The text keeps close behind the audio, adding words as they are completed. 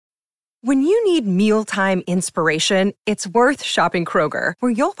When you need mealtime inspiration, it's worth shopping Kroger,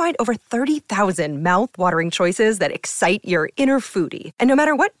 where you'll find over 30,000 mouth-watering choices that excite your inner foodie. And no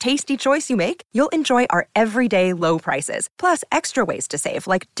matter what tasty choice you make, you'll enjoy our everyday low prices, plus extra ways to save,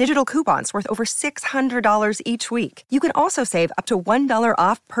 like digital coupons worth over $600 each week. You can also save up to $1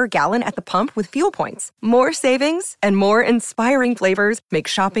 off per gallon at the pump with fuel points. More savings and more inspiring flavors make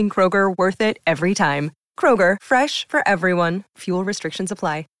shopping Kroger worth it every time. Kroger, fresh for everyone. Fuel restrictions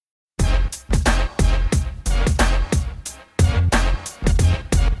apply.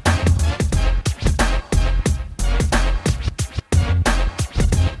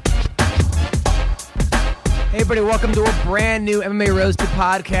 Hey everybody, welcome to a brand new MMA Roasted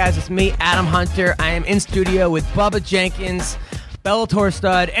podcast. It's me, Adam Hunter. I am in studio with Bubba Jenkins, Bellator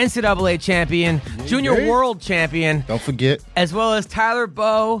stud, NCAA champion, junior world champion. Don't forget. As well as Tyler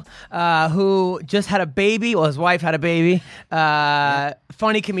Bowe, who just had a baby. Well, his wife had a baby.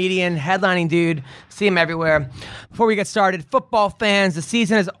 Funny comedian, headlining dude. See him everywhere. Before we get started, football fans, the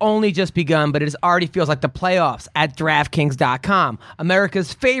season has only just begun, but it already feels like the playoffs at DraftKings.com,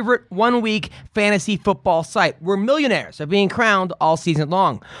 America's favorite one-week fantasy football site, where millionaires are being crowned all season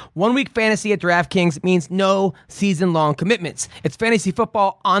long. One-week fantasy at DraftKings means no season-long commitments. It's fantasy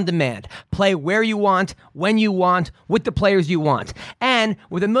football on demand. Play where you want, when you want, with the players you want. And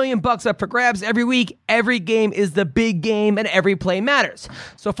with $1 million up for grabs every week, every game is the big game and every play matters.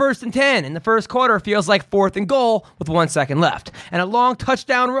 So 1st and 10 in the first quarter feels like 4th and goal with 1 second left. And a long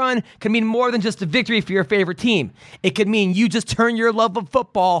touchdown run can mean more than just a victory for your favorite team. It could mean you just turn your love of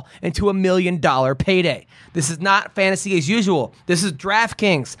football into $1 million payday. This is not fantasy as usual. This is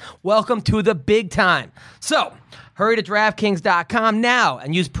DraftKings. Welcome to the big time. So hurry to DraftKings.com now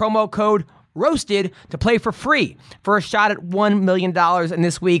and use promo code ROASTED to play for free for a shot at $1 million in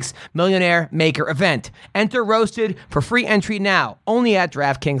this week's Millionaire Maker event. Enter ROASTED for free entry now, only at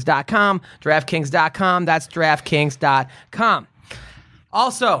DraftKings.com. DraftKings.com, that's DraftKings.com.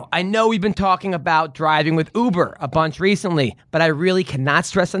 Also, I know we've been talking about driving with Uber a bunch recently, but I really cannot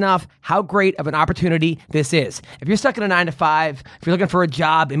stress enough how great of an opportunity this is. If you're stuck in a 9-to-5, if you're looking for a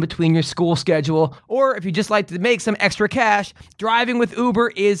job in between your school schedule, or if you just like to make some extra cash, driving with Uber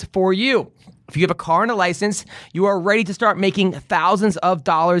is for you. If you have a car and a license, you are ready to start making thousands of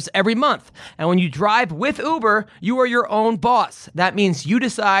dollars every month. And when you drive with Uber, you are your own boss. That means you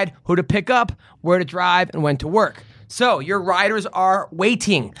decide who to pick up, where to drive, and when to work. So your riders are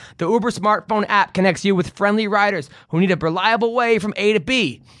waiting. The Uber smartphone app connects you with friendly riders who need a reliable way from A to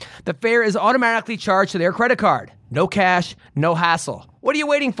B. The fare is automatically charged to their credit card. No cash, no hassle. What are you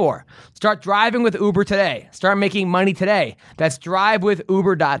waiting for? Start driving with Uber today. Start making money today. That's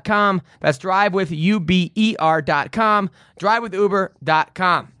drivewithuber.com. That's drivewithuber.com.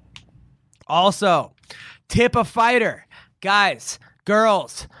 Drivewithuber.com. Also, tip a fighter. Guys,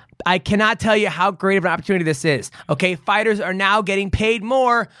 girls, I cannot tell you how great of an opportunity this is. Okay, fighters are now getting paid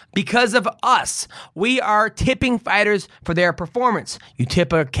more because of us. We are tipping fighters for their performance. You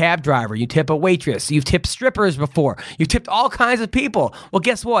tip a cab driver, you tip a waitress, you've tipped strippers before, you've tipped all kinds of people. Well,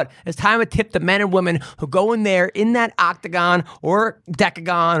 guess what? It's time to tip the men and women who go in there in that octagon or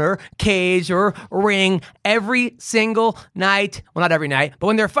decagon or cage or ring every single night. Well, not every night, but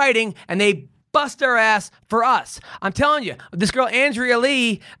when they're fighting and they bust their ass for us. I'm telling you, this girl, Andrea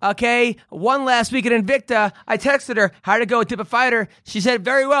Lee, okay, won last week at Invicta. I texted her, how to go tip a fighter. She said,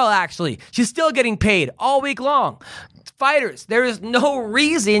 very well, actually. She's still getting paid all week long. Fighters, there is no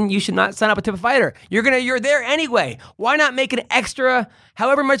reason you should not sign up with Tip a Fighter. You're there anyway. Why not make an extra,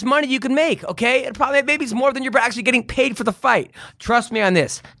 however much money you can make, okay? It probably, maybe it's more than you're actually getting paid for the fight. Trust me on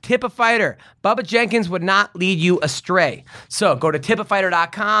this. Tip a Fighter. Bubba Jenkins would not lead you astray. So go to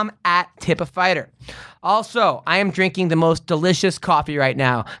tipafighter.com at tipafighter. Also, I am drinking the most delicious coffee right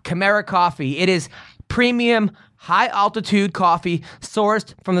now, Chimera Coffee. It is premium, high-altitude coffee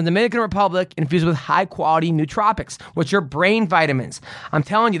sourced from the Dominican Republic, infused with high-quality nootropics, which are brain vitamins. I'm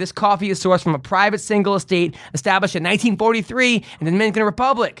telling you, this coffee is sourced from a private single estate established in 1943 in the Dominican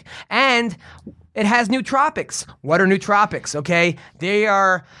Republic. And it has nootropics. What are nootropics, okay? They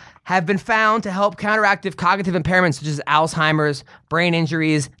have been found to help counteract cognitive impairments such as Alzheimer's, brain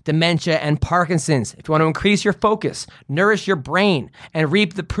injuries, dementia, and Parkinson's. If you want to increase your focus, nourish your brain, and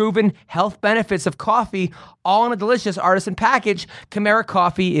reap the proven health benefits of coffee, all in a delicious artisan package, Chimera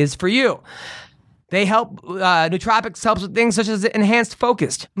Coffee is for you. They help, nootropics helps with things such as enhanced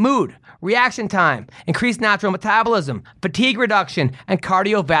focus, mood, reaction time, increased natural metabolism, fatigue reduction, and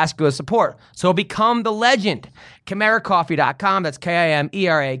cardiovascular support. So become the legend. KimeraCoffee.com. That's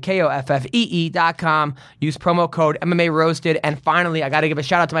KIMERAKOFFEE.com. Use promo code MMA Roasted. And finally, I got to give a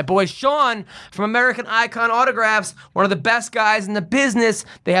shout out to my boy Sean from American Icon Autographs, one of the best guys in the business.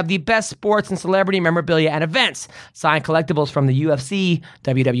 They have the best sports and celebrity memorabilia and events. Signed collectibles from the UFC,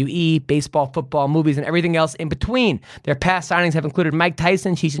 WWE, baseball, football, movies, and everything else in between. Their past signings have included Mike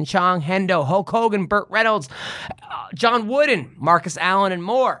Tyson, Cheech and Chong, Hendo, Hulk Hogan, Burt Reynolds, John Wooden, Marcus Allen, and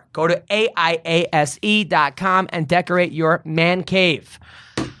more. Go to AIASE.com and decorate your man cave.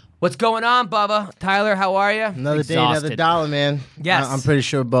 What's going on, Bubba? Tyler, how are you? Another day, another dollar, man. Yes. I'm pretty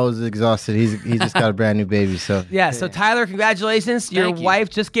sure Bo's exhausted. He just got a brand new baby, so. Yeah, so Tyler, congratulations. Your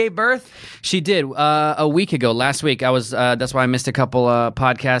wife just gave birth? She did a week ago, last week. I was that's why I missed a couple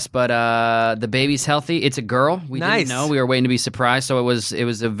podcasts, but the baby's healthy. It's a girl. We didn't know. We were waiting to be surprised, so it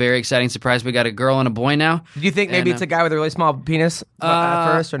was a very exciting surprise. We got a girl and a boy now. Do you think maybe it's a guy with a really small penis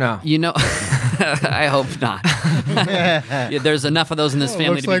at first, or no? You know, I hope not. Yeah, there's enough of those in this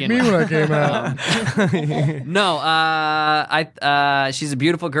family to begin with. Looks like me when I came out. No, she's a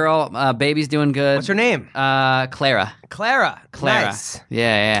beautiful girl. Baby's doing good. What's her name? Clara. Clara. Nice.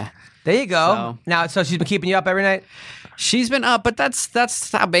 Yeah. There you go. So she's been keeping you up every night? She's been up, but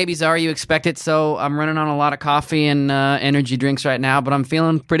that's how babies are. You expect it. So I'm running on a lot of coffee and energy drinks right now, but I'm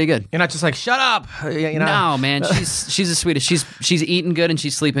feeling pretty good. You're not just like, shut up. You know? No, man. She's the sweetest. She's eating good and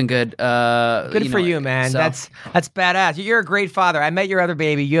she's sleeping good. Good for you, man. So. That's badass. You're a great father. I met your other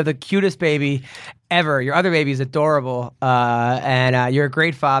baby. You have the cutest baby ever. Your other baby is adorable, and you're a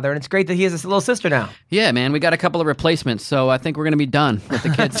great father, and it's great that he has this little sister now. Yeah, man, we got a couple of replacements, so I think we're gonna be done with the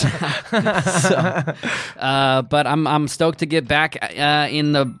kids. But I'm stoked to get back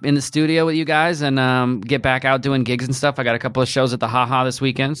in the studio with you guys and get back out doing gigs and stuff. I got a couple of shows at the Ha Ha this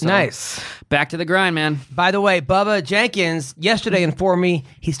weekend. So nice. Back to the grind, man. By the way, Bubba Jenkins yesterday informed me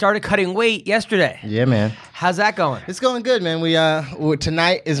he started cutting weight yesterday. Yeah, man. How's that going? It's going good, man. We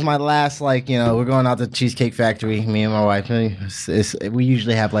tonight is my last, we're going out to Cheesecake Factory, me and my wife. We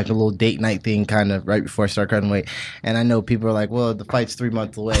usually have like a little date night thing kind of right before I start cutting weight. And I know people are like, well, the fight's 3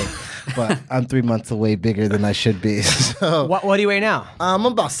 months away, but I'm 3 months away bigger than I should be. So what do you weigh now? I'm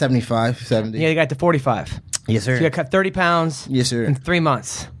about 75, 70. Yeah, you got to 45. Yes, sir. So you got to cut 30 pounds. Yes, sir. In 3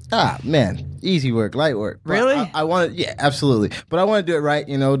 months. Ah, man, easy work, light work. But really? I want to, yeah, absolutely. But I want to do it right,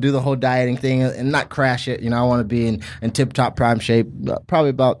 do the whole dieting thing and not crash it. I want to be in tip-top prime shape. Probably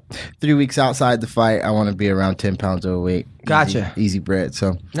about 3 weeks outside the fight, I want to be around 10 pounds overweight. Gotcha. Easy bread.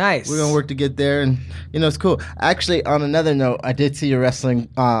 So nice. We're gonna work to get there, and it's cool. Actually, on another note, I did see your wrestling.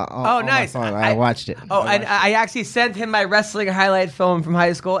 On nice. My phone. I watched it. I actually sent him my wrestling highlight film from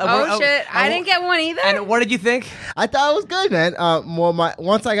high school. Shit! I didn't get one either. And what did you think? I thought it was good, man.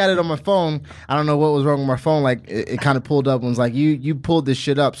 Once I got it on my phone, I don't know what was wrong with my phone. Like it kind of pulled up and was like, "You pulled this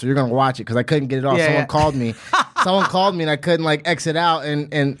shit up, so you're gonna watch it," because I couldn't get it off. Someone called me. Someone called me and I couldn't exit out,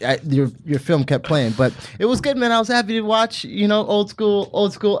 and your film kept playing. But it was good, man. I was happy to watch. Old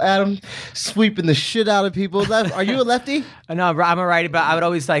school Adam sweeping the shit out of people. Are you a lefty? No, I'm a righty, but I would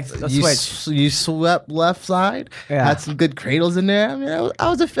always switch. You swept left side. Yeah. Had some good cradles in there. I mean, I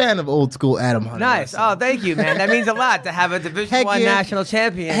was a fan of old school Adam Hunter. Nice. Oh, thank you, man. That means a lot to have a Division I national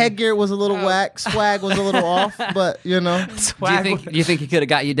champion. Headgear was a little whack. Swag was a little off, but Do you think he could have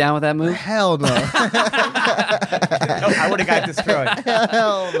got you down with that move? Hell no. I would have got destroyed.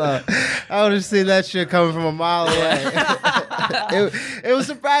 Hell no. I would have seen that shit coming from a mile away. It was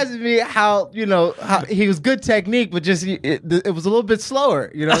surprising me how he was good technique, but just it was a little bit slower.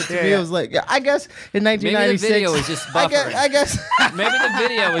 To me, it was like, I guess in 1996. Maybe the video was just buffering. I guess maybe the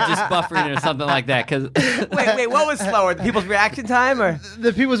video was just buffering or something like that. Cause wait, what was slower? The people's reaction time, or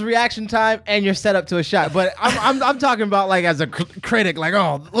the people's reaction time, and your setup to a shot? But I'm talking about as a critic,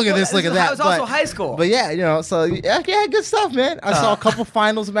 oh, look at this, look at that. It was also high school. But yeah, so yeah, good stuff, man. I saw a couple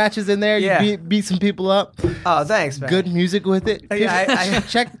finals matches in there. You beat some people up. Oh, thanks, man. Good music with it. Yeah,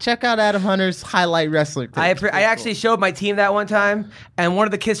 check out Adam Hunter's highlight wrestling. I actually showed my team that one time, and one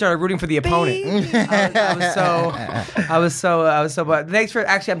of the kids started rooting for the opponent. I was so. But thanks for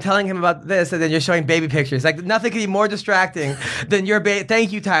actually. I'm telling him about this, and then you're showing baby pictures. Nothing could be more distracting than your baby.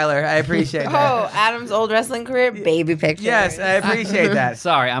 Thank you, Tyler. I appreciate that. Oh, Adam's old wrestling career, baby pictures. Yes, I appreciate that.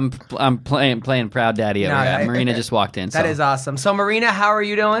 Sorry, I'm playing proud daddy over here. Marina just walked in. That is awesome. So, Marina, how are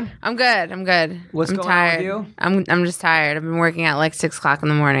you doing? I'm good. What's going tired. on with you? I'm just tired. I've been working at 6 o'clock in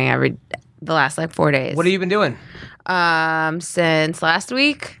the morning the last 4 days. What have you been doing? Since last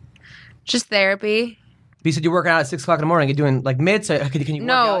week, just therapy. You said you're working out at 6 o'clock in the morning. You're doing mids? So can you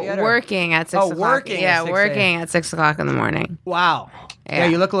work out yet, or? Working at 6 o'clock. Working. Yeah, working at 6 o'clock in the morning. Wow. Yeah,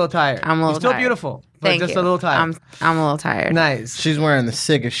 you look a little tired. I'm a little You're still tired. beautiful. but Thank just you. a little tired. I'm a little tired. Nice. She's wearing the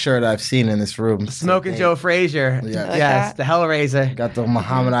sickest shirt I've seen in this room. Smoking Joe Frazier. Yeah. Like Yes, that? the Hellraiser. Got the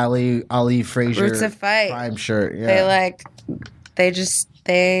Muhammad Ali Frazier Roots of Fight. prime shirt. Yeah. They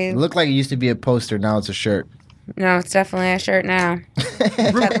It looked like it used to be a poster. Now it's a shirt. no, it's definitely a shirt now.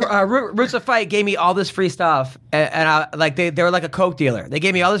 Roots of Fight gave me all this free stuff, and I, like they were like a Coke dealer. They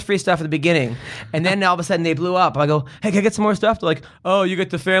gave me all this free stuff at the beginning, and then all of a sudden they blew up. I go, hey, can I get some more stuff? They're like, oh, you get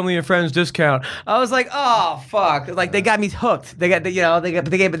the family and friends discount. I was like, oh fuck, like they got me hooked. They got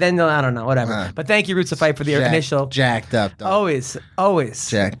but then I don't know, whatever. But thank you, Roots of Fight, for the initial jacked up though. Always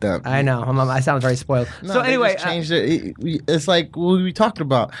Jacked up. I know. I sound very spoiled. No, so they anyway, just changed it. It's like what we talking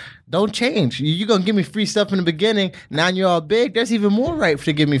about. Don't change. You're going to give me free stuff in the beginning. Now you're all big. There's even more right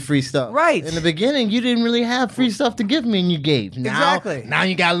to give me free stuff. Right. In the beginning, you didn't really have free stuff to give me and you gave. Now, Exactly. Now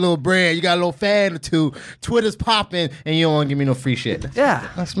you got a little bread. You got a little fan or two. Twitter's popping and you don't want to give me no free shit. yeah,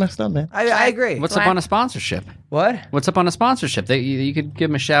 That's messed up, man. I agree. What's up on a sponsorship? What? What's up on a sponsorship? You could give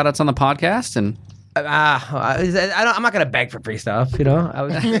them a shout outs on the podcast and. I'm not gonna beg for free stuff, you know.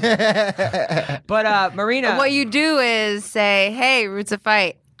 But Marina, What you do is say, hey, Roots of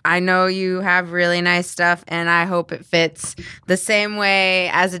Fight, I know you have really nice stuff, and I hope it fits the same way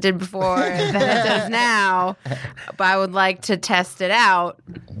as it did before that it does now. But I would like to test it out.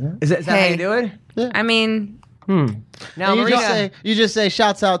 is that how Hey. you do it? I mean, Now, And Marina, you just say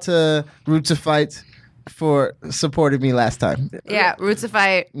shouts out to Roots of Fight for supporting me last time. yeah, Roots of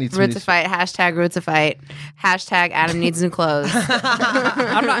Fight, Needs Roots to of Fight, hashtag Roots of Fight, hashtag Adam needs new clothes.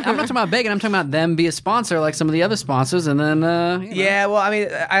 I'm not talking about begging. I'm talking about them be a sponsor like some of the other sponsors, and then yeah, well, I mean,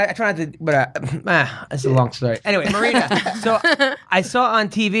 I try not to, but it's a long story. Anyway, Marina. So I saw on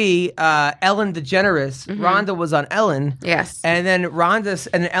TV Ellen DeGeneres. Rhonda was on Ellen. Yes. And then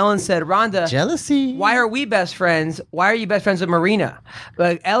Ellen said, Rhonda, Jealousy. why are we best friends? Why are you best friends with Marina?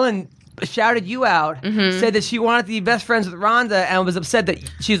 Like Ellen shouted you out, said that she wanted to be best friends with Rhonda, and was upset that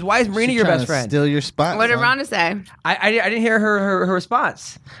why is Marina your Trying best to friend? Steal your spot. What did son. Rhonda say? I didn't hear her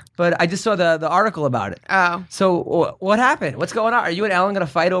response, but I just saw the article about it. Oh. So what happened? What's going on? Are you and Ellen going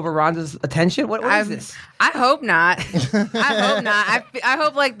to fight over Rhonda's attention? What is this? I hope not. I hope not. I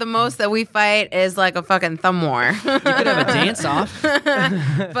hope like the most that we fight is like a fucking thumb war. you could have a dance off.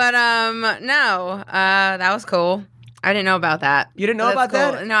 But no, that was cool. I didn't know about that. You didn't know But about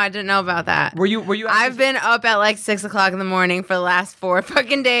that's that? cool. No, I didn't know about that. Were you? I've been up at like 6 o'clock in the morning for the last 4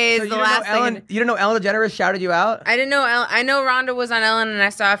 fucking days. So you the didn't last know Ellen. thing. You didn't know Ellen DeGeneres shouted you out. I didn't know. I know Rhonda was on Ellen, and I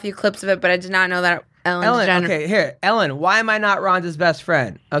saw a few clips of it, but I did not know that Ellen DeGeneres. Okay, here, Ellen. Why am I not Rhonda's best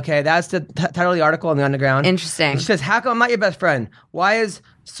friend? Okay, that's the title of the article on the Underground. Interesting. She says, "How come I'm not your best friend? Why is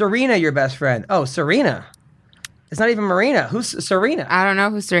Serena your best friend?" Oh, Serena. It's not even Marina. Who's Serena? I don't know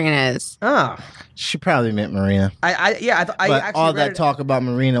who Serena is. Oh, She probably meant Marina. I But actually all read that it. talk about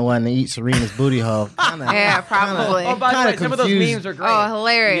Marina wanting to eat Serena's booty hole. Yeah, probably. Oh, by the way, kinda some of those confused. memes are great. Oh,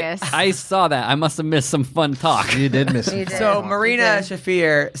 hilarious. I saw that. I must have missed some fun talk. You did miss You it. did. So You Marina did.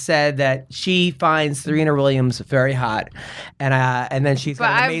 Shafir said that she finds Serena Williams very hot, and then she's got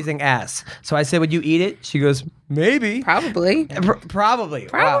But an I've- amazing ass. So I said, "Would you eat it?" She goes, "Maybe." Probably. Probably.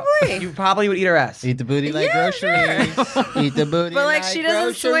 Wow. Probably. You probably would eat her ass. Eat the booty like Yeah, groceries. Eat the booty But like she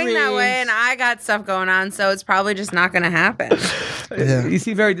doesn't swing that groceries. way, and I got stuff going on, so it's probably just not going to happen, Yeah. You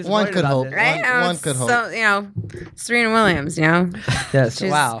seem very disappointed. One could about hope. this. right? One could hope. So Serena Williams, Yes.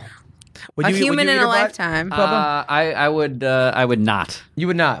 She's Wow. Would a you- would human you eat in her a butt? lifetime. I would not. You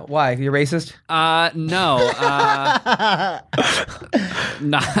would not. Why? You're racist? No.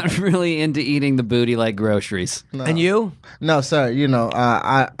 Not really into eating the booty like groceries. No. And you? No, sir. You know,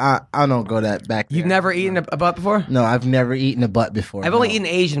 I don't go that back. You've there. never eaten a butt before? No, I've never eaten a butt before. I've only no. eaten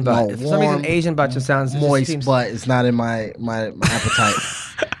Asian butt. No, For some reason, warm, Asian butt just sounds it just moist seems- butt is not in my appetite.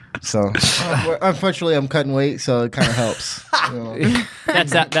 So unfortunately, I'm cutting weight, so it kind of helps. You know.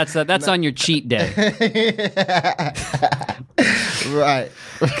 That's on your cheat day. Right.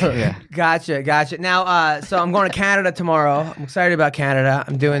 Yeah. Gotcha. Now, so I'm going to Canada tomorrow. I'm excited about Canada.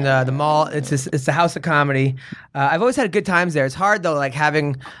 I'm doing the mall. It's the House of Comedy. I've always had good times there. It's hard though, like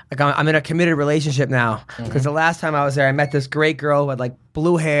I'm in a committed relationship now because the last time I was there, I met this great girl who had like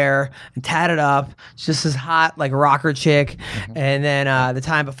blue hair and tatted up. She's just this hot like rocker chick. And then the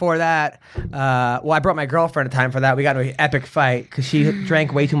time before that, I brought my girlfriend a time for that. We got into an epic fight because she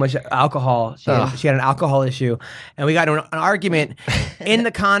drank way too much alcohol. She had an alcohol issue, and we got into an argument in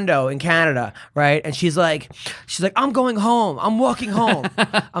the condo in Canada, right? And she's like, I'm going home. I'm walking home.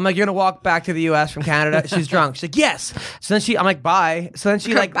 I'm like, you're gonna walk back to the U.S. from Canada? She's drunk. She's like, yes. So then I'm like, bye. So then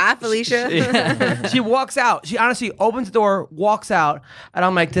she like, Bye, Felicia. she walks out. She honestly opens the door, walks out. and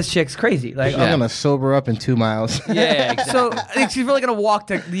I'm like, this chick's crazy. Like, I'm gonna sober up in 2 miles. Yeah, exactly. so I think she's really gonna walk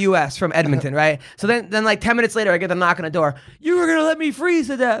to the U.S. from Edmonton, right? So then like 10 minutes later, I get the knock on the door. You were gonna let me freeze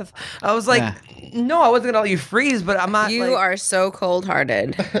to death. I was like, no, I wasn't gonna let you freeze, but I'm not. You are so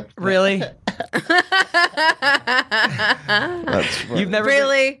cold-hearted. Really? You've never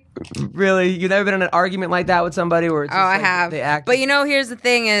Really? Really? You've never been in an argument like that with somebody where it's just I like have. they act. But here's the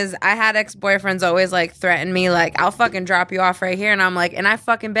thing is I had ex-boyfriends always like threaten me like, I'll fucking drop you off right here. And I'm like, and I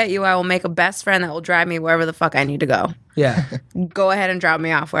fucking bet you I will make a best friend that will drive me wherever the fuck I need to go. Yeah. Go ahead and drop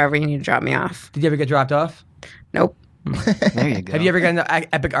me off wherever you need to drop me off. Did you ever get dropped off? Nope. There you go. Have you ever gotten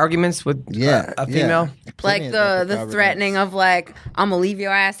into epic arguments with a female? Like the threatening of like, I'm gonna leave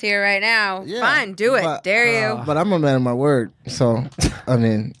your ass here right now. Yeah, Fine, do it. Dare you. But I'm a man of my word, so I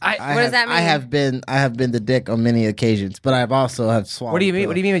mean, what does that mean? I have been the dick on many occasions, but I've also have swallowed. What do you mean?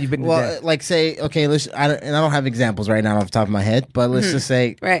 What do you mean when you've been? Well, like say, okay, I don't have examples right now off the top of my head, but let's just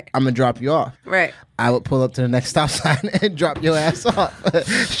say, Right. I'm gonna drop you off. Right. I would pull up to the next stop sign and drop your ass off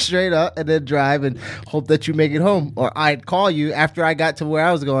straight up, and then drive and hope that you make it home. Or I'd call you after I got to where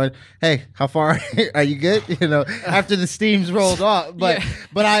I was going. Hey, how far are you? Good? After the steam's rolled off. But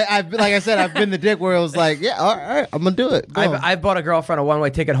I've like I said, I've been the dick where it was like, yeah, all right, I'm gonna do it. I bought a girlfriend a one-way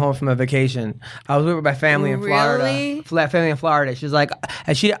ticket home from a vacation. I was with my family in Florida. Really? Family in Florida. She's like,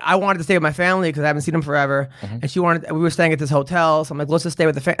 I wanted to stay with my family because I haven't seen them forever, and we were staying at this hotel. So I'm like, let's just stay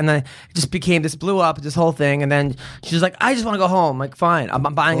with the family. And then it just became this blew up this whole thing, and then she's like, I just want to go home. I'm like, fine, I'm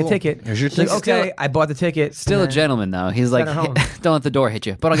buying a ticket. Here's your She's like, ticket. okay, I bought the ticket. Still a gentleman though. He's like, her home. don't let the door hit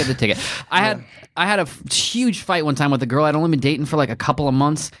you, but I'll get the ticket. I had a huge fight one time with a girl I'd only been dating for like a couple of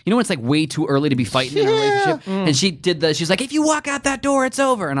months. When it's like way too early to be fighting in a relationship. And she's like, if you walk out that door, it's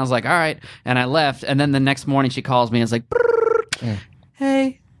over. And I was like, all right. And I left. And then the next morning she calls me and it's like,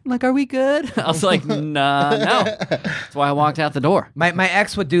 hey. Like, are we good? I was like, nah, no. That's why I walked out the door. My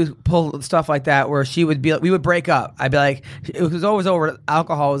ex would pull stuff like that where she would be like, we would break up. I'd be like, it was always over,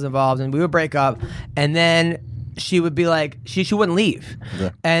 alcohol was involved, and we would break up, and then she would be like, she wouldn't leave.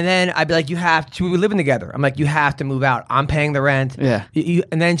 Yeah. And then I'd be like, we were living together. I'm like, you have to move out. I'm paying the rent. Yeah.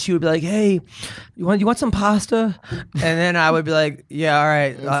 And then she would be like, hey, you want some pasta? And then I would be like, yeah, all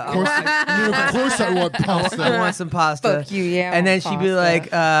right. Of course I want pasta. I want some pasta. Fuck you, yeah. And then she'd be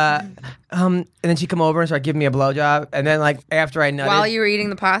like, and then she'd come over and start giving me a blowjob. And then like after I nutted. While you were eating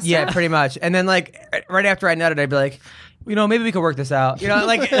the pasta? Yeah, pretty much. And then like right after I nutted, I'd be like, maybe we could work this out.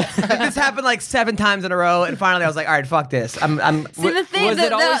 Like this happened like 7 times in a row, and finally I was like, all right, fuck this. See, the thing, was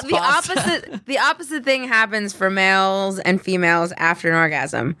it always the opposite thing happens for males and females after an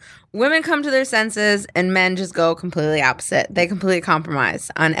orgasm. Women come to their senses, and men just go completely opposite. They completely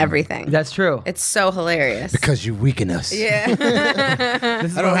compromise on everything. That's true. It's so hilarious. Because you weaken us. Yeah.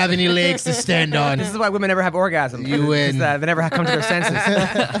 I don't have any legs to stand on. This is why women never have orgasms. You win. They never come to their senses.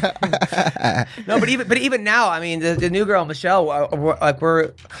 No, but even now, I mean, the new girl Michelle,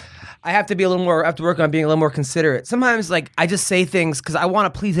 I have to be I have to work on being a little more considerate. Sometimes, like, I just say things because I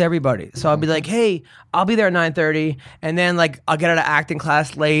want to please everybody. So I'll be like, hey, I'll be there at 9:30, and then, like, I'll get out of acting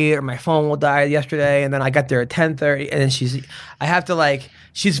class late, or my phone will die yesterday, and then I got there at 10:30, and then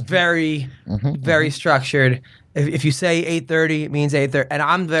she's very, very structured. If you say 8:30, it means 8:30, and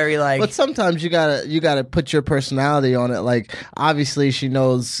I'm very like. But sometimes you gotta put your personality on it. Like, obviously she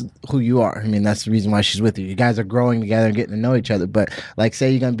knows who you are. I mean, that's the reason why she's with you. You guys are growing together and getting to know each other. But like, say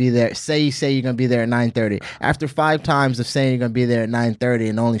you're gonna be there. Say you're gonna be there at 9:30. After 5 times of saying you're gonna be there at 9:30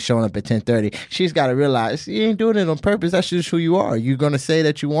 and only showing up at 10:30, she's got to realize you ain't doing it on purpose. That's just who you are. You're gonna say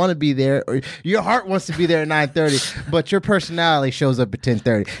that you want to be there, or your heart wants to be there at 9:30, but your personality shows up at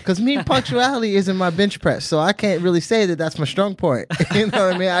 10:30. Because punctuality isn't my bench press, so I can't really say that that's my strong point. You know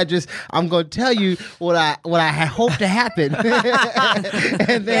what I mean? I'm going to tell you what I hope to happen,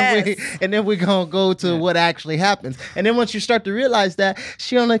 and then we're going to go to what actually happens. And then once you start to realize that,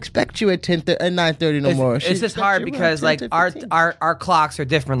 she don't expect you at 9:30 no more. It's just hard because like our clocks are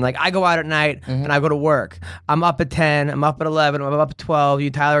different. Like I go out at night and I go to work. I'm up at 10. I'm up at 11. I'm up at 12.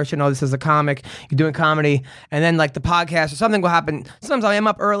 You, Tyler, should know this as a comic. You're doing comedy, and then like the podcast or something will happen. Sometimes I am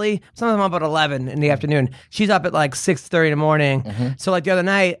up early. Sometimes I'm up at 11 in the afternoon. She's up at like 6:30 in the morning. So like the other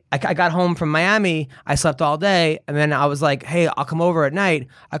night, I got home from Miami. I slept all day, and then I was like, "Hey, I'll come over at night."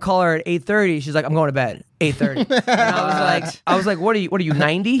 I call her at 8:30. She's like, "I'm going to bed." 8:30. I was like, what are you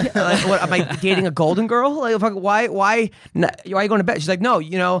 90? Like, what am I dating a golden girl? Like, why are you going to bed? She's like,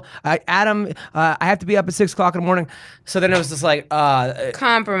 no, Adam, I have to be up at 6 o'clock in the morning. So then it was just like,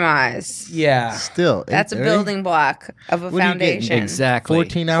 compromise. Yeah. Still, That's a building block of a foundation. Exactly.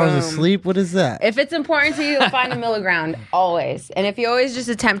 14 hours of sleep. What is that? If it's important to you, find a middle ground always. And if you always just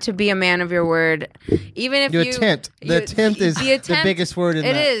attempt to be a man of your word, even if The attempt is the biggest word in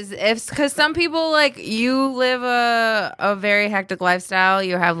that. It is. Because some people, like, you live a very hectic lifestyle.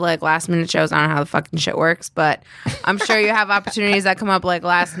 You have, like, last minute shows. I don't know how the fucking shit works, but I'm sure you have opportunities that come up, like,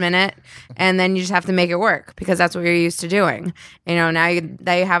 last minute, and then you just have to make it work because that's what you're used to doing. Now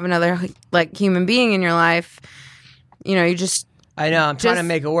that you have another, like, human being in your life, you just... I know. I'm trying to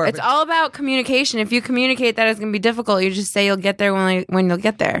make it work. It's all about communication. If you communicate that it's going to be difficult, you just say you'll get there when you'll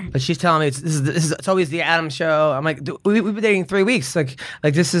get there. But she's telling me it's always the Adam show. I'm like, we've been dating 3 weeks. Like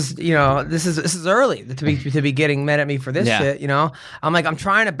this is this is early to be getting mad at me for this shit. I'm like, I'm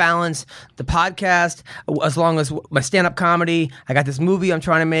trying to balance the podcast as long as my stand-up comedy. I got this movie I'm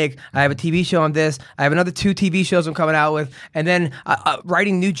trying to make. I have a TV show on this. I have another 2 TV shows I'm coming out with, and then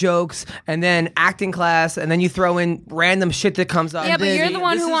writing new jokes, and then acting class, and then you throw in random shit that comes up. Yeah, but you're the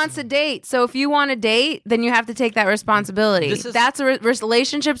one who wants to date. So if you want to date, then you have to take that responsibility.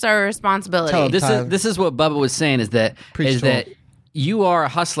 Relationships are a responsibility. This is what Bubba was saying is that you are a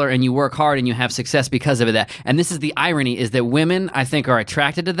hustler and you work hard and you have success because of that. And this is the irony is that women, I think, are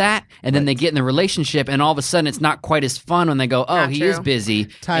attracted to that, and then they get in the relationship, and all of a sudden it's not quite as fun when they go, oh, he is busy.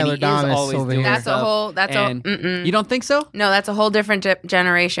 Tyler Donis over here. You don't think so? No, that's a whole different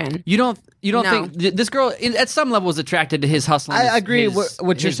generation. You don't think this girl at some level is attracted to his hustle? I agree with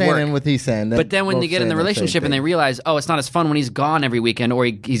what you're saying and what he's saying. But then when they get in the relationship and they realize, oh, it's not as fun when he's gone every weekend, or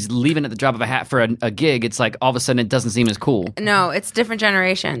he's leaving at the drop of a hat for a gig, it's like all of a sudden it doesn't seem as cool. No, it's different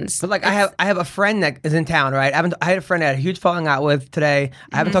generations. But like I have a friend that is in town, right? I had a friend I had a huge falling out with today.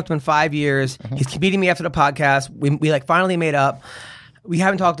 I haven't talked to him in 5 years. He's meeting me after the podcast. We like finally made up. We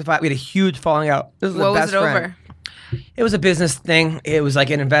haven't talked to 5. We had a huge falling out. This is what the best was it friend. over? It was a business thing. It was like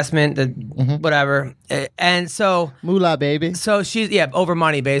an investment, whatever. And so moolah, baby. So she's over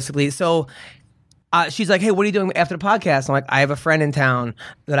money basically. So she's like, hey, what are you doing after the podcast? I'm like, I have a friend in town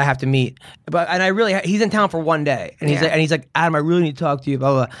that I have to meet, he's in town for one day, and he's like, Adam, I really need to talk to you,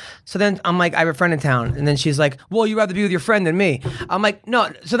 blah, blah, blah. So then I'm like, I have a friend in town, and then she's like, well, you'd rather be with your friend than me. I'm like, no.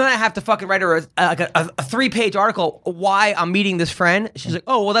 So then I have to fucking write her a 3-page article why I'm meeting this friend. She's like,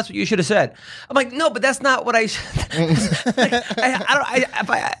 oh, well, that's what you should have said. I'm like, no, but that's not what I should.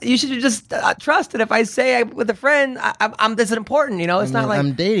 You should just trust that if I say I'm with a friend, I'm this important. It's not like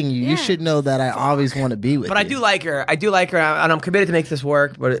I'm dating you. You should know that I always want to be with you. But I do like her, and I'm committed to make this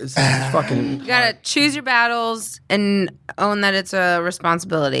work, but it's fucking... You gotta choose your battles and own that it's a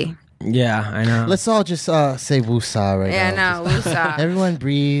responsibility. Yeah, I know. Let's all just say woosah right now. Yeah, no, woosah. Everyone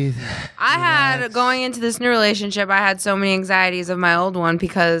breathe. Going into this new relationship, I had so many anxieties of my old one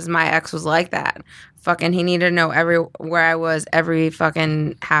because my ex was like that. Fucking, he needed to know where I was every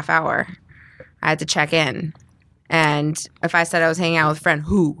fucking half hour. I had to check in. And if I said I was hanging out with a friend,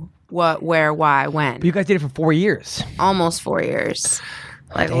 who? What, where, why, when. But you guys dated for 4 years. Almost 4 years.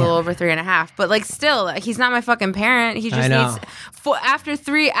 Like a little over 3.5. But like still, he's not my fucking parent. He just needs after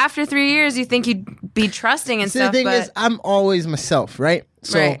 3 years you think he'd be trusting and stuff. The thing is, I'm always myself, right?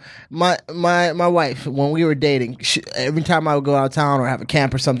 So my wife, when we were dating, every time I would go out of town or have a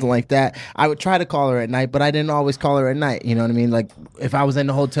camp or something like that, I would try to call her at night, but I didn't always call her at night. You know what I mean? Like if I was in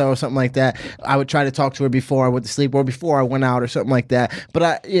the hotel or something like that, I would try to talk to her before I went to sleep or before I went out or something like that.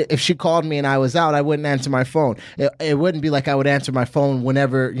 But if she called me and I was out, I wouldn't answer my phone. It wouldn't be like I would answer my phone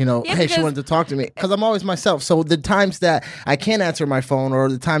whenever, hey, she wanted to talk to me, because I'm always myself. So the times that I can't answer my phone or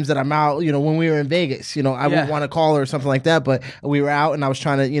the times that I'm out, when we were in Vegas, I would want to call her or something like that, but we were out and I was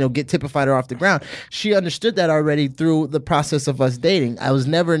trying to, get Typified her off the ground. She understood that already through the process of us dating. I was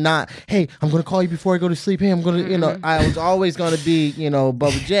never not, hey, I'm going to call you before I go to sleep. Hey, I'm going to, I was always going to be,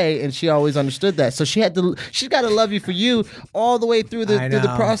 Bubba J, and she always understood that. So she's got to love you for you all the way through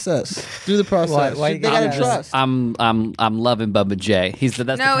the process. Through the process. They got to trust. I'm loving Bubba J. That's the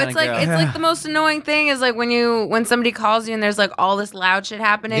kind it's like the most annoying thing is like when somebody calls you and there's like all this loud shit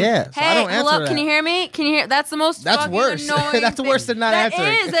happening. Yeah. So hey, hello, can you hear me? Can you hear? That's the most. That's worse. That's worse than not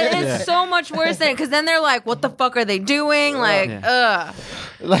answering. That is so much worse than, because then they're like, what the fuck are they doing? Like, ugh.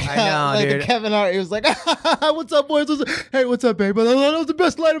 Like, I know, like dude. Kevin Hart, he was like, "What's up, boys? What's up? Hey, what's up, babe? That was the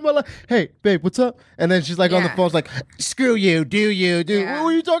best night of my life. Hey, babe, what's up?" And then she's like on the Yeah. phone, she's like, "Screw you, do you, do? Yeah. What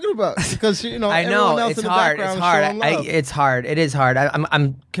were you talking about?" Because I I everyone know else it's in the hard. It's background hard. showing love. It's hard. It is hard.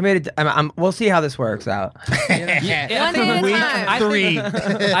 I'm committed. We'll see how this works out. One day at a time.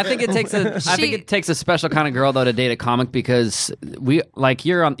 I think it takes a special kind of girl though to date a comic because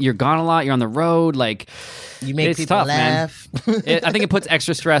you're gone a lot. You're on the road. Like You make it's people tough, laugh. man. I think it puts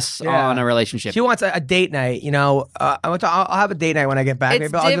extra stress Yeah. on a relationship. She wants a date night. I'll have a date night when I get back.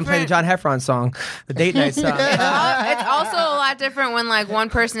 It's Maybe I'll even play the John different. Heffron song, the date night song. It's also a lot different when like one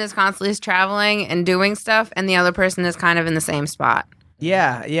person is constantly traveling and doing stuff, and the other person is kind of in the same spot.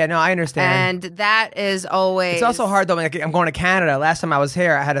 Yeah. No, I understand. And that is always. It's also hard though. Like, I'm going to Canada. Last time I was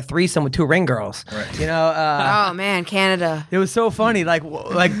here, I had a threesome with 2 ring girls. Right. Oh man, Canada. It was so funny. Like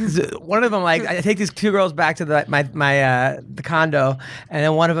one of them, like I take these 2 girls back to the condo, and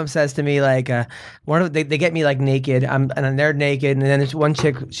then one of them says to me, like, they get me like naked. and they're naked, and then there's one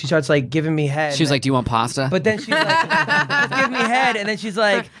chick. She starts like giving me head. She's like, "Do you want pasta?" But then she's like, "Just give me head," and then she's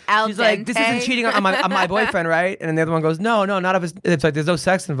like, Al "This isn't dente. cheating on my boyfriend, right?" And then the other one goes, "No, not of his." It's like there's no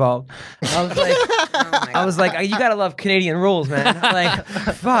sex involved. I was like, you gotta love Canadian rules, man. Like,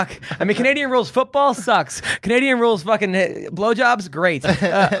 fuck. I mean, Canadian rules football sucks. Canadian rules fucking blowjobs great.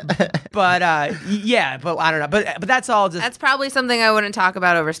 But I don't know. But that's all just. That's probably something I wouldn't talk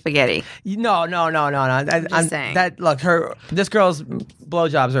about over spaghetti. No. I'm saying. That look, this girl's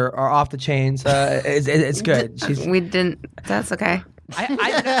blowjobs are off the chains. It's good. That's okay.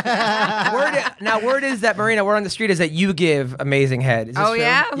 Word is that Marina, word on the street is that you give amazing head. Is this Oh true?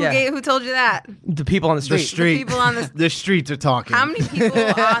 yeah? Who told you that? The people on the street. The street. People on the The streets are talking. How many people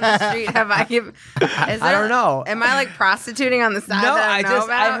on the street have I given? I don't know. Am I like prostituting on the side? No, that I know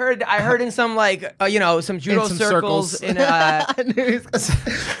about? I heard in some some judo In some circles circles. in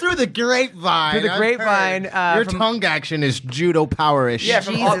Through the grapevine. Through the I've grapevine, heard. Your from- tongue action is judo powerish. Yeah,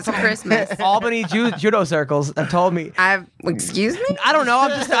 Jesus Christmas. Albany judo circles have told me. Excuse me? I don't know.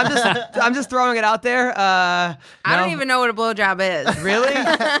 I'm just throwing it out there. I don't even know what a blowjob is. Really?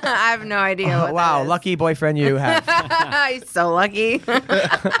 I have no idea. What Wow, that is. lucky boyfriend you have. He's so lucky.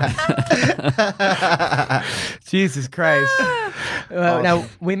 Jesus Christ. Now,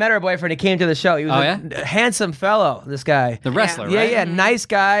 we met our boyfriend. He came to the show. He was a handsome fellow, this guy. the wrestler, Yeah, right? yeah, nice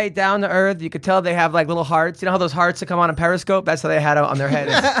guy, down to earth. You could tell they have like little hearts. You know how those hearts that come on Periscope? That's how they had on their head.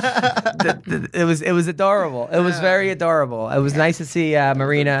 It was adorable. It was very adorable. It was nice to see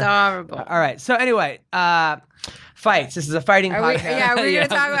Marina. Adorable. All right. So anyway, fights. This is a fighting Are we podcast. going Yeah, to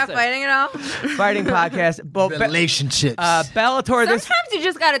talk about fighting at all? Fighting podcast. Relationships. Bellator. This. Sometimes you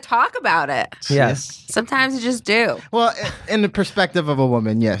just got to talk about it. Yes. Sometimes you just do. Well, in the perspective of a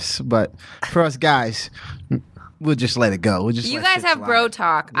woman, yes. But for us guys, we'll just let it go. We'll just You let guys shit have slide. bro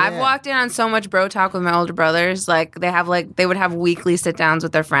talk. I've walked in on so much bro talk with my older brothers. Like they would have weekly sit downs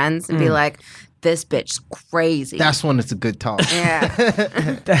with their friends and be like, "This bitch's crazy." That's when it's a good talk. yeah.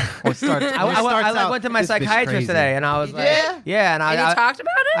 I went to my psychiatrist today, and I was like, "Yeah," and And you talked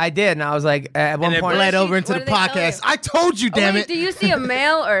about it? I did, and I was like, at one And it point, bled over into what the did they tell podcast. you? I told you, damn Wait, it. do you see a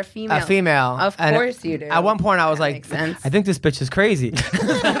male or a female? a female. Of And course you do. At one point, I was That like, makes sense. I think this bitch is crazy.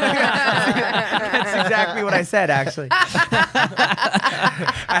 That's exactly what I said, actually.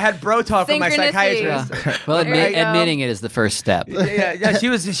 I had bro talk with my Synchronicity. psychiatrist. Well, There you go. admitting it is the first step. Yeah, she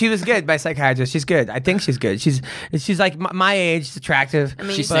was good. My psychiatrist, she's good. I think she's good. She's like my age, she's attractive. I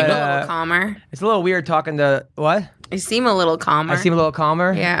mean, you She's seem a single? little calmer. It's a little weird talking to what? You seem a little calmer. I seem a little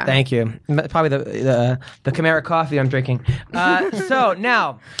calmer. Yeah. Thank you. Probably the Chimera coffee I'm drinking. So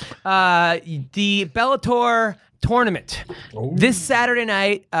now, the Bellator tournament this Saturday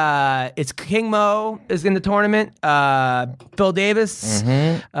night. It's King Mo is in the tournament. Phil Davis,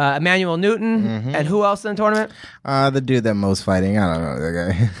 Emmanuel Newton, and who else in the tournament? The dude that Mo's fighting. I don't know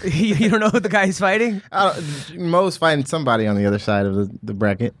that guy. You don't know who the guy he's fighting? Mo's fighting somebody on the other side of the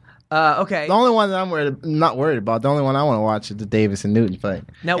bracket. Okay. The only one that I'm not worried about, the only one I want to watch is the Davis and Newton fight.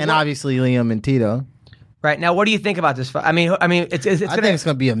 Now, and what- obviously Liam and Tito. Right now, what do you think about this fight? I mean, it's I gonna. think it's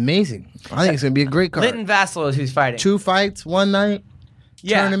going to be amazing. I think it's going to be a great card. Linton Vassell is who's fighting. 2 fights, 1 night,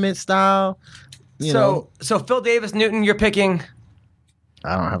 tournament style. You know, So Phil Davis, Newton, you're picking.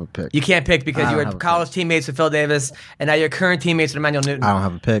 I don't have a pick. You can't pick because I you don't were have a college teammates with Phil Davis, and now you're current teammates with Emmanuel Newton. I don't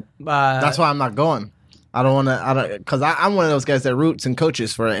have a pick. That's why I'm not going. I don't want to. Because I'm one of those guys that roots and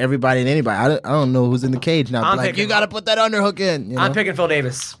coaches for everybody and anybody. I don't know who's in the cage now. I'm Like, picking- you got to put that underhook in. You know? I'm picking Phil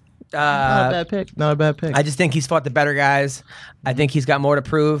Davis. Not a bad pick. Not a bad pick. I just think he's fought the better guys. I think he's got more to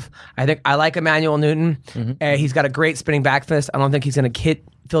prove. I like Emmanuel Newton. He's got a great spinning back fist. I don't think he's going to hit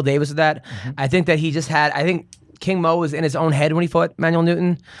Phil Davis with that. I think that he just had. I think King Mo was in his own head when he fought Manuel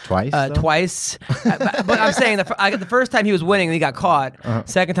Newton. Twice? Twice. But I'm saying the first time he was winning and he got caught.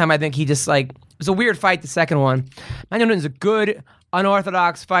 Second time, I think he just it was a weird fight, the second one. Manuel Newton's a good,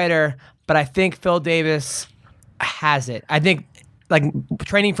 unorthodox fighter, but I think Phil Davis has it. I think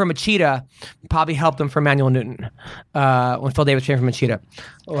training from Machida probably helped him for Manuel Newton when Phil Davis trained from Machida.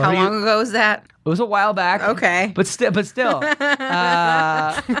 How long ago was that? It was a while back. Okay. But still.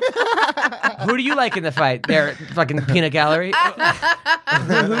 Who do you like in the fight? There, fucking peanut gallery.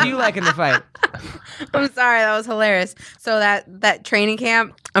 Who do you like in the fight? I'm sorry, that was hilarious. So that training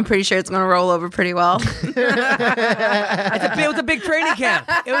camp, I'm pretty sure it's going to roll over pretty well. It was a big training camp.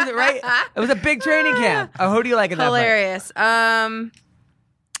 It was right. It was a big training camp. Who do you like in that fight? Hilarious. I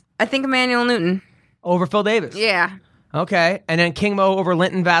think Emmanuel Newton. Over Phil Davis. Yeah. Okay, and then King Mo over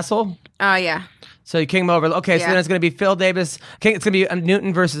Linton Vassell. Oh yeah. So King Mo over. Okay, so Yeah. then it's going to be Phil Davis. It's going to be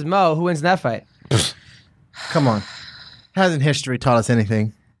Newton versus Mo. Who wins in that fight? Come on. Hasn't history taught us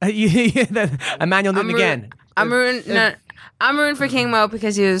anything? Emmanuel Newton again. I'm rooting for King Mo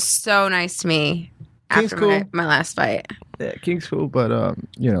because he was so nice to me King's after cool. my last fight. Yeah, King's cool, but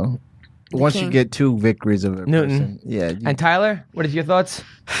once you get 2 victories of a Newton. person, yeah. And Tyler, what is your thoughts?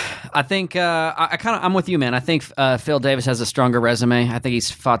 I think I'm with you, man. I think Phil Davis has a stronger resume. I think he's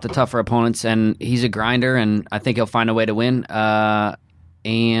fought the tougher opponents, and he's a grinder, and I think he'll find a way to win.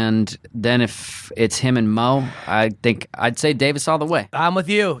 And then if it's him and Mo, I think I'd say Davis all the way. I'm with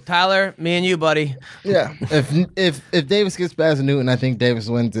you, Tyler. Me and you, buddy. Yeah. If Davis gets past Newton, I think Davis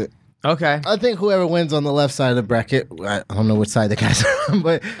wins it. Okay. I think whoever wins on the left side of the bracket, I don't know which side the guys are on,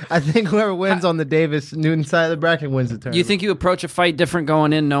 but I think whoever wins on the Davis-Newton side of the bracket wins the tournament. You think you approach a fight different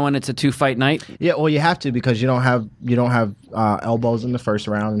going in, knowing it's a 2-fight night? Yeah, well, you have to because you don't have elbows in the first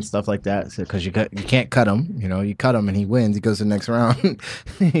round and stuff like that. Because you can't cut him. You cut him and he wins. He goes to the next round.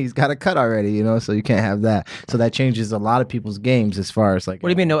 He's got a cut already. So you can't have that. So that changes a lot of people's games as far as like. What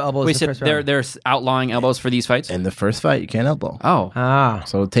do you mean no elbows? We in the said first round? they're outlawing elbows for these fights. In the first fight, you can't elbow. Oh,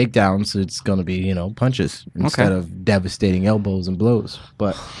 So takedowns, it's going to be punches instead of devastating elbows and blows.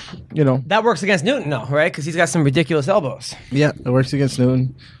 But that works against Newton, though, right? Because he's got some ridiculous elbows. yeah, it works against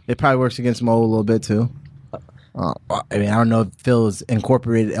Newton. It probably works against Mo a little bit too. I don't know if Phil has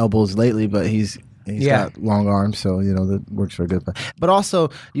incorporated elbows lately, but he's got long arms, so that works for a good fight. But also,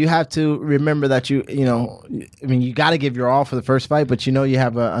 you have to remember that you got to give your all for the first fight, but you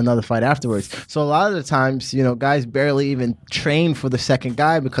have another fight afterwards. So a lot of the times, guys barely even train for the second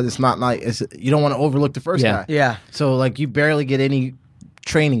guy because it's not like you don't want to overlook the first guy. Yeah. So you barely get any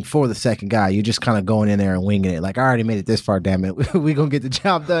training for the second guy. You're just kind of going in there and winging it. Like, I already made it this far, damn it. We're going to get the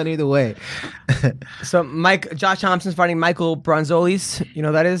job done either way. So Josh Thompson's fighting Michael Bronzolis. You know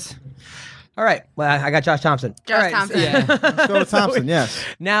who that is? All right. Well, I got Josh Thompson. Thompson. Let's go with Thompson, yes.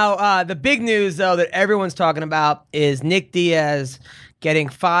 Now, the big news, though, that everyone's talking about is Nick Diaz getting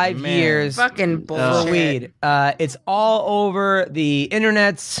 5 years Fucking for bullshit. weed. It's all over the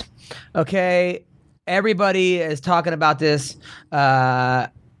internets. Okay. Everybody is talking about this.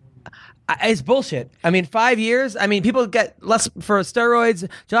 It's bullshit. 5 years. People get less for steroids.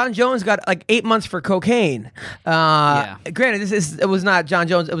 John Jones got 8 months for cocaine. Granted, it was not John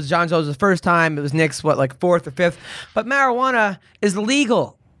Jones. It was John Jones the first time. It was Nick's fourth or fifth. But marijuana is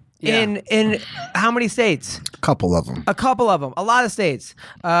legal in how many states? A couple of them. A couple of them. A lot of states.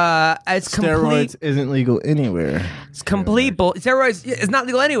 It's Steroids isn't legal anywhere. It's complete bull. Steroids is not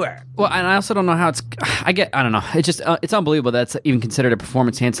legal anywhere. well, and I also don't know how it's. I don't know. It's just it's unbelievable that's even considered a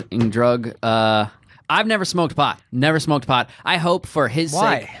performance-enhancing drug. I've never smoked pot. Never smoked pot. I hope for his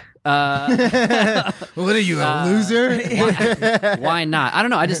sake. What are you, a loser? Why not? I don't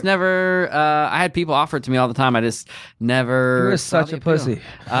know. I just never. I had people offer it to me all the time. I just never. You're saw such the a appeal. pussy.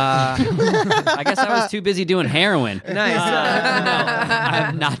 I guess I was too busy doing heroin. Nice. No, I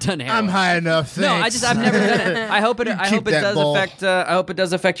have not done heroin. I'm high enough. No, Thanks. I've never done it. I hope it keep that does ball. affect. I hope it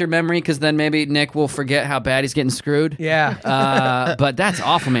does affect your memory because then maybe Nick will forget how bad he's getting screwed. Yeah. But that's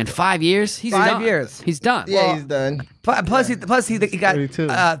awful, man. 5 years. He's 5 done. years. He's done. Yeah, he's done. Plus he got 32.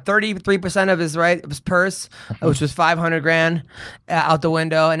 33% of his purse, which was $500,000 out the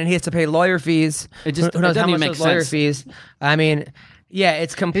window, and then he has to pay lawyer fees. It just- Who knows it how doesn't much even make those lawyer sense. fees? Yeah,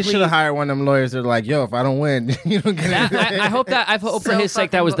 it's He complete. should have hired one of them lawyers that are like, yo, if I don't win, you don't get anything. I hope for So his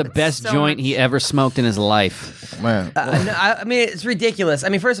sake that was the fucking- best so joint much. he ever smoked in his life. Man. It's ridiculous.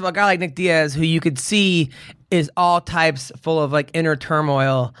 First of all, a guy like Nick Diaz, who you could see is all types full of inner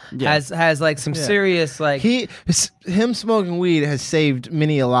turmoil, has some serious Him smoking weed has saved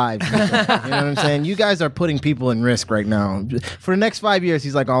many lives. You know what I'm saying? You guys are putting people in risk right now. For the next 5 years,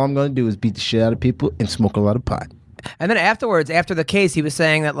 he's like, all I'm going to do is beat the shit out of people and smoke a lot of pot. And then afterwards, after the case, he was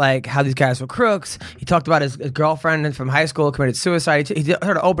saying that like how these guys were crooks. He talked about his girlfriend from high school committed suicide. He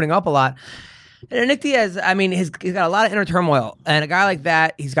started opening up a lot. And Nick Diaz, I mean, he's got a lot of inner turmoil. And a guy like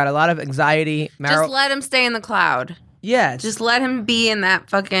that, he's got a lot of anxiety. Just let him stay in the cloud. Yeah. Just let him be in that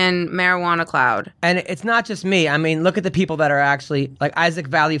fucking marijuana cloud. And it's not just me. I mean, look at the people that are actually, like Isaac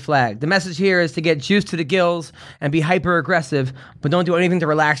Valley Flag. The message here is to get juiced to the gills and be hyper-aggressive, but don't do anything to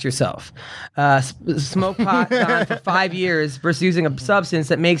relax yourself. Smoke pot on for 5 years versus using a substance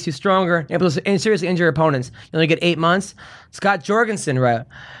that makes you stronger and able to seriously injure your opponents. You only get 8 months. Scott Jorgensen wrote,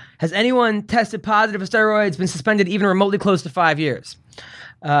 has anyone tested positive for steroids been suspended even remotely close to 5 years?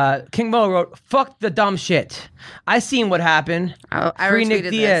 King Mo wrote, fuck the dumb shit. I seen what happened. I Free Nick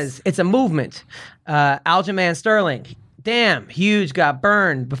retweeted Diaz. this. It's a movement. Aljamain Sterling. Damn, Hughes got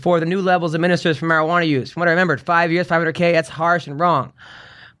burned before the new levels of ministers for marijuana use. From what I remembered, 5 years, $500K, that's harsh and wrong.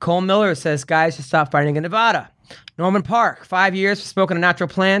 Cole Miller says guys should stop fighting in Nevada. Norman Park, 5 years for smoking a natural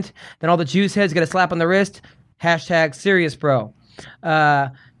plant. Then all the juice heads get a slap on the wrist. Hashtag serious bro.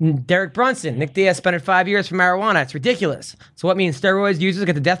 Derek Brunson, Nick Diaz spent 5 years for marijuana. It's ridiculous. So what means steroids users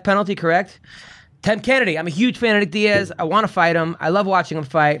get the death penalty, correct? Tim Kennedy, I'm a huge fan of Nick Diaz. I want to fight him. I love watching him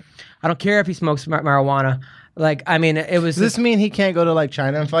fight. I don't care if he smokes marijuana. Like, I mean, it was... Does this mean he can't go to like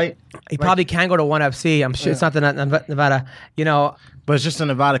China and fight? He probably can go to ONE FC. I'm sure it's not the Nevada, you know... But it's just a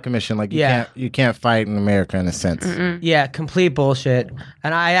Nevada commission. Like you can't fight in America in a sense. Yeah, complete bullshit.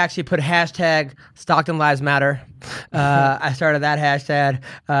 And I actually put hashtag Stockton Lives Matter. I started that hashtag.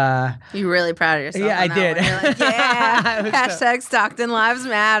 You really proud of yourself? Yeah, I did. You're like, yeah. Hashtag Stockton Lives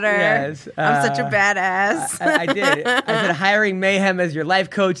Matter. Yes, I'm such a badass. I did. I said hiring Mayhem as your life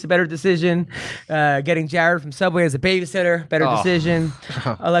coach, the better decision. Getting Jared from Subway as a babysitter, better decision.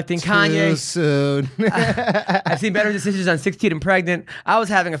 Electing Kanye. Too soon. I've seen better decisions on 16 and Pregnant. I was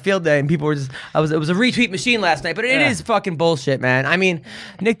having a field day and people were just, it was a retweet machine last night, but it is fucking bullshit, man. I mean,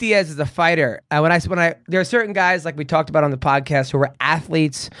 Nick Diaz is a fighter. There are certain guys like we talked about on the podcast who are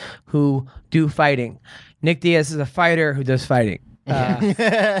athletes who do fighting. Nick Diaz is a fighter who does fighting. He's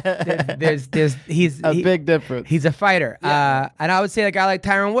a big difference. He's a fighter, and I would say a guy like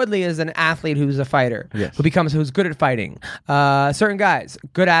Tyron Woodley is an athlete who's a fighter, who's good at fighting. Certain guys,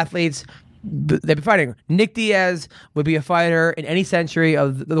 good athletes, they'd be fighting. Nick Diaz would be a fighter in any century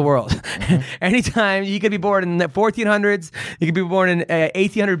of the world. Anytime you could be born in the 1400s, you could be born in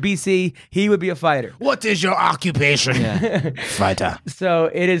 1800 BC, he would be a fighter. What is your occupation? Fighter.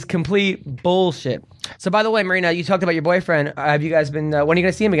 So it is complete bullshit. So by the way, Marina, you talked about your boyfriend. Have you guys been, when are you going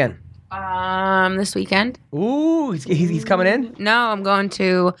to see him again? This weekend. Ooh, he's coming in? No, I'm going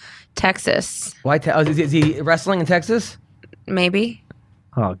to Texas. Why? Is he wrestling in Texas? Maybe.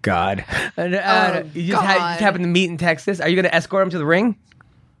 Oh, God. You just happened to meet in Texas. Are you going to escort him to the ring?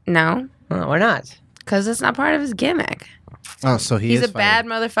 No. Oh, why not? Because it's not part of his gimmick. Oh, so he's a bad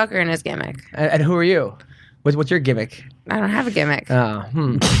motherfucker in his gimmick. And who are you? What's your gimmick? I don't have a gimmick. Oh,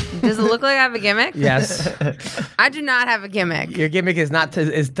 Does it look like I have a gimmick? Yes. I do not have a gimmick. Your gimmick is not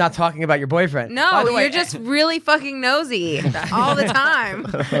talking about your boyfriend. No, you're just really fucking nosy all the time.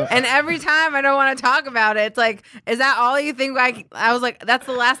 And every time I don't want to talk about it, it's like, is that all you think? I was like, that's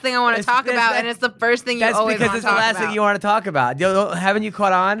the last thing I want to talk about, and it's the first thing you always want to talk about. That's because it's the last thing you want to talk about. Haven't you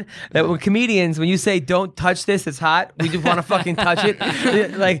caught on that when comedians, when you say don't touch this, it's hot, we just want to fucking touch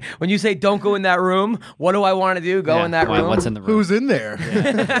it. Like when you say don't go in that room, what do I want to do? Go in that room? What's in the room? Who's in there?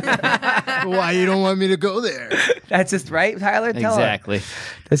 Why you don't want me to go there? That's just right, Tyler? Tell exactly. Her.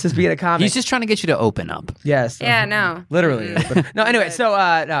 That's just being a comic. He's just trying to get you to open up. Yes. Yeah, no. Literally. No, anyway, so,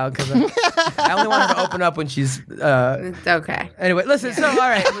 no, because I only want her to open up when she's... It's okay. Anyway, listen, so, all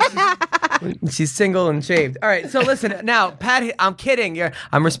right. She's single and shaved. All right, so listen, now, I'm kidding.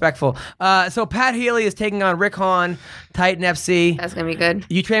 I'm respectful. So Pat Healy is taking on Rick Hahn, Titan FC. That's going to be good.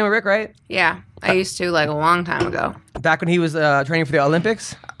 You train with Rick, right? Yeah. I used to like a long time ago. Back when he was training for the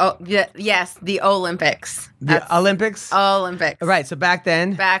Olympics? Oh, yeah, yes, the Olympics. Olympics? Olympics. Right, so back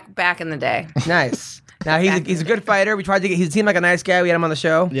then? Back in the day. Nice. Now, he's a good fighter. He seemed like a nice guy. We had him on the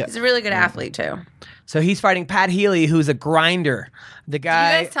show. Yeah. He's a really good athlete, too. So he's fighting Pat Healy, who's a grinder. The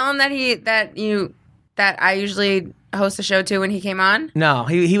guy... Did you guys tell him that I usually host a show, too, when he came on? No,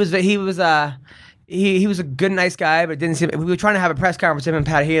 he was a good, nice guy, but it didn't seem. We were trying to have a press conference with him and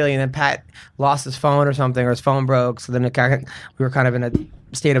Pat Healy, and then Pat lost his phone or something, or his phone broke. So then we were kind of in a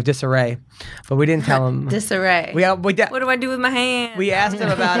state of disarray, but we didn't tell him. Disarray. What do I do with my hand? We asked him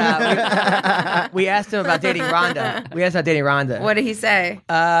about we asked him about dating Rhonda. What did he say?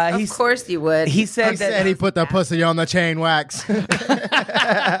 Of course you would. He said he put the pussy on the chain wax. You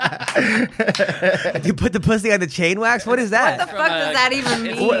put the pussy on the chain wax? What is that? What the fuck does that even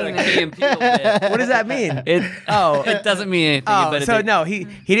mean? What does that mean? It doesn't mean anything. But he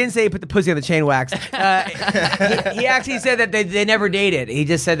didn't say he put the pussy on the chain wax. He actually said that they never dated. He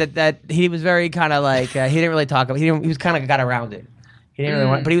just said that he was very kind of like he didn't really talk about. He was kind of got around it. He didn't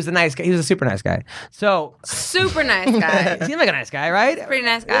really want, but he was a nice guy. He was a super nice guy. So super nice guy. He seemed like a nice guy, right? Pretty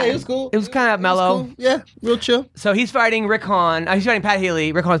nice guy. Yeah, he was cool. It was kind of mellow. Cool. Yeah, real chill. So he's fighting Rick Hahn. He's fighting Pat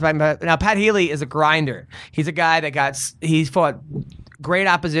Healy. Rick Hahn's fighting now. Pat Healy is a grinder. He's a guy that he's fought great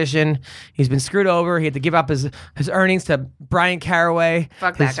opposition. He's been screwed over. He had to give up his earnings to Brian Caraway.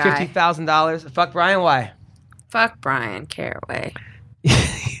 Fuck that guy. $50,000. Fuck Brian. Why? Fuck Brian Caraway.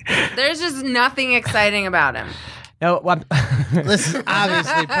 There's just nothing exciting about him. No, Listen,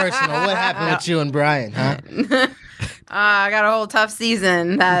 obviously personal. What happened with you and Brian, huh? I got a whole tough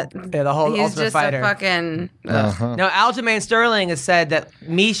season. The whole he's Ultimate just Fighter. a fucking. Now, Aljamain Sterling has said that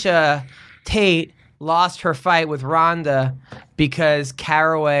Miesha Tate lost her fight with Ronda because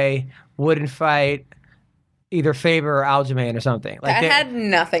Caraway wouldn't fight either Faber or Aljamain or something. That had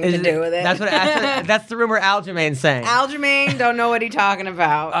nothing to do with it. That's the rumor Aljamain's saying. Aljamain don't know what he's talking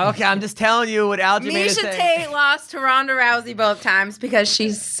about. Okay, I'm just telling you what Aljamain is saying. Miesha Tate lost to Ronda Rousey both times because she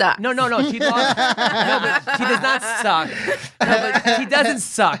sucks. No, she lost. No, but she does not suck. No, but she doesn't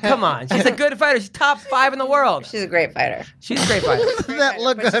suck. Come on, she's a good fighter. She's top 5 in the world. She's a great fighter. She's a great fighter. That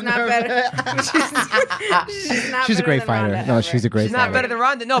look But on she's not her better. She's a great fighter. Ronda, No, ever. she's a great She's fighter. not better than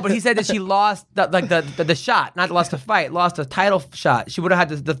Ronda. No, but he said that she lost the shot, not lost a fight, lost a title shot. She would have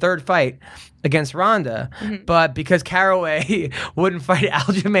had the third fight against Ronda, but because Caraway wouldn't fight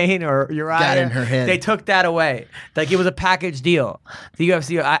Aljamain or Uriah, Got in her head. they took that away. Like it was a package deal. The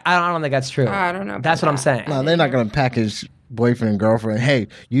UFC, I don't think that's true. I don't know about That's what I'm that. saying. No, they're not going to package boyfriend and girlfriend. Hey,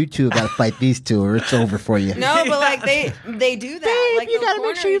 you two got to fight these two or it's over for you. No, but like they do that. Babe, like you they'll gotta make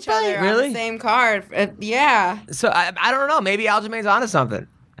corner sure you each other fight. on Really? the same card. Yeah. So I don't know. Maybe Aljamain's onto something.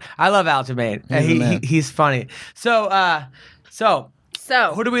 I love Aljamain. He's funny. So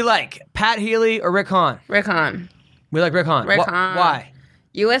who do we like? Pat Healy or Rick Hahn? Rick Hahn. We like Rick Hahn. Rick Hahn. Why?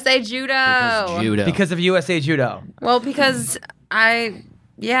 USA Judo. Judo. Because of USA Judo. Well, because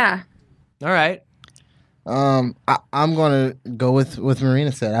yeah. All right. I'm gonna go with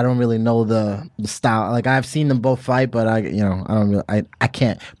Marina said. I don't really know the style. Like I've seen them both fight, but I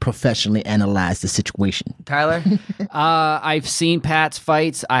can't professionally analyze the situation. Tyler? I've seen Pat's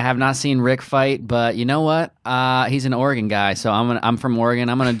fights. I have not seen Rick fight, but you know what? He's an Oregon guy, so I'm from Oregon.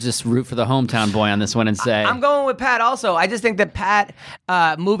 I'm gonna just root for the hometown boy on this one and say I'm going with Pat also. I just think that Pat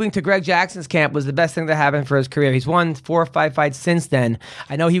moving to Greg Jackson's camp was the best thing that happened for his career. He's won 4 or 5 fights since then.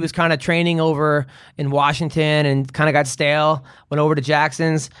 I know he was kind of training over in Washington and kind of got stale, went over to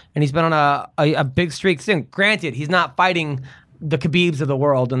Jackson's, and he's been on a big streak since. Granted, he's not fighting the Khabibs of the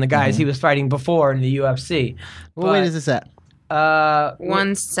world and the guys he was fighting before in the UFC. What weight is this at?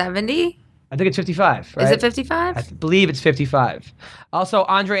 170? I think it's 55, right? Is it 55? I believe it's 55. Also,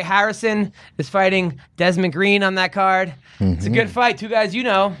 Andre Harrison is fighting Desmond Green on that card. It's a good fight. 2 guys you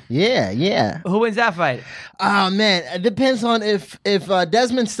know. Yeah. Who wins that fight? Oh man, it depends on if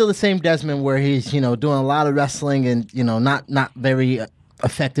Desmond's still the same Desmond where he's doing a lot of wrestling and not very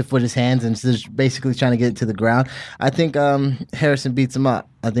effective with his hands and just basically trying to get it to the ground. I think Harrison beats him up.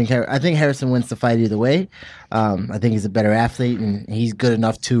 I think Harrison wins the fight either way. I think he's a better athlete and he's good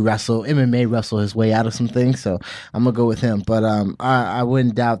enough to MMA wrestle his way out of some things. So I'm gonna go with him. But I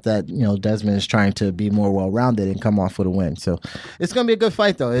wouldn't doubt that Desmond is trying to be more well-rounded and come off with a win. So it's gonna be a good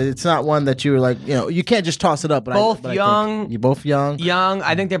fight though. It's not one that you were like you can't just toss it up. But Both I young. think you're both young. Young.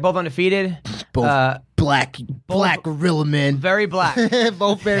 I think they're both undefeated. Both black gorilla men. Very black.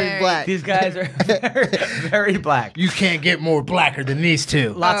 Both very black. These guys are very, very black. You can't get more blacker than these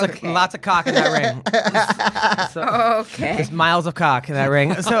two. Lots of cock in that ring. Okay. There's miles of cock in that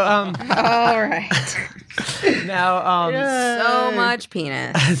ring. So All right. now So much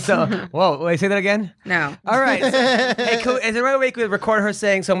penis. whoa, wait, say that again? No. All right. So, hey, is there a way we could record her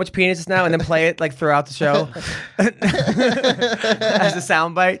saying so much penis now and then play it like throughout the show as a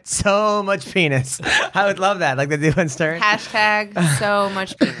soundbite? So much penis. I would love that. Like they do on Stern. Hashtag so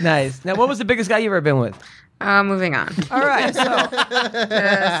much penis. Nice. Now, what was the biggest guy you ever been with? Moving on. All right, so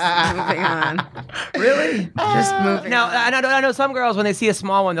Just moving on. really, Just moving now on. I know some girls when they see a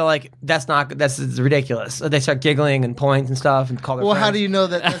small one, they're like, "That's ridiculous." So they start giggling and point and stuff and call their Well, friends. how do you know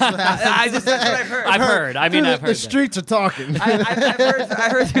that? That's what happens? That's what I've heard. I've heard. I mean, Dude, I've heard the that. streets are talking. I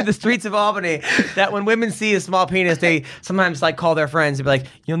heard through the streets of Albany that when women see a small penis, they sometimes like call their friends and be like,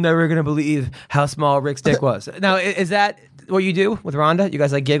 "You're never gonna believe how small Rick's dick was." Now, is that what you do with Rhonda? You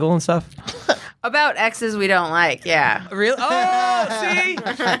guys like giggle and stuff? About exes we don't like, yeah. Really? Oh, see?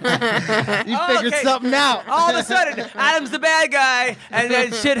 You figured something out. All of a sudden, Adam's the bad guy, and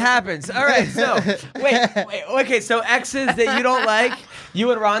then shit happens. All right, so wait, okay, so exes that you don't like,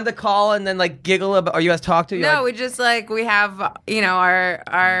 you and Rhonda call and then like giggle about, or you guys talk to? You're No, like, we just like we have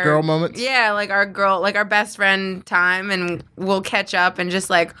our Girl moments? Yeah, like our best friend time, and we'll catch up and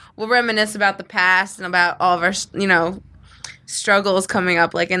just like we'll reminisce about the past and about all of our struggles coming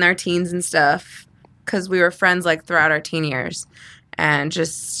up like in our teens and stuff, because we were friends like throughout our teen years, and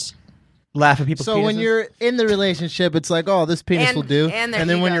just laugh at people's So when penises? you're in the relationship, it's like, oh, this penis And- will do. and their And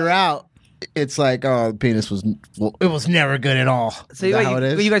then when ego. you're out, it's like, oh, the penis it was never good at all. So Is that how it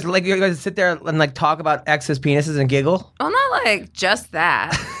is? you guys sit there and like talk about exes' penises and giggle? well, not like just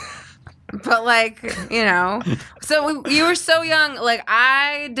that. But like, so you were so young. Like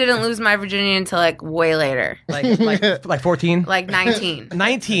I didn't lose my virginity until like way later, Like 14? like 19.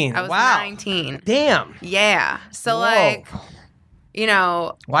 19. I was Wow. 19. Damn. Yeah. So Whoa.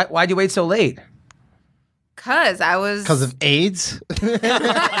 like, Why'd you wait so late? cause I was Because of AIDS?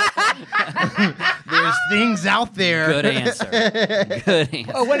 There's things out there. Good answer. Good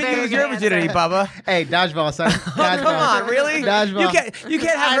answer. Oh, when did you Very lose your good virginity, answer. Bubba? Hey, dodgeball, son. Dodgeball. Come on, really? Dodgeball. You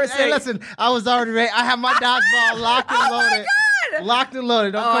can't have her Hey, say. listen, I was already ready. I have my dodgeball locked and loaded. Locked and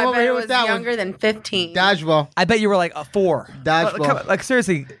loaded. Don't Oh, come I over bet here it with was that younger than 15. one. Dodgeball. I bet you were like a 4. Dodgeball. Like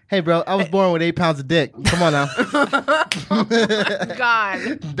seriously, Hey, bro, I was born with 8 pounds of dick. Come on now. God.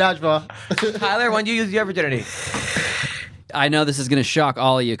 Dodgeball. Tyler, when did you lose your virginity? I know this is going to shock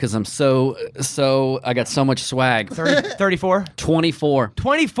all of you because I'm I got so much swag. 34? 24.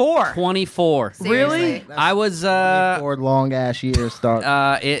 24. 24. Seriously. I was, Forward long ass years start.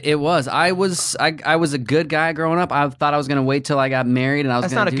 it was. I was a good guy growing up. I thought I was going to wait till I got married and I was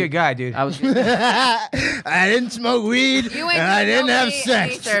That's gonna not a good guy, dude. I was I didn't smoke weed You ain't and I doing didn't have nobody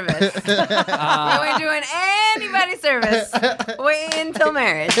any sex. service. You ain't doing anybody service. Wait until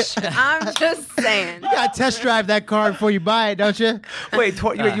marriage. I'm just saying. You gotta test drive that car before you buy it, don't you? Wait,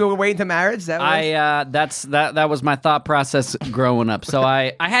 you were waiting to marriage? Is that what that was my thought process growing up. So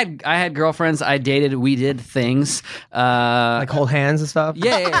I had girlfriends I dated. We did things like hold hands and stuff?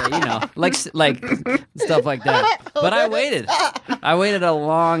 yeah, like stuff like that. But I waited a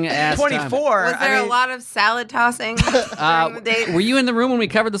long ass 24. Was there a lot of salad tossing during the date? Were you in the room when we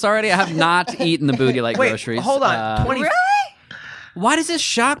covered this already? I have not eaten the booty like Wait, groceries. hold on. 20. Really? Why does this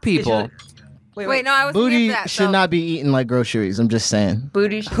shock people? Wait, no, I was Booty here for that. should not be eaten like groceries. I'm just saying.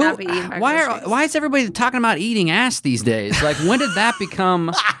 Booty should not be eaten by groceries. Why is everybody talking about eating ass these days? Like, when did that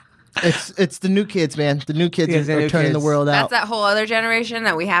become? It's the new kids, man. The new kids Yeah, the are new turning kids. the world That's out. that whole other generation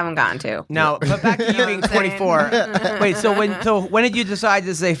that we haven't gotten to. No, but back to you being 24. Wait, so when did you decide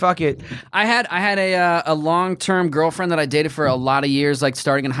to say fuck it? I had a long term girlfriend that I dated for a lot of years, like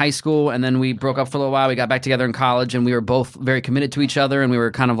starting in high school, and then we broke up for a little while. We got back together in college, and we were both very committed to each other, and we were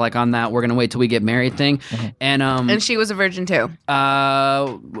kind of like on that we're gonna wait till we get married thing. And she was a virgin too.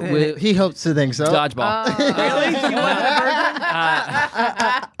 He hopes to think so. Dodgeball. Really? She wasn't a virgin?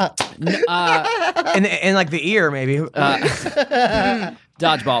 In like the ear, maybe.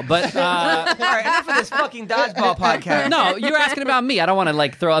 Dodgeball, but All right, enough of this fucking dodgeball podcast. no, you're asking about me. I don't want to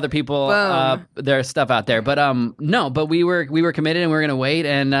like throw other people their stuff out there, but no, but we were committed and we were gonna wait,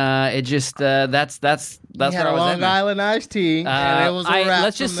 and it just that's He where had I a was Long at, man. Island iced tea, and it was a wrap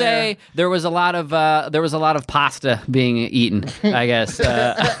Let's just from there. say there was a lot of pasta being eaten. I guess.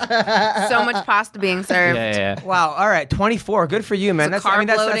 So much pasta being served. Yeah. Wow. All right, 24. Good for you, man. It's a that's carb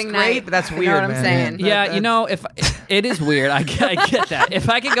that's loading great, night. but that's You know weird, what I'm man. saying? Yeah, you know, if it is weird, I get that. If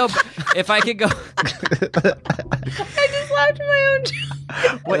I could go, I just laughed at my own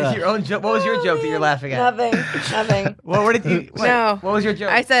joke. What your own joke? What was your joke that you're laughing at? Nothing. What did you? No. What was your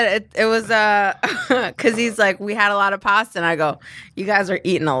joke? I said it was because he's like, we had a lot of pasta, and I go, you guys are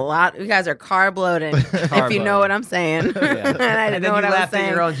eating a lot. You guys are carb loading, if you know what I'm saying. And I and didn't know then what you I was laughed at saying.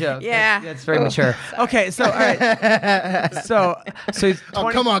 your own joke. Yeah. That's very mature. Okay, so all right, so Oh,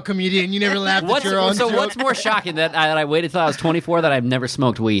 come on, comedian! You never laughed at your own joke. what's more shocking that I waited till I was 24 that I've never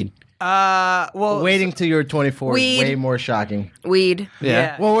smoked weed? well, Waiting till you're 24 Weed. is way more shocking. Weed.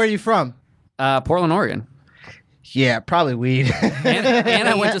 yeah. Well, where are you from? Portland, Oregon. Yeah, probably weed. and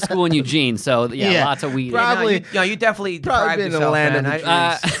I went to school in Eugene, so yeah. Lots of weed. Probably. You definitely Probably deprived been in the yourself, land man. of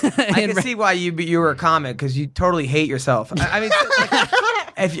the I can see why you were a comic because you totally hate yourself. I mean,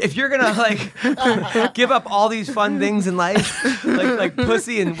 if you're gonna like give up all these fun things in life, like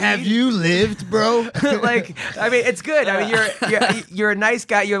pussy and weed, Have you lived, bro? like, I mean, it's good. I mean, you're a nice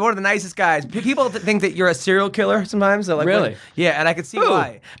guy. You're one of the nicest guys. People think that you're a serial killer sometimes. They're like, really? Yeah, and I can see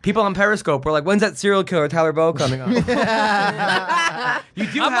why. People on Periscope were like, "When's that serial killer Tyler Bowe coming on?" You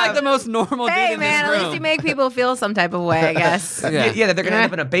do. I'm like the most normal dude Hey in man, this at room. least you make people feel some type of way, I guess. Yeah, that they're gonna end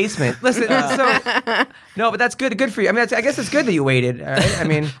up in a basement. Listen, so no, but that's good. Good for you. I mean, I guess it's good that you waited. Right? I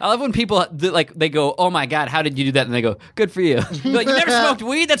mean, I love when people they go, "Oh my god, how did you do that?" And they go, "Good for you." They're like, "You never smoked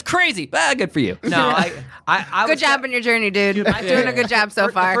weed? That's crazy." Good for you. no, I Good job on your journey, dude. Doing a good job so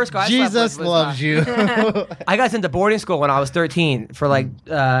far. First guy I slept Jesus with was, loves you. I got sent to boarding school when I was 13 for like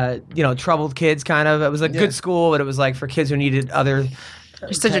troubled kids, kind of. It was a good school, but it was like for kids who needed other.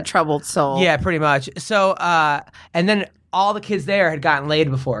 You're such a troubled soul. Yeah, pretty much. So, and then all the kids there had gotten laid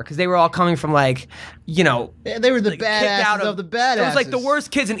before because they were all coming from like, Yeah, they were the kicked out badasses of the badasses. It was like the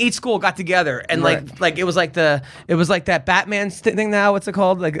worst kids in each school got together, and like it was like that Batman thing now. What's it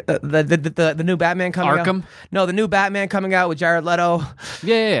called? Like the new Batman coming out. Arkham? No, the new Batman coming out with Jared Leto.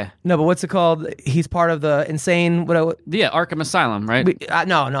 Yeah. No, but what's it called? He's part of the insane. Yeah, Arkham Asylum, right?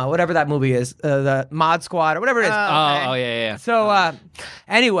 No, whatever that movie is, the Mod Squad or whatever it is. Oh, yeah. So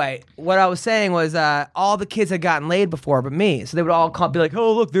anyway, what I was saying was all the kids had gotten laid before, but me. So they would all be like,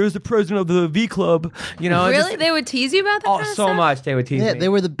 "Oh, look, there's the president of the V Club." Really? They would tease you about that kind of so stuff? much they would tease Yeah, me. they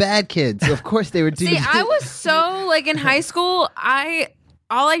were the bad kids. Of course they were. See, I was so, like, in high school,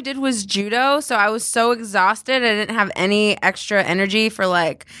 all I did was judo, so I was so exhausted. I didn't have any extra energy for,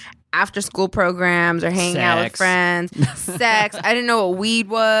 like, after school programs or hanging out with Sex. friends. Sex. I didn't know what weed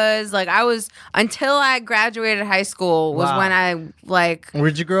was. Like, until I graduated high school was when I, like,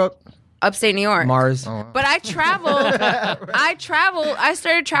 Where'd you grow up? upstate New York. Mars. But I traveled. I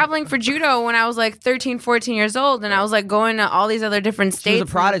started traveling for judo when I was like 13, 14 years old. And I was like going to all these other different states. She was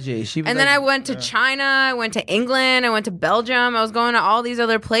a prodigy. She was and then I went to China. I went to England. I went to Belgium. I was going to all these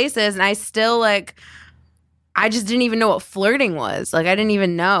other places. And I still I just didn't even know what flirting was. Like, I didn't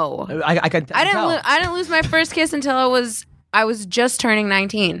even know. I didn't lose my first kiss until I was just turning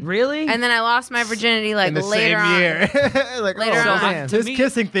 19. Really? And then I lost my virginity In the later same on. year. Like, Later on. man. This To me,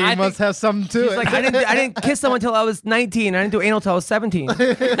 kissing thing I must think- have something to it. Like I didn't kiss someone until I was 19. I didn't do anal until I was 17.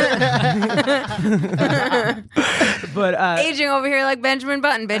 But Aging over here like Benjamin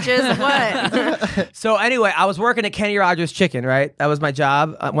Button, bitches. What? so anyway, I was working at Kenny Rogers Chicken. Right, that was my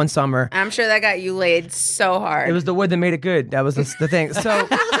job one summer. I'm sure that got you laid so hard. It was the wood that made it good. That was the thing. So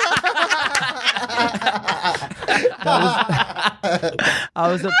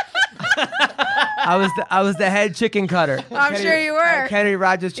I was the head chicken cutter. I'm sure you were. Kenny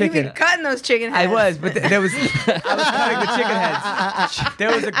Rogers You Chicken. been cutting those chicken I heads. was, but I was cutting the chicken heads.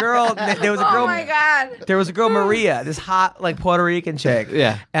 There was a girl. Oh my god. There was a girl, Maria, this hot like Puerto Rican chick.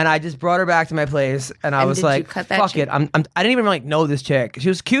 Yeah. And I just brought her back to my place, and I And was did you like, cut that "Fuck chick? it." I didn't even like know this chick. She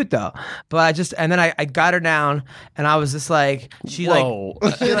was cute though, but and then I got her down, and I was just like, Whoa.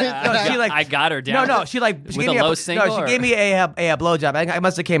 I got her down. No, she With gave a me low single, No, she or- gave me a blowjob. I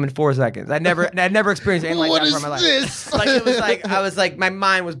must have came in 4 seconds. I'd never experienced anything like What that is before in my life. this? Like it was like I was like my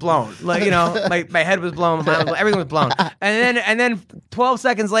mind was blown. Like my head was blown, my mind was blown, everything was blown. And then 12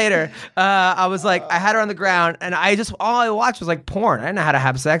 seconds later, I was like I had her on the ground, and all I watched was like porn. I didn't know how to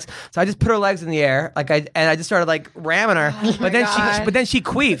have sex, so I just put her legs in the air, I just started like ramming her. But then she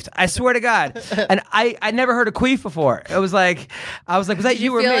queefed. I swear to God, and I never heard a queef before. It was like was that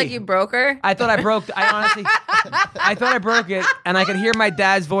you or me? Feel like you broke her? I thought I broke. I honestly, I thought I broke it, and I could hear my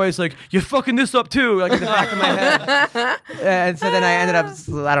dad's voice like, "You're fucking this up too," like in the back of my head. And so then I ended up,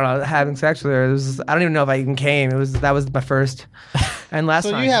 I don't know, having sex with her. I don't even know if I even came. That was my first and last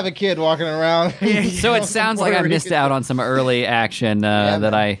So time. you have a kid walking around. So it sounds like I missed out on some early action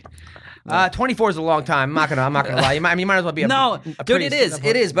that I. 24 is a long time. I'm not gonna lie. You might as well be a No, a dude, priest.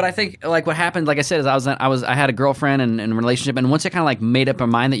 it is. But I think like what happened, like I said, is I had a girlfriend and a relationship, and once you kind of like made up your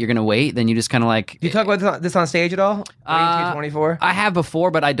mind that you're gonna wait, then you just kind of like. Do you talk about this on stage at all? 24. I have before,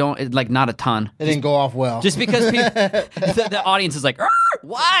 but I don't like not a ton. It didn't go off well. Just because the audience is like, "Arr,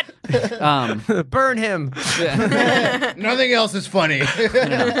 what? Burn him. Nothing else is funny.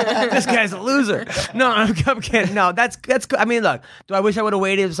 This guy's a loser. No, I'm kidding. No, that's. I mean, look. Do I wish I would have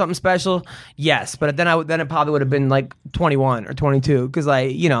waited for something special? Yes, but then it probably would have been like 21 or 22 because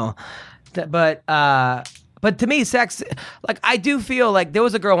but to me, sex, like I do feel like there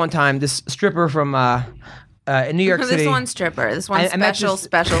was a girl one time, this stripper from in New York City. This one stripper. This one special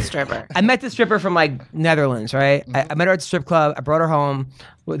stripper. I met this stripper from like Netherlands, right? I met her at the strip club. I brought her home.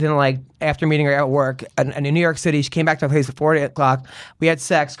 Then like after meeting her at work and in New York City, she came back to my place at 4 o'clock. We had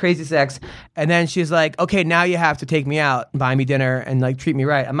sex, crazy sex. And then she's like, okay, now you have to take me out and buy me dinner and like treat me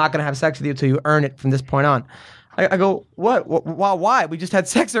right. I'm not going to have sex with you until you earn it from this point on. I go, what? Why? We just had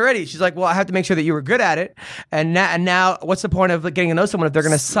sex already. She's like, well, I have to make sure that you were good at it. And now what's the point of like, getting to know someone if they're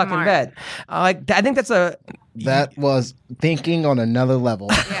going to suck in bed? I think that was thinking on another level.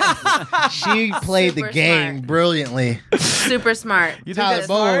 Yeah. She played the game brilliantly. Super smart. Tyler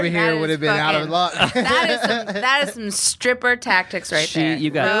Bowe over here would have been out of luck. That is some stripper tactics right there.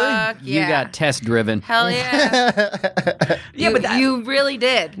 You got test driven. Hell yeah. But you really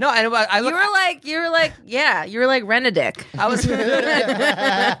did. No, you were like Renedick. I was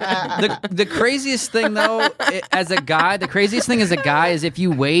the craziest thing though, as a guy, is if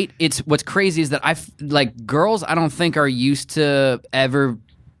you wait. What's crazy is that girls I don't think are used to ever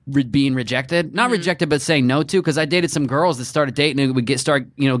being rejected. Not rejected, but saying no to. Because I dated some girls that started dating and would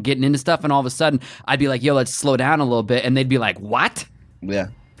start getting into stuff, and all of a sudden I'd be like, "Yo, let's slow down a little bit," and they'd be like, "What?" Yeah,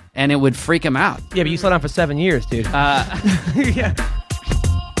 and it would freak them out. Yeah, but you slowed down for 7 years, dude. Yeah.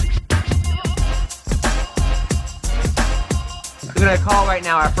 We're going to call right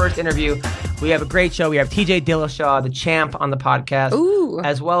now our first interview. We have a great show. We have TJ Dillashaw, the champ, on the podcast. Ooh.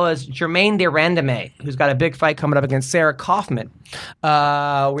 As well as Germaine de Randamie, who's got a big fight coming up against Sarah Kaufman.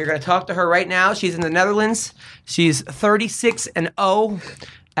 We're going to talk to her right now. She's in the Netherlands. She's 36-0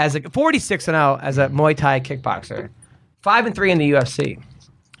 46-0 as a Muay Thai kickboxer. 5-3 in the UFC.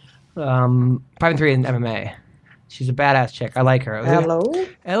 5-3 in MMA. She's a badass chick. I like her.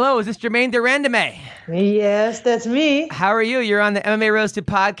 Hello, is this Germaine de Randamie? Yes, that's me. How are you? You're on the MMA Roasted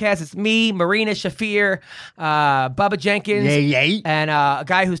podcast. It's me, Marina Shafir, Bubba Jenkins, and a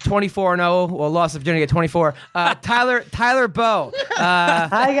guy who's 24-0, well, lost of virginity at 24, Tyler Bowe.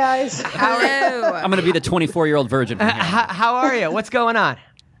 Hi, guys. Hello. I'm going to be the 24-year-old virgin. How are you? What's going on?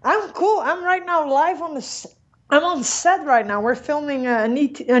 I'm cool. I'm right now live I'm on set right now. We're filming a new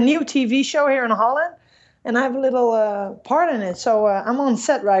TV show here in Holland. And I have a little part in it, so I'm on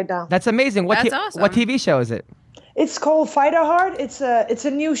set right now. That's amazing. That's awesome. What TV show is it? It's called Fighter Hard. It's a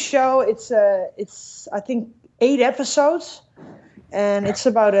new show. It's I think 8 episodes, and it's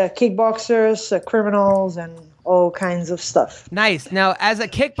about kickboxers, criminals, and all kinds of stuff. Nice. Now, as a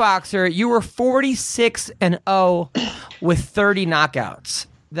kickboxer, you were 46-0 with 30 knockouts.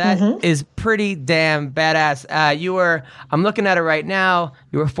 That is pretty damn badass. I'm looking at it right now.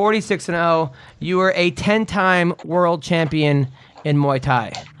 You were 46-0. You were a 10-time world champion in Muay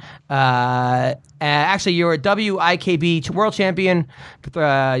Thai. Actually, you were a WIKB world champion,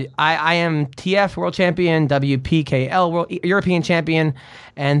 IMTF world champion, WPKL European champion,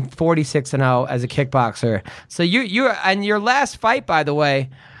 and 46-0 as a kickboxer. So and your last fight, by the way,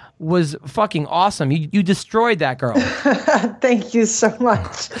 was fucking awesome. You destroyed that girl. Thank you so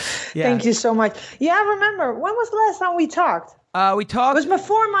much. Yeah. Thank you so much. Yeah, I remember. When was the last time we talked? We talked. It was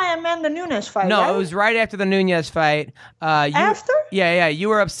before my Amanda Nunes fight. No, right? It was right after the Nunes fight. After? Yeah. You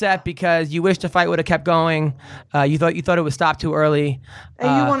were upset because you wished the fight would have kept going. You thought it would stop too early.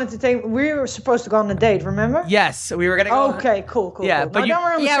 And you wanted to take. We were supposed to go on a date. Remember? Yes, we were gonna go. Okay, cool. Yeah, cool. but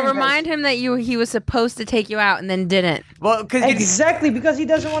remind him that he was supposed to take you out and then didn't. Well, exactly because he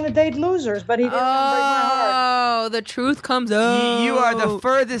doesn't want to date losers, but he didn't break my heart. Oh, the truth comes out. You are the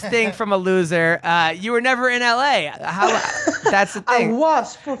furthest thing from a loser. You were never in LA. That's the thing. I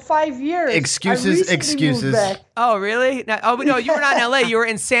was for 5 years. Excuses. Oh, really? No, you were not in LA. You were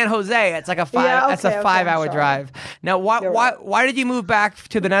in San Jose. It's like a 5-hour drive. Now, why did you move back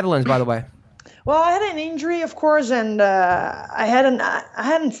to the Netherlands? By the way. Well, I had an injury, of course, and I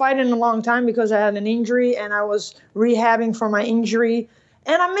hadn't fought in a long time because I had an injury, and I was rehabbing for my injury,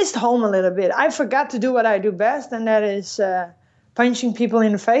 and I missed home a little bit. I forgot to do what I do best, and that is punching people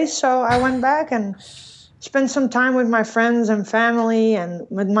in the face. So I went back and spent some time with my friends and family and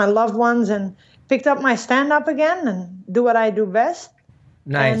with my loved ones, and picked up my stand-up again and do what I do best.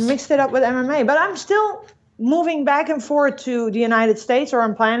 Nice. And mixed it up with MMA. But I'm still moving back and forth to the United States, or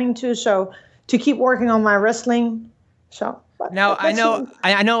I'm planning to, so to keep working on my wrestling. So now I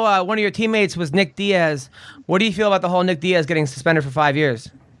know one of your teammates was Nick Diaz. What do you feel about the whole Nick Diaz getting suspended for 5 years?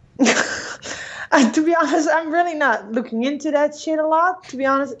 To be honest, I'm really not looking into that shit a lot, to be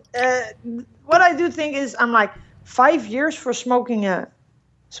honest. What I do think is, I'm like, 5 years for smoking a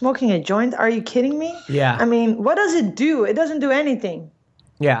joint? Are you kidding me? Yeah. I mean, what does it do? It doesn't do anything.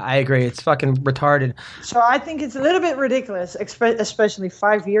 Yeah, I agree. It's fucking retarded. So I think it's a little bit ridiculous, especially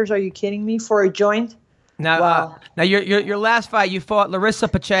 5 years. Are you kidding me? For a joint? Now, wow. Now your last fight, you fought Larissa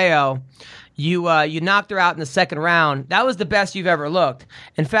Pacheco. You knocked her out in the second round. That was the best you've ever looked.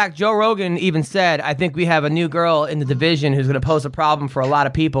 In fact, Joe Rogan even said, I think we have a new girl in the division who's going to pose a problem for a lot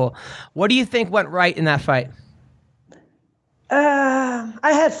of people. What do you think went right in that fight?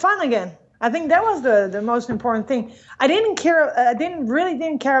 I had fun again. I think that was the most important thing. I didn't care. I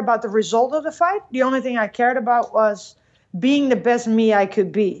didn't care about the result of the fight. The only thing I cared about was being the best me I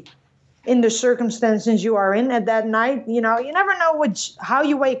could be in the circumstances you are in at that night. You know, you never know how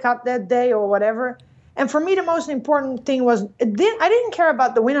you wake up that day or whatever. And for me, the most important thing was I didn't care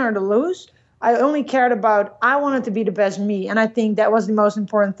about the win or the lose. I only cared about I wanted to be the best me. And I think that was the most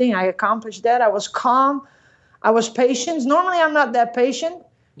important thing. I accomplished that. I was calm. I was patient. Normally, I'm not that patient.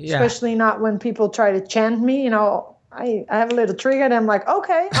 Yeah. Especially not when people try to chant me. You know, I have a little trigger and I'm like,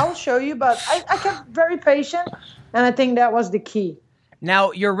 okay, I'll show you. But I kept very patient, and I think that was the key.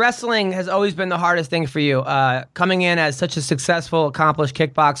 Now, your wrestling has always been the hardest thing for you. Coming in as such a successful, accomplished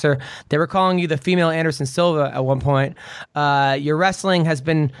kickboxer, they were calling you the female Anderson Silva at one point. Your wrestling has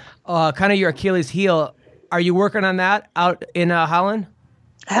been kind of your Achilles heel. Are you working on that out in Holland?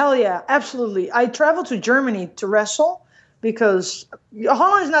 Hell yeah, absolutely. I traveled to Germany to wrestle, because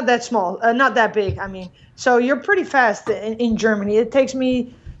Holland is not that small, not that big. I mean, so you're pretty fast in Germany. It takes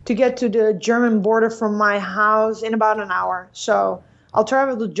me to get to the German border from my house in about an hour. So I'll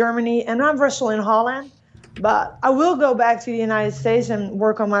travel to Germany and I've wrestled in Holland, but I will go back to the United States and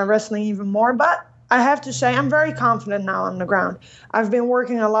work on my wrestling even more. But I have to say, I'm very confident now on the ground. I've been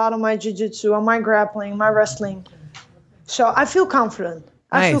working a lot on my jiu-jitsu, on my grappling, my wrestling. So I feel confident.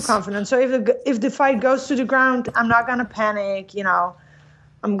 I feel confident. So if the fight goes to the ground, I'm not gonna panic. You know,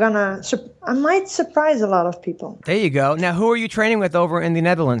 I might surprise a lot of people. There you go. Now, who are you training with over in the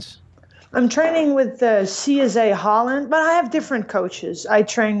Netherlands? I'm training with CSA Holland, but I have different coaches. I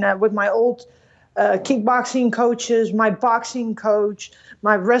train with my old kickboxing coaches, my boxing coach,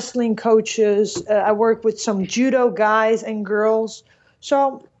 my wrestling coaches. I work with some judo guys and girls.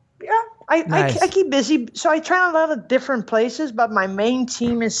 So yeah. I keep busy, so I train a lot of different places, but my main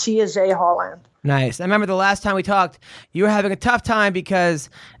team is CSA Holland. Nice. I remember the last time we talked, you were having a tough time because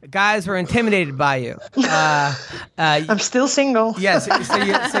guys were intimidated by you. I'm still single. Yes, so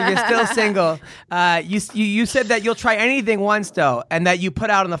you're still single. You said that you'll try anything once, though, and that you put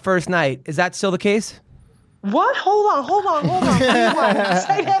out on the first night. Is that still the case? What? Hold on.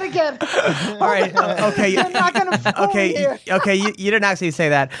 Say that again. All right. Okay. You're not gonna Okay. You didn't actually say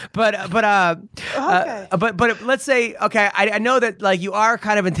that, but let's say, okay. I know that like you are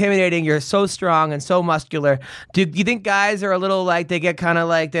kind of intimidating. You're so strong and so muscular. Do you think guys are a little like they get kind of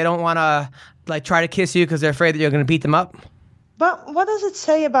like they don't want to like try to kiss you because they're afraid that you're going to beat them up? But what does it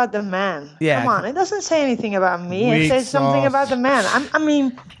say about the man? Yeah. Come on, it doesn't say anything about me. It says something about the man. I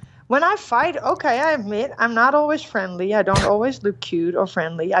mean. When I fight, okay, I admit I'm not always friendly. I don't always look cute or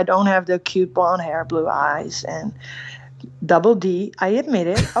friendly. I don't have the cute blonde hair, blue eyes, and double D. I admit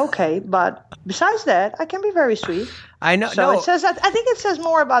it. Okay, but besides that, I can be very sweet. I know. So it says that. I think it says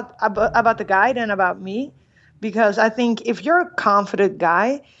more about the guy than about me, because I think if you're a confident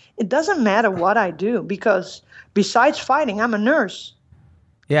guy, it doesn't matter what I do, because besides fighting, I'm a nurse.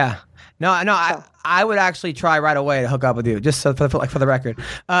 Yeah. No, I would actually try right away to hook up with you, just for the record.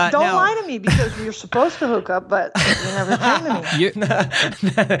 Don't lie to me, because you're supposed to hook up, but you never came to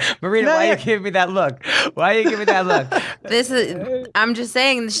me. Marina, why are you giving me that look? I'm just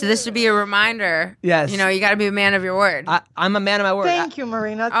saying, this should be a reminder. Yes. You know, you got to be a man of your word. I'm a man of my word. Thank you,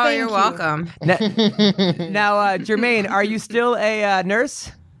 Marina. You're welcome. Now, Jermaine, are you still a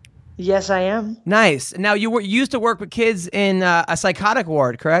nurse? Yes, I am. Nice. Now, you used to work with kids in a psychotic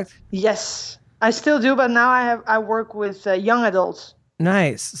ward, correct? Yes, I still do, but now I work with young adults.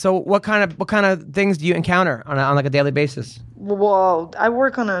 Nice. So, what kind of things do you encounter on like a daily basis? Well, I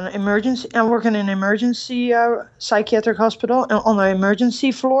work on an emergency. I work in an emergency psychiatric hospital on the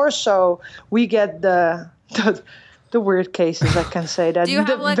emergency floor. So we get the weird cases. I can say that. Do you have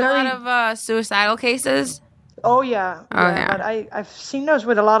a lot of suicidal cases? Oh, yeah. But I've seen those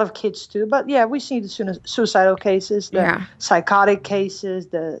with a lot of kids, too. But, yeah, we see the suicidal cases, the psychotic cases,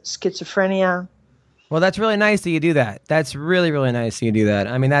 the schizophrenia. Well, that's really nice that you do that. That's really, really nice that you do that.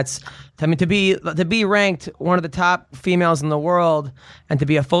 I mean, to be ranked one of the top females in the world and to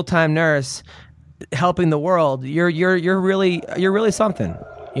be a full-time nurse helping the world, you're really something,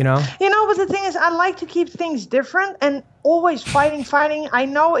 you know? You know, but the thing is, I like to keep things different and always fighting. I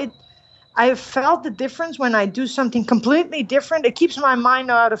know it. I have felt the difference when I do something completely different. It keeps my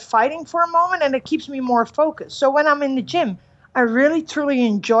mind out of fighting for a moment, and it keeps me more focused. So when I'm in the gym, I really, truly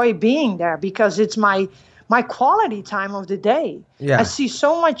enjoy being there, because it's my quality time of the day. Yeah. I see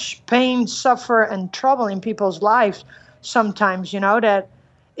so much pain, suffer, and trouble in people's lives sometimes, you know, that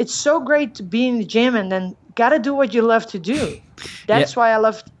it's so great to be in the gym and then gotta do what you love to do. That's why I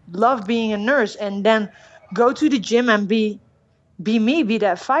love being a nurse, and then go to the gym and be me, be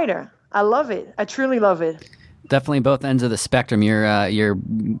that fighter. I love it. I truly love it. Definitely both ends of the spectrum. You're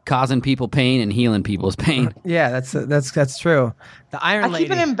causing people pain and healing people's pain. Yeah, that's true. The Iron Lady. I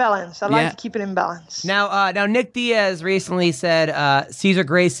keep it in balance. I like to keep it in balance. Now Nick Diaz recently said Cesar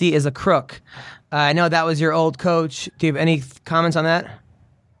Gracie is a crook. I know that was your old coach. Do you have any comments on that?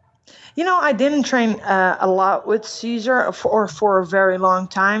 I didn't train a lot with Cesar for a very long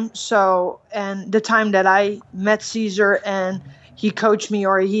time. So, and the time that I met Cesar and he coached me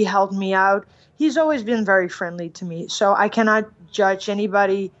or he helped me out, he's always been very friendly to me. So I cannot judge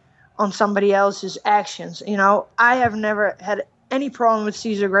anybody on somebody else's actions. I have never had any problem with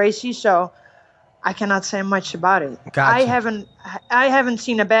Cesar Gracie, so I cannot say much about it. Gotcha. I haven't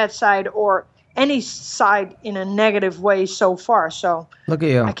seen a bad side or any side in a negative way so far. So look at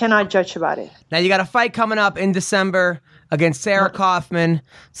you. I cannot judge about it. Now you got a fight coming up in December against Sarah Kaufman.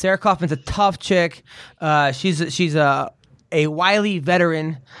 Sarah Kaufman's a tough chick. She's a wily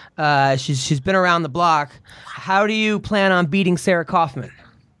veteran. She's been around the block. How do you plan on beating Sarah Kaufman?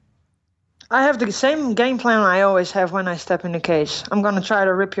 I have the same game plan I always have when I step in the cage. I'm going to try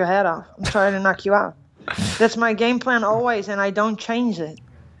to rip your head off. I'm trying to knock you out. That's my game plan always, and I don't change it.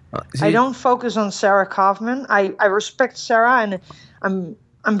 I don't focus on Sarah Kaufman. I respect Sarah, and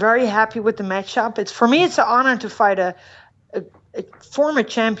I'm very happy with the matchup. For me, it's an honor to fight a former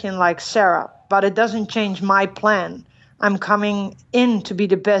champion like Sarah, but it doesn't change my plan. I'm coming in to be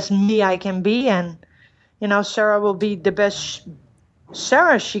the best me I can be, and Sarah will be the best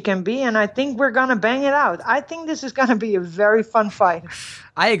Sarah she can be, and I think we're gonna bang it out. I think this is gonna be a very fun fight.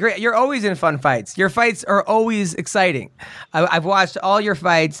 I agree. You're always in fun fights. Your fights are always exciting. I've watched all your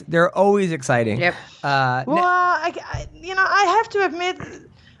fights. They're always exciting. Yep. I have to admit,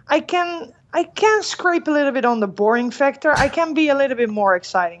 I can scrape a little bit on the boring factor. I can be a little bit more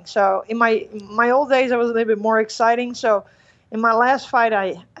exciting. So in my old days, I was a little bit more exciting. So in my last fight,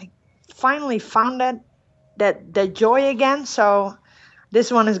 I finally found that joy again. So this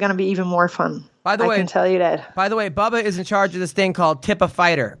one is going to be even more fun. By the way, I can tell you that. By the way, Bubba is in charge of this thing called Tip a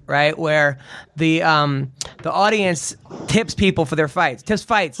Fighter, right? Where the audience tips people for their fights,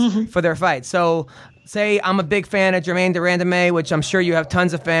 for their fights. So say I'm a big fan of Germaine de Randamie, which I'm sure you have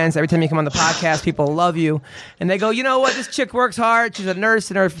tons of fans. Every time you come on the podcast, people love you. And they go, you know what? This chick works hard. She's a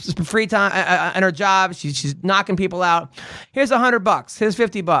nurse in her free time, in her job. She's knocking people out. Here's $100. Here's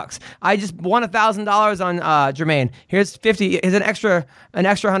 $50. I just won $1,000 on Germaine. Here's $50. Here's an extra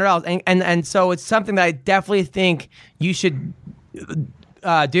 $100. And so it's something that I definitely think you should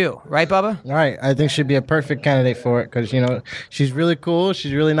do, right, Bubba? Right. I think she'd be a perfect candidate for it because she's really cool.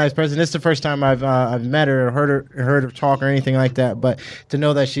 She's a really nice person. It's the first time I've met her or heard her talk or anything like that. But to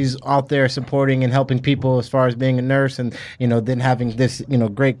know that she's out there supporting and helping people as far as being a nurse and then having this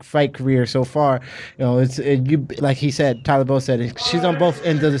great fight career so far, like he said, Tyler Bowe said, she's on both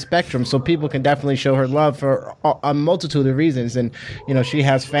ends of the spectrum. So people can definitely show her love for a multitude of reasons. And she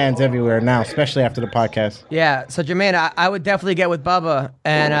has fans everywhere now, especially after the podcast. Yeah. So Germaine, I would definitely get with Bubba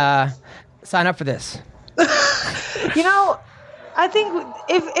and sign up for this. I think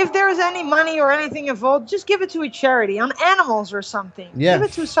if there's any money or anything involved, just give it to a charity on animals or something. Yeah. Give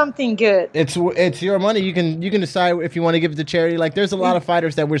it to something good. It's your money. You can decide if you want to give it to charity. Like there's a lot of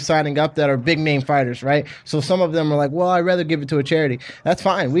fighters that we're signing up that are big name fighters, right? So some of them are like, well, I'd rather give it to a charity. That's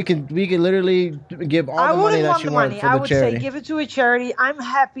fine. We can literally give all the money that you want for the charity. I would say give it to a charity. I'm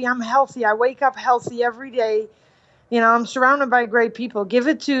happy. I'm healthy. I wake up healthy every day. I'm surrounded by great people. Give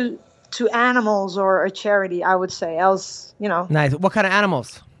it to animals or a charity, I would say. Else, Nice. What kind of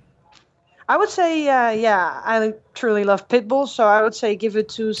animals? I would say, I truly love pit bulls, so I would say give it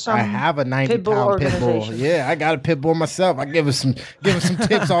to some. I have a 90-pound pit bull. Yeah, I got a pit bull myself. I give it some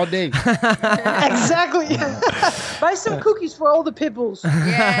tips all day. Exactly. Buy some cookies for all the pit bulls.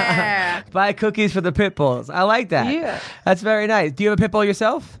 Yeah. Buy cookies for the pit bulls. I like that. Yeah. That's very nice. Do you have a pit bull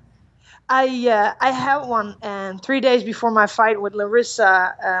yourself? I have one, and 3 days before my fight with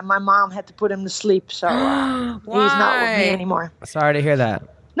Larissa, my mom had to put him to sleep, so he's not with me anymore. Sorry to hear that.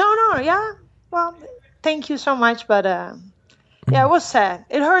 No, yeah. Well, thank you so much, but it was sad.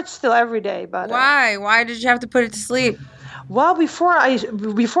 It hurts still every day, but why? Why did you have to put it to sleep? Well, before I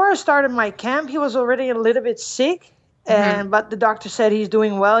started my camp, he was already a little bit sick, but the doctor said he's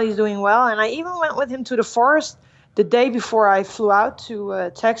doing well, and I even went with him to the forest the day before I flew out to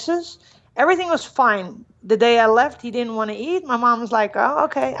Texas. Everything was fine. The day I left, he didn't want to eat. My mom was like, oh,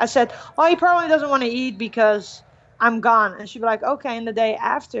 okay. I said, well, he probably doesn't want to eat because I'm gone. And she'd be like, okay. And the day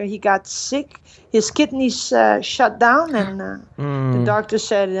after, he got sick. His kidneys shut down. And the doctor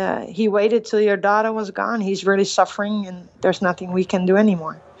said, he waited till your daughter was gone. He's really suffering, and there's nothing we can do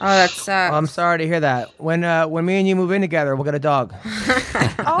anymore. Oh, that sucks. Well, I'm sorry to hear that. When me and you move in together, we'll get a dog.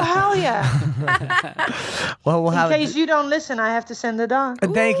 Oh, hell yeah. Well, we'll have. In case you don't listen, I have to send the dog.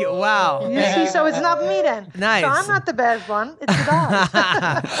 Thank you. Wow. You see, so it's not me then. Nice. So I'm not the bad one. It's the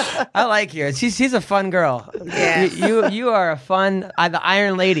dog. I like her. She's a fun girl. Yeah. You are a fun the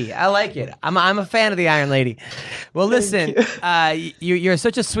Iron Lady. I like it. I'm a fan of the Iron Lady. Well, listen, you're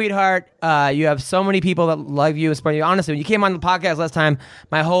such a sweetheart. You have so many people that love you and support you. Honestly, when you came on the podcast last time,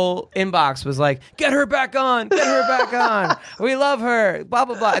 my whole inbox was like, "Get her back on! Get her back on! We love her!" Blah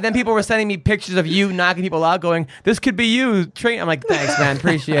blah blah. And then people were sending me pictures of you knocking people out, going, "This could be you." I'm like, "Thanks, man.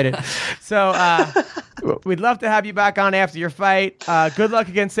 Appreciate it." So we'd love to have you back on after your fight. Good luck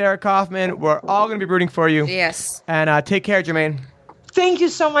against Sarah Kaufman. We're all going to be rooting for you. Yes. And take care, Jermaine. Thank you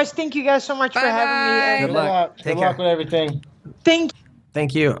so much. Thank you guys so much for having me. And Good luck. Take Good luck care. with everything. thank you.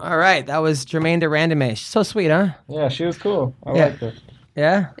 Thank you. All right. That was Jermaine de Randamie. She's so sweet, huh? Yeah, she was cool. I Yeah. liked her.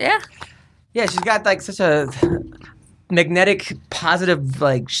 Yeah? Yeah. Yeah, she's got like such a magnetic, positive,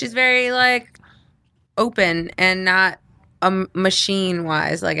 like. She's very like open and not machine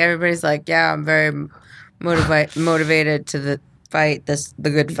wise. Like everybody's like, yeah, I'm very motivated to fight the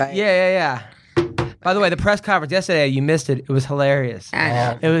good fight. Yeah. By the way, the press conference yesterday, you missed it. It was hilarious. I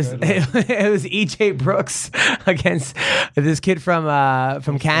know. It was EJ Brooks against this kid from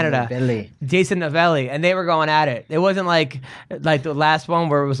Canada, Billy. Jason Novelli, and they were going at it. It wasn't like the last one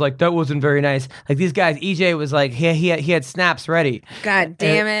where it was like that wasn't very nice. Like these guys, EJ was like he had snaps ready. God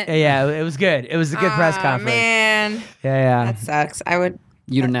damn it. Yeah, it was good. It was a good press conference. Man, Yeah. that sucks. I would.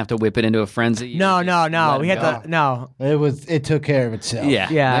 You didn't have to whip it into a frenzy. No. let We it had go. to no. It took care of itself. Yeah.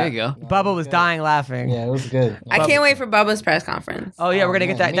 Yeah. There you go. Bubba was dying laughing. Yeah, it was good. I can't wait for Bubba's press conference. Oh yeah, we're gonna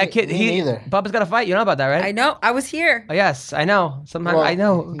get that. man, That kid. me He neither. Bubba's got a fight. You know about that, right? I know. I was here. Oh, yes, I know. Sometimes Well, I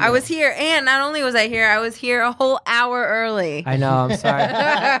know. I was here, and not only was I here a whole hour early. I know. I'm sorry.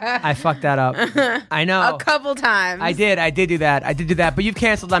 I fucked that up. I know. A couple times. I did do that. But you've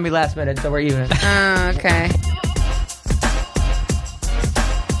canceled on me last minute, so we're even. Okay.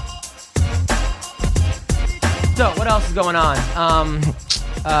 So what else is going on?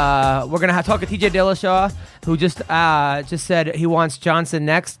 We're gonna talk to TJ Dillashaw, who just said he wants Johnson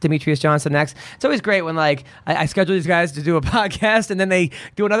next, Demetrius Johnson next. It's always great when like I schedule these guys to do a podcast and then they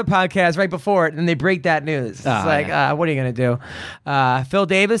do another podcast right before it and then they break that news. It's what are you gonna do? Phil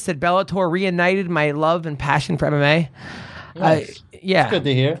Davis said Bellator reunited my love and passion for MMA. Nice. Yeah, It's good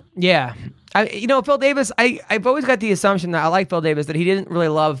to hear. yeah. Phil Davis, I've always got the assumption that I like Phil Davis, that he didn't really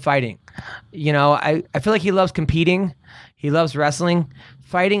love fighting. I feel like he loves competing. He loves wrestling.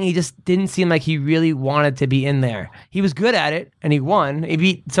 Fighting, he just didn't seem like he really wanted to be in there. He was good at it, and he won. He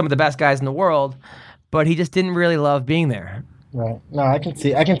beat some of the best guys in the world, but he just didn't really love being there. Right. No, I can see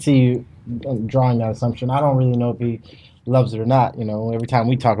you drawing that assumption. I don't really know if he loves it or not. Every time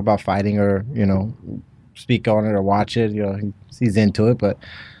we talk about fighting or speak on it or watch it, he's into it, but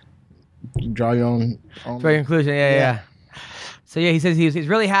draw your own. For conclusion, yeah. So yeah, he says he's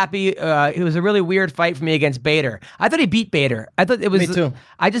really happy. It was a really weird fight for me against Bader. I thought he beat Bader. I thought it was. Me too.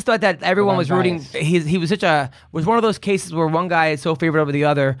 I just thought that everyone was rooting. He was was one of those cases where one guy is so favored over the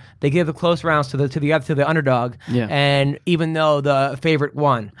other. They give the close rounds to the underdog. Yeah. And even though the favorite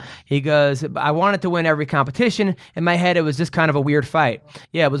won, he goes, I wanted to win every competition. In my head, it was just kind of a weird fight.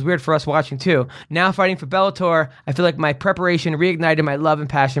 Yeah, it was weird for us watching too. Now fighting for Bellator, I feel like my preparation reignited my love and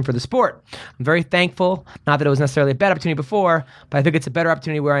passion for the sport. I'm very thankful. Not that it was necessarily a bad opportunity before, but I think it's a better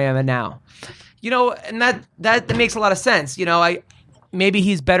opportunity where I am at now. And that makes a lot of sense. Maybe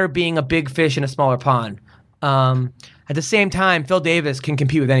he's better being a big fish in a smaller pond. At the same time, Phil Davis can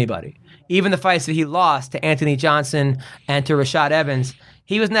compete with anybody. Even the fights that he lost to Anthony Johnson and to Rashad Evans,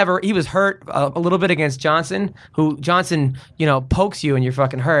 he was hurt a little bit against Johnson, who Johnson, pokes you and you're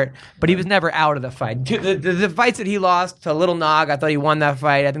fucking hurt, but he was never out of the fight. The fights that he lost to Little Nog, I thought he won that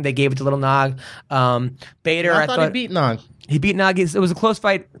fight. I think they gave it to Little Nog. Bader, I thought he beat Nog. He beat Nog. It was a close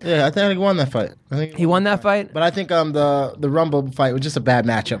fight. Yeah, I think he won that fight. He won that fight? But I think the Rumble fight was just a bad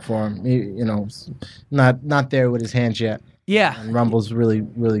matchup for him. Not there with his hands yet. Yeah. And Rumble's really,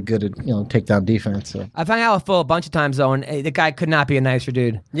 really good at takedown defense. So. I've hung out with Phil a bunch of times though, and the guy could not be a nicer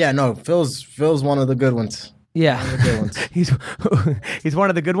dude. Yeah, no, Phil's one of the good ones. Yeah, One of the good ones. he's one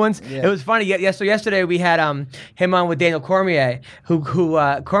of the good ones. Yeah. It was funny. Yeah, so yesterday we had him on with Daniel Cormier, who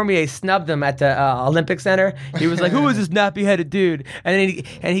Cormier snubbed him at the Olympic Center. He was like, "Who is this nappy-headed dude?" And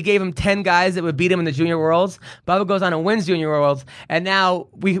then he gave him 10 guys that would beat him in the Junior Worlds. Bubba goes on and wins Junior Worlds, and now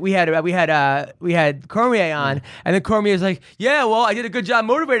we had Cormier on, and then Cormier's like, "Yeah, well, I did a good job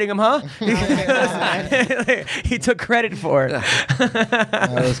motivating him, huh?" He took credit for it.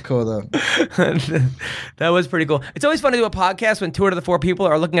 That was cool though. That was pretty cool. It's always fun to do a podcast when 2 out of the 4 people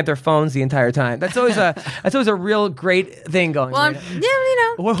are looking at their phones the entire time. That's always a real great thing going. Well,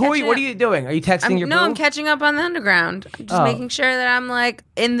 right? What are you doing? Are you texting your boo? No, I'm catching up on the underground. Just making sure that I'm like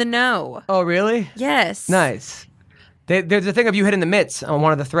in the know. Oh, really? Yes. Nice. There's a thing of you hitting the mitts on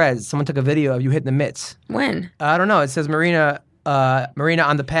one of the threads. Someone took a video of you hitting the mitts. When? I don't know. It says Marina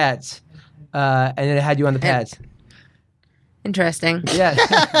on the pads, and then it had you on the pads. Interesting. Yeah.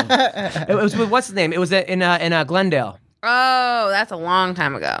 It was with what's his name? It was in Glendale. Oh, that's a long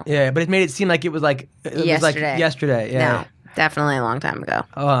time ago. Yeah, but it made it seem like it was like yesterday. Yeah. No, definitely a long time ago.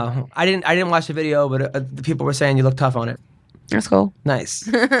 Oh, I didn't watch the video, but the people were saying you look tough on it. That's cool. Nice.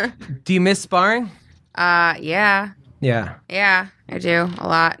 Do you miss sparring? Yeah. Yeah. Yeah, I do a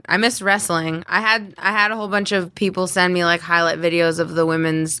lot. I miss wrestling. I had a whole bunch of people send me like highlight videos of the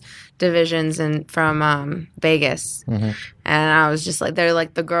women's divisions from Vegas, and I was just like, they're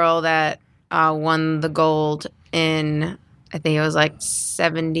like the girl that won the gold in, I think it was like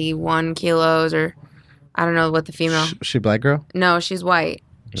 71 kilos, or I don't know what the female. She black girl? No, she's white.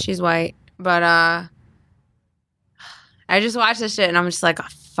 She's white, but I just watched this shit and I'm just like, oh,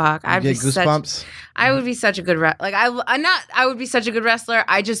 fuck. You get goosebumps. I would be such a good I would be such a good wrestler.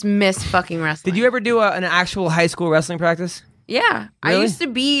 I just miss fucking wrestling. Did you ever do an actual high school wrestling practice? Yeah. Really? I used to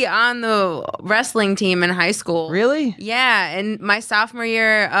be on the wrestling team in high school. Really? Yeah. And my sophomore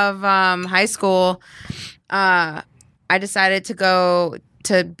year of high school, I decided to go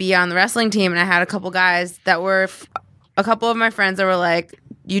to be on the wrestling team. And I had a couple guys that were, a couple of my friends that were like,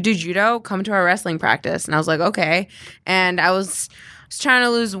 "You do judo? Come to our wrestling practice." And I was like, okay. And I was trying to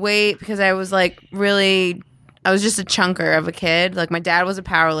lose weight because I was like I was just a chunker of a kid. Like my dad was a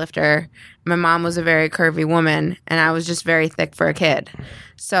power lifter. My mom was a very curvy woman, and I was just very thick for a kid.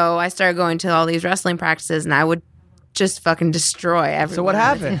 So I started going to all these wrestling practices, and I would just fucking destroy everyone. So what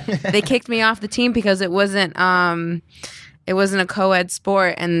happened? They kicked me off the team because it wasn't a co-ed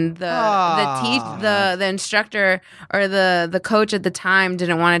sport, and the instructor or the coach at the time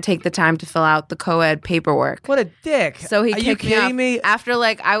didn't want to take the time to fill out the co-ed paperwork. What a dick. So he kicked me off. After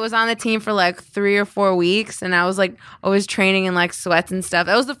like I was on the team for like 3 or 4 weeks, and I was like always training in like sweats and stuff.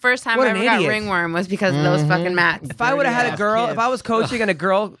 That was the first time I ever got ringworm, was because of those fucking mats. If I would have had a girl, if I was coaching and a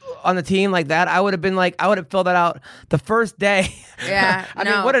girl on the team like that, I would have been like, I would have filled that out the first day. Yeah. I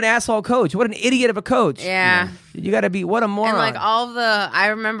mean, what an asshole coach. What an idiot of a coach. Yeah. You got to be, what a moron. And like I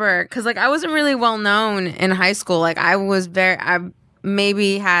remember, because like I wasn't really well known in high school. Like I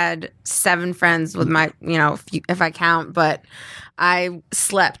maybe had 7 friends with my, if I count, but I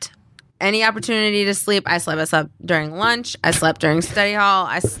slept. Any opportunity to sleep, I slept. I slept during lunch. I slept during study hall.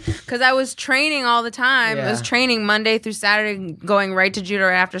 Because I was training all the time. Yeah. I was training Monday through Saturday, going right to judo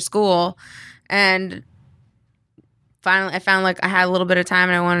after school. And finally, I found like I had a little bit of time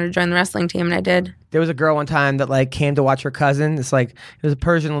and I wanted to join the wrestling team, and I did. There was a girl one time that like came to watch her cousin. It was a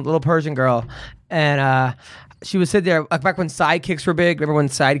little Persian girl, and she was sitting there back when sidekicks were big. Remember when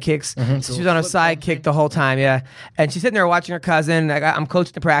sidekicks? So she was on a sidekick the whole time, yeah. And she's sitting there watching her cousin. I'm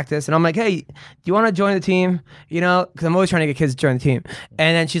coaching the practice, and I'm like, "Hey, do you want to join the team?" Because I'm always trying to get kids to join the team.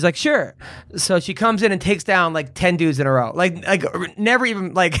 And then she's like, "Sure." So she comes in and takes down like 10 dudes in a row, like never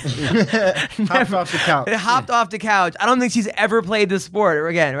even like Hopped off the couch. Hopped off the couch. I don't think she's ever played this sport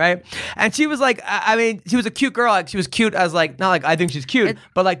again, right? And she was like, I mean, she was a cute girl. Like, she was cute. I was like, not like I think she's cute,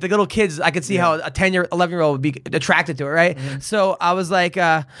 but like the little kids, I could see how a 10-year, 11-year-old would be attracted to her, right? So I was like,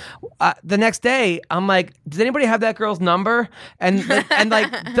 the next day, I'm like, does anybody have that girl's number? And like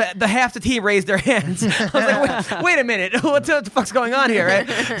the half the team raised their hands. I was like, wait a minute, what the fuck's going on here, right?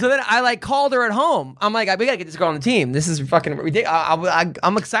 So then I like called her at home. I'm like, we gotta get this girl on the team. This is fucking ridiculous.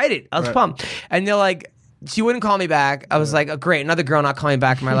 I'm excited. I was pumped. And they're like, she wouldn't call me back. I was like, oh, great, another girl not calling me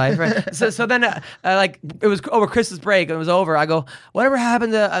back in my life. Right? So then, like, it was over Christmas break and it was over. I go, whatever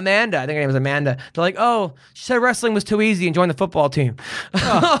happened to Amanda? I think her name was Amanda. They're like, oh, she said wrestling was too easy and joined the football team.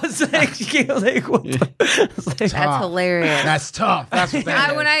 I was like, what That's hilarious. That's tough. That's what that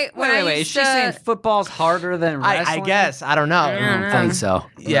is. Wait, is she saying football's harder than wrestling? I guess. I don't know. I don't think so.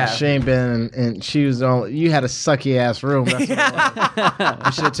 Yeah. Shane been and she was on. You had a sucky ass room. That's what it was.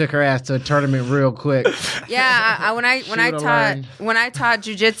 You should have took her ass to a tournament real quick. Yeah, when I taught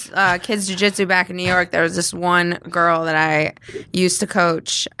kids jujitsu back in New York, there was this one girl that I used to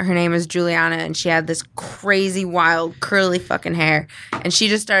coach. Her name is Juliana, and she had this crazy, wild, curly fucking hair. And she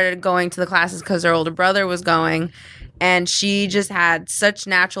just started going to the classes because her older brother was going, and she just had such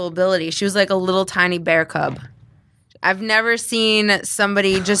natural ability. She was like a little tiny bear cub. I've never seen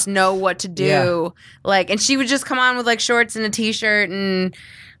somebody just know what to do. Yeah. Like, and she would just come on with like shorts and a t-shirt, and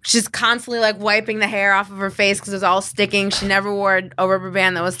she's constantly like wiping the hair off of her face because it was all sticking. She never wore a rubber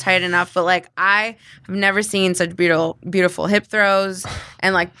band that was tight enough. But like, I have never seen such beautiful hip throws.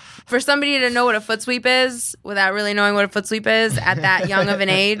 And like, for somebody to know what a foot sweep is without really knowing what a foot sweep is at that young of an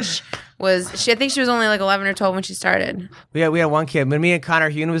age. I think she was only like 11 or 12 when she started. We had one kid. When me and Connor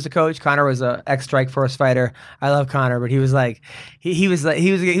Hune was the coach, Connor was a ex-Strike Force fighter. I love Connor, but he was like, he was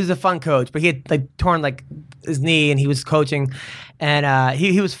a fun coach, but he had like torn like his knee and he was coaching. And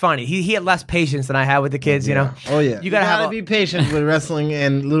he was funny. He had less patience than I had with the kids, you know? Oh, yeah. You gotta be patient with wrestling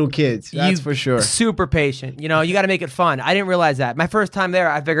and little kids. That's for sure. Super patient. You know, you got to make it fun. I didn't realize that. My first time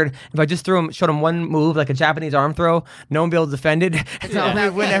there, I figured if I just showed him one move, like a Japanese arm throw, no one would be able to defend it.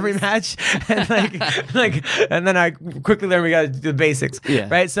 We'd win every match. And and then I quickly learned we got to do the basics. Yeah.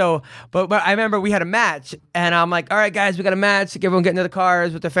 Right? So, but I remember we had a match, and I'm like, all right, guys, we got a match. Everyone get into the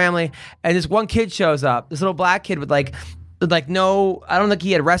cars with their family. And this one kid shows up, this little black kid with no, I don't think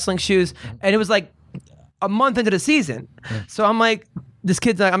he had wrestling shoes. And it was like a month into the season. So I'm like, this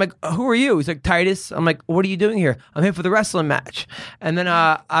kid's like, I'm like, who are you? He's like, Titus. I'm like, what are you doing here? I'm here for the wrestling match. And then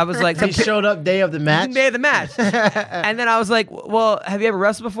I was like, he showed up day of the match? Day of the match. And then I was like, well, have you ever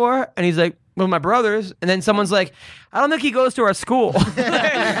wrestled before? And he's like, well, my brothers. And then someone's like, I don't think he goes to our school. I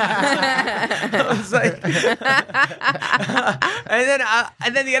was like,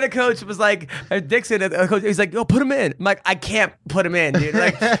 and then the other coach was like, Dixon, the coach, he's like, yo, put him in. I'm like, I can't put him in, dude.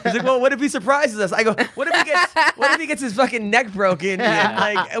 Like, he's like, well, what if he surprises us? I go, what if he gets his fucking neck broken?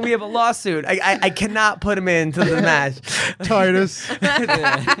 And we have a lawsuit. I cannot put him into the match. Titus.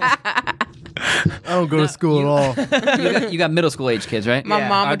 I don't go to school at all. You got middle school age kids, right? My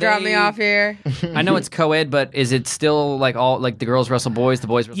mom would drop me off here. I know it's co-ed, but is it still like all like the girls wrestle boys, the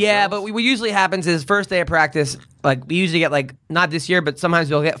boys wrestle girls? But what usually happens is first day of practice, like we usually get like, not this year, but sometimes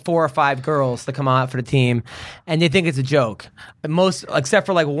we'll get 4 or 5 girls to come out for the team, and they think it's a joke. Most, except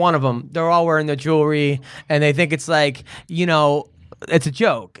for like one of them, they're all wearing their jewelry, and they think it's like, you know, it's a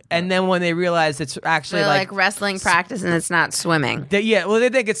joke. And then when they realize it's actually like wrestling practice and it's not swimming. They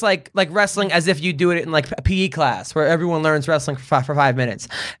think it's like wrestling as if you do it in like a PE class where everyone learns wrestling for 5 minutes.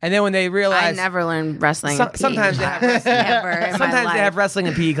 And then when they realize, I never learned wrestling. Sometimes they have wrestling. Sometimes they have wrestling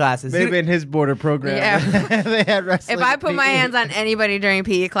in PE classes. Maybe in his border program. Yeah. They had wrestling. If I put my hands on anybody during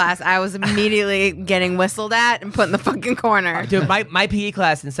PE class, I was immediately getting whistled at and put in the fucking corner. Dude, my PE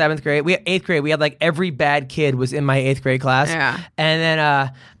class in 7th grade, 8th grade, we had like every bad kid was in my 8th grade class. Yeah. And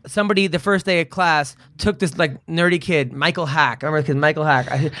then somebody, the first day of class, took this like nerdy kid, Michael Hack. I remember the kid, Michael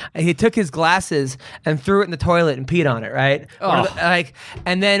Hack. He took his glasses and threw it in the toilet and peed on it, right?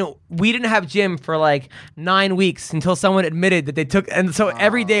 And then we didn't have gym for like 9 weeks until someone admitted that they took. And so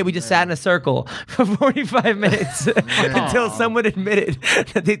every day we just sat in a circle for 45 minutes until someone admitted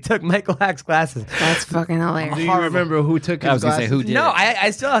that they took Michael Hack's glasses. That's fucking hilarious. Do you remember who took his glasses? I was going to say, who did? No,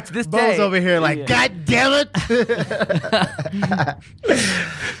 I still to this day. Bo's over here like, God damn it.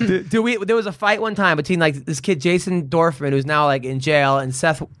 There was a fight one time between like this kid Jason Dorfman, who's now like in jail, and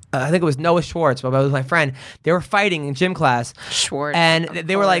Seth. I think it was Noah Schwartz, but it was my friend. They were fighting in gym class. Schwartz, and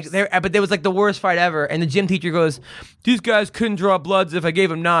they were like, but it was like the worst fight ever. And the gym teacher goes, "These guys couldn't draw bloods if I gave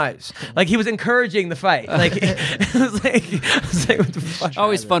them knives." Like he was encouraging the fight. Like it was like what the fuck?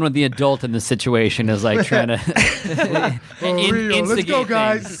 Always fun when the adult in the situation is like trying to instigate. Let's go,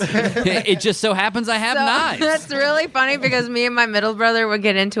 guys. It just so happens I have knives. That's really funny because me and my middle brother would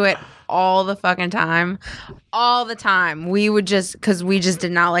get into it all the fucking time. All the time. We would because we just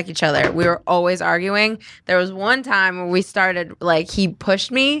did not like each other. We were always arguing. There was one time where we started, like, he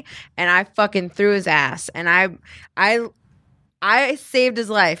pushed me and I fucking threw his ass. And I saved his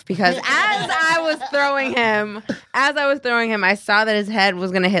life because as I was throwing him, I saw that his head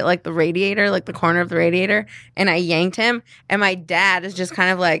was going to hit like the radiator, like the corner of the radiator. And I yanked him. And my dad is just kind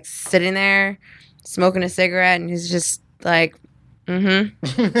of like sitting there smoking a cigarette. And he's just like,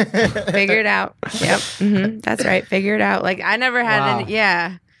 figure it out. Yep. That's right. Figure it out. Like I never had any.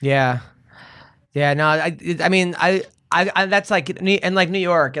 Yeah. No, I mean, I that's like in like New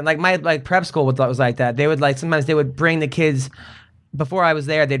York and like my like prep school was like that. They would like sometimes they would bring the kids. Before I was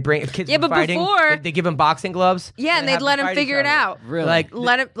there, they'd bring kids. Yeah, but fighting, before they give them boxing gloves. Yeah, and they'd let him figure it out. Really? Like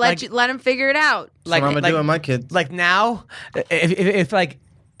let him figure it out. That's what I'm gonna do with my kids. Like now, if like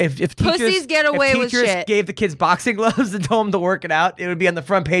if Pussies get away with teachers shit. gave the kids boxing gloves and told them to work it out, it would be on the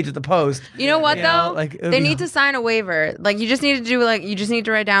front page of the Post. You know what though? Like, they need to sign a waiver. Like you just need to do you just need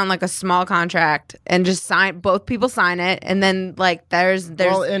to write down like a small contract and just sign. Both people sign it, and then like there's.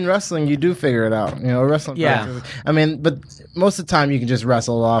 Well, in wrestling, you do figure it out. You know, wrestling. Yeah. I mean, but most of the time you can just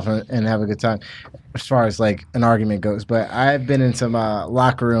wrestle off and have a good time, as far as like an argument goes. But I've been in some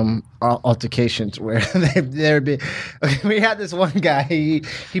locker room altercations where there'd be. Okay, we had this one guy. He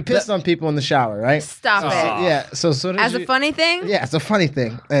pissed on people in the shower, right? Stop it. Yeah. So as a funny thing. Yeah, it's a funny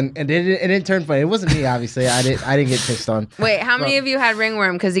thing, and it didn't turn funny. It wasn't me, obviously. I didn't get pissed on. Wait, how many of you had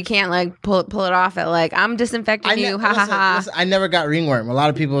ringworm? Because you can't like pull it off at like I'm disinfecting you. Ha ha ha. Listen, I never got ringworm. A lot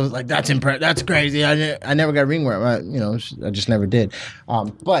of people was like, that's crazy. I never got ringworm. I just never did.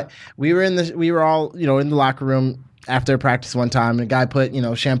 But we were all in the locker room after practice one time, and the guy put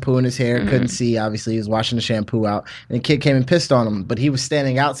shampoo in his hair. Couldn't see, obviously. He was washing the shampoo out, and the kid came and pissed on him. But he was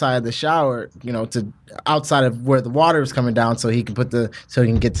standing outside of the shower, to outside of where the water was coming down, so he can get the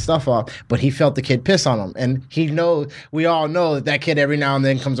stuff off. But he felt the kid piss on him, and we all know that kid every now and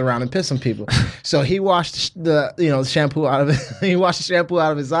then comes around and piss on people. So he washed the shampoo out of it. He washed the shampoo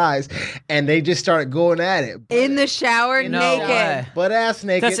out of his eyes, and they just started going at it in the shower, naked, butt ass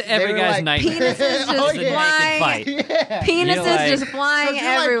naked. That's every guy's nightmare. Penises just flying. Yeah. Penises just flying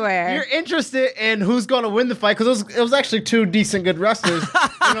everywhere. You're interested in who's going to win the fight because it was actually two decent good wrestlers.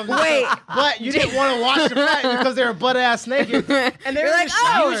 Wait, but you didn't want to watch the fight because they were butt ass naked, and they were like,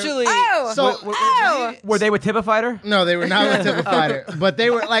 usually. Were they with Tip Fighter? No, they were not with Tip Fighter, but they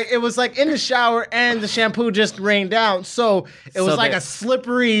were like it was like in the shower and the shampoo just rained down, so it was like a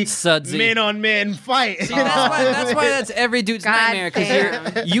slippery men on men fight. See, that's why that's every dude's nightmare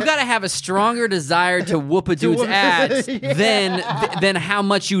because you got to have a stronger desire to whoop a dude's ass than how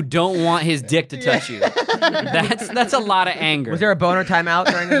much you don't want his dick to touch you. That's a lot of anger. Was there a boner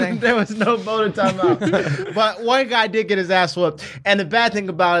timeout or anything? There was no boner timeout. But one guy did get his ass whooped, and the bad thing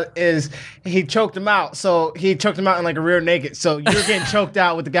about it is he choked him out. So he choked him out in like a rear naked. So you're getting choked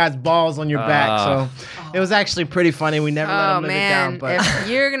out with the guy's balls on your back. So it was actually pretty funny. We never let him live it down. But if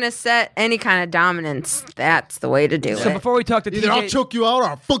you're gonna set any kind of dominance, that's the way to do it. So before we talk to either TJ, I'll choke you out or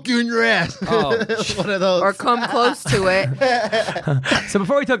I'll fuck you in your ass. One of those. Or come close to it. So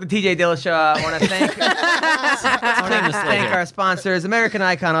before we talk to TJ Dillashaw, I want to thank our sponsors, American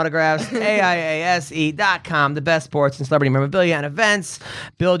Icon Autographs, AIASE.com, the best sports and celebrity memorabilia and events.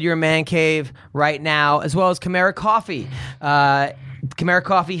 Build your man cave right now, as well as Chimera Coffee. Chimera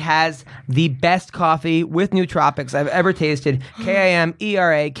Coffee has the best coffee with nootropics I've ever tasted.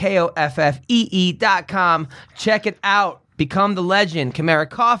 KIMERAKOFFEE.com. Check it out. Become the legend. Chimera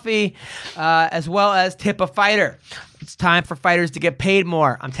Coffee, as well as Tip a Fighter. It's time for fighters to get paid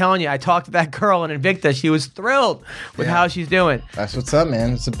more. I'm telling you, I talked to that girl in Invicta. She was thrilled with how she's doing. That's what's up,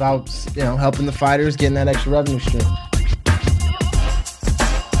 man. It's about helping the fighters, getting that extra revenue stream.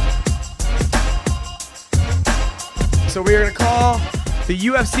 So we're going to call the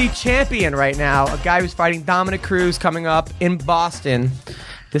UFC champion right now, a guy who's fighting Dominic Cruz coming up in Boston.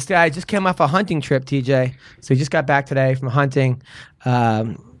 This guy just came off a hunting trip, TJ. So he just got back today from hunting.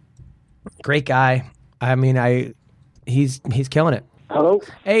 Great guy. I mean, he's killing it. Hello?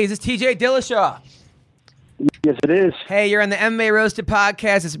 Hey, is this TJ Dillashaw? Yes, it is. Hey, you're on the MMA Roasted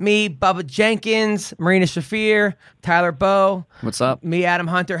podcast. It's me, Bubba Jenkins, Marina Shafir, Tyler Bowe. What's up? Me, Adam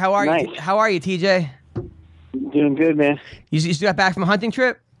Hunter. How are you? How are you, TJ? Doing good, man. You just got back from a hunting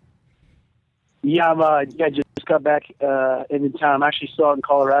trip? Yeah, I just got back in town. I'm actually still out in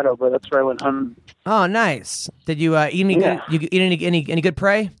Colorado, but that's where I went hunting. Oh, nice. Did you eat any good? You eat any good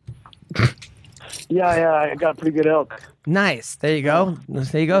prey? Yeah, I got a pretty good elk. Nice. There you go.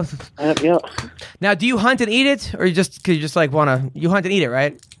 Yeah. Now, do you hunt and eat it, or you just like want to? You hunt and eat it,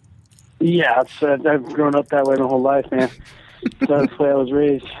 right? Yeah, I've grown up that way my whole life, man. That's the way I was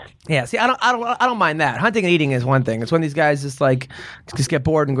raised. Yeah, see, I don't mind that. Hunting and eating is one thing. It's when these guys just get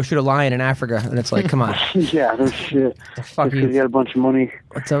bored and go shoot a lion in Africa, and it's like, come on. Yeah, no shit. The fuck you got a bunch of money.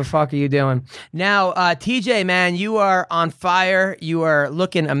 What the fuck are you doing? Now, TJ, man, you are on fire. You are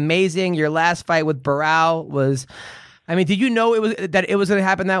looking amazing. Your last fight with Barao was, I mean, did you know that it was going to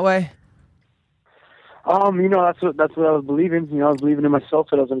happen that way? That's what I was believing. I was believing in myself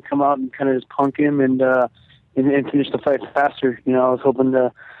that I was going to come out and kind of just punk him and finish the fight faster. I was hoping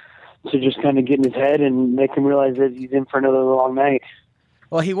to just kind of get in his head and make him realize that he's in for another long night.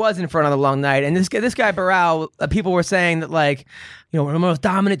 Well, he was in for another long night, and this guy Barao, people were saying that one of the most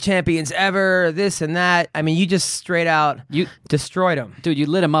dominant champions ever, this and that. I mean, you just straight out destroyed him, dude. You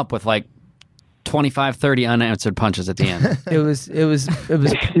lit him up with 25, 30 unanswered punches at the end. It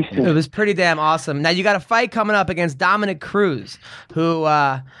was pretty damn awesome. Now you got a fight coming up against Dominick Cruz, who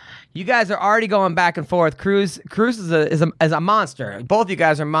you guys are already going back and forth. Cruz is a monster. Both you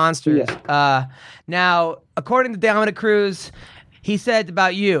guys are monsters. Yeah. Now, according to Dominick Cruz, he said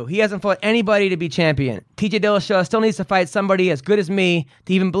about you, he hasn't fought anybody to be champion. TJ Dillashaw still needs to fight somebody as good as me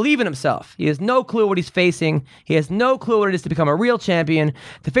to even believe in himself. He has no clue what he's facing. He has no clue what it is to become a real champion,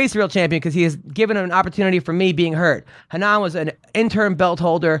 to face a real champion, because he has given an opportunity for me being hurt. Hanan was an interim belt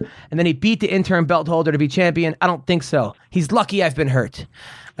holder, and then he beat the interim belt holder to be champion. I don't think so. He's lucky I've been hurt.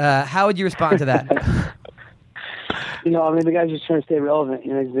 How would you respond to that? The guy's just trying to stay relevant.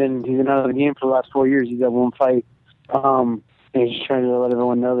 He's been out of the game for the last 4 years. He's got one fight. And he's just trying to let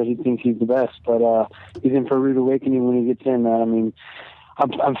everyone know that he thinks he's the best. But he's in for a rude awakening when he gets in.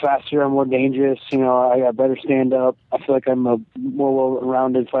 I'm faster. I'm more dangerous. I got better stand up. I feel like I'm a more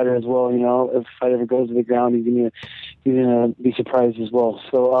well-rounded fighter as well. If the fight ever goes to the ground, he's gonna be surprised as well.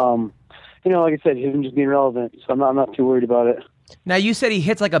 So, like I said, he's just being relevant. So I'm not too worried about it. Now you said he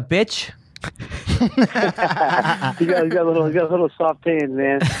hits like a bitch. He got little soft hands,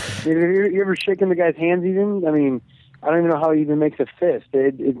 man. You ever shaking the guy's hands even? I don't even know how he even makes a fist.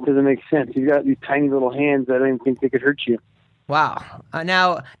 It doesn't make sense. He's got these tiny little hands that I don't even think they could hurt you. Wow.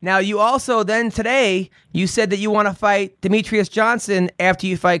 Now you also then today you said that you want to fight Demetrius Johnson after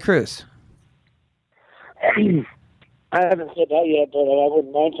you fight Cruz. I haven't said that yet, but I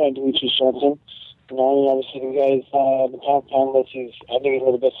wouldn't mind fighting Demetrius Johnson. Obviously the guy's the pound list. I think he's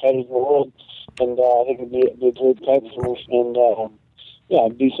one of the best fighters in the world, and I think it'd be a great fight for us, and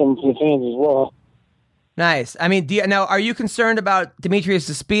it'd be something for the fans as well. Nice. Now, are you concerned about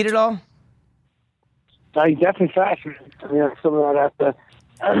Demetrius' speed at all? He's definitely fast. It's something I'd have to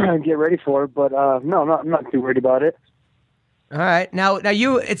get ready for, but no, I'm not too worried about it. All right. Now,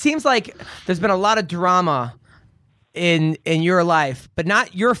 it seems like there's been a lot of drama in your life, but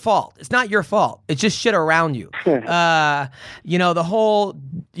not your fault. It's not your fault. It's just shit around you. The whole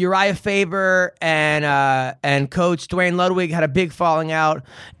Uriah Faber and Coach Dwayne Ludwig had a big falling out.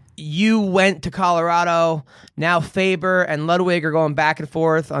 You went to Colorado. Now Faber and Ludwig are going back and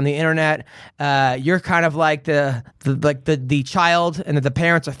forth on the internet. You're kind of like the child, and that the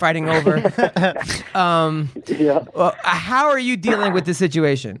parents are fighting over. Yeah. How are you dealing with the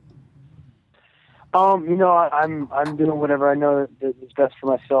situation? I'm doing whatever I know that is best for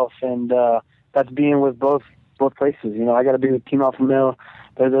myself, and that's being with both places. I got to be with Team Alpha Male.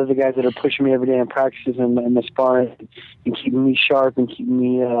 Those are the guys that are pushing me every day in practices and the sparring, and keeping me sharp and keeping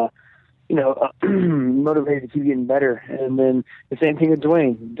me, motivated to keep getting better. And then the same thing with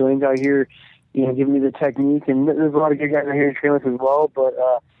Dwayne. Dwayne's out here, giving me the technique, and there's a lot of good guys out here to train with as well. But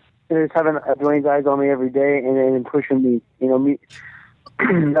just having Dwayne's eyes on me every day and pushing me,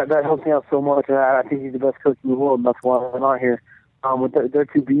 that helps me out so much. And I think he's the best coach in the world, and that's why I'm out here. With their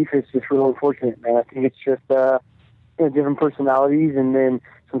two beef, it's just real unfortunate, man. I think it's just different personalities, and then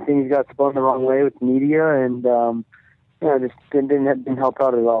some things got spun the wrong way with the media, and just didn't help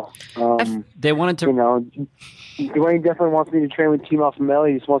out at all. They wanted to, Dwayne definitely wants me to train with Team Alpha Male.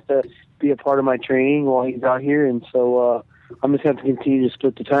 He just wants to be a part of my training while he's out here, and so I'm just going to continue to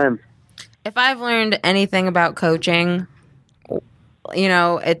split the time. If I've learned anything about coaching,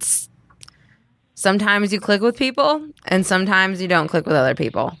 it's sometimes you click with people, and sometimes you don't click with other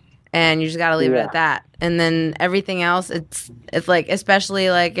people. And you just got to leave it at that. And then everything else, it's like, especially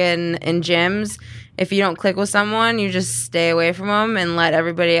like in gyms, if you don't click with someone, you just stay away from them and let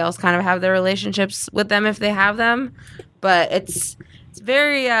everybody else kind of have their relationships with them if they have them. But it's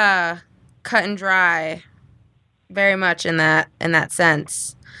very cut and dry, very much in that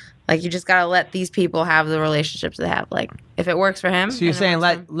sense. Like, you just got to let these people have the relationships they have. Like, if it works for him. So you're saying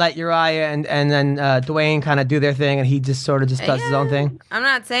let Uriah and then Dwayne kind of do their thing, and he just sort of just does his own thing? I'm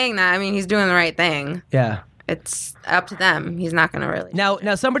not saying that. He's doing the right thing. Yeah. It's up to them. He's not going to really.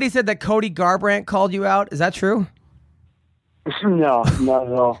 Now, somebody said that Cody Garbrandt called you out. Is that true? No, not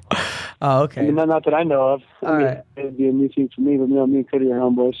at all. Oh, okay. Not that I know of. Right. It'd be a new thing for me, but me and Cody are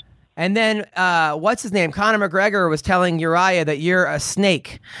homeboys. And then, what's his name? Conor McGregor was telling Uriah that you're a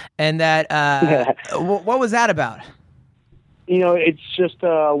snake, and that what was that about? It's just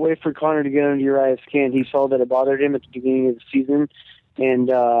a way for Conor to get under Uriah's skin. He saw that it bothered him at the beginning of the season, and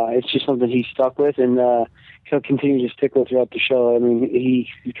it's just something he stuck with, and he'll continue to stick with throughout the show. He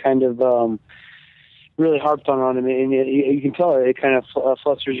kind of really harped on him, and you can tell it kind of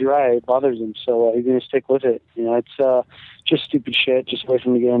flusters Uriah. It bothers him, so he's going to stick with it. It's just stupid shit, just wait for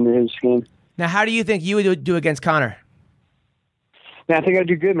him to get under his skin. Now, how do you think you would do against Conor? Man, I think I'd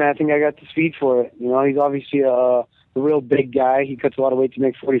do good, man. I think I got the speed for it. He's obviously a real big guy. He cuts a lot of weight to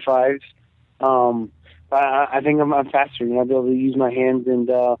make 45s. I think I'm faster. I'll be able to use my hands and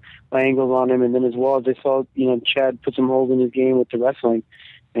my angles on him. And then as well as I saw, Chad put some holes in his game with the wrestling,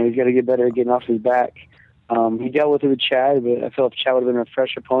 and he's got to get better at getting off his back. He dealt with it with Chad, but I feel if Chad would have been a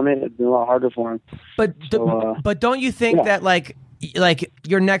fresh opponent, it'd been a lot harder for him. But don't you think that like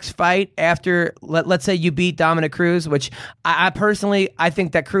your next fight after, let's say you beat Dominick Cruz, which I personally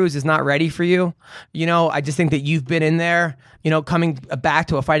think that Cruz is not ready for you. I just think that you've been in there. Coming back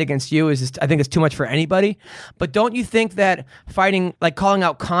to a fight against you I think it's too much for anybody. But don't you think that fighting, like calling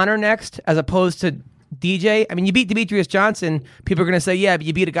out Conor next as opposed to DJ? I mean, you beat Demetrius Johnson. People are going to say, yeah, but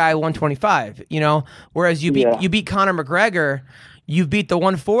you beat a guy at 125. Whereas you beat Conor McGregor. You beat the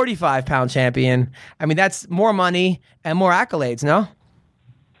 145-pound champion. I mean, that's more money and more accolades, no?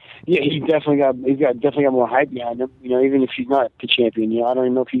 Yeah, he's definitely got more hype behind him. Even if he's not the champion, I don't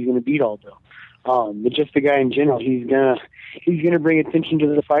even know if he's going to beat Aldo. But just the guy in general, he's gonna bring attention to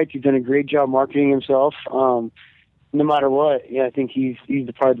the fight. He's done a great job marketing himself. No matter what, I think he's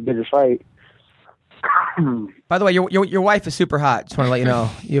probably the bigger fight. By the way, your wife is super hot. Just want to let you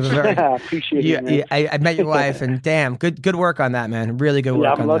know. You have a very appreciate it. Man. I met your wife, and damn, good work on that, man. Really good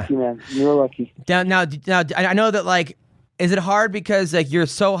work. Yeah, I'm lucky, man. You're lucky. Now, I know that like. Is it hard because like you're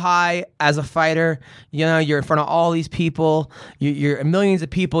so high as a fighter? You're in front of all these people. You're millions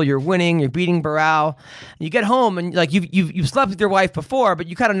of people. You're winning. You're beating Barao. You get home and like you've slept with your wife before, but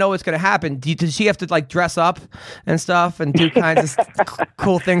you kind of know what's going to happen. Does she have to like dress up and stuff and do kinds of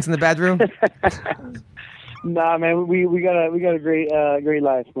cool things in the bedroom? Nah, man, we got a great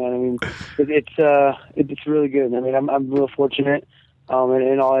life, man. I mean, it's really good. I mean, I'm real fortunate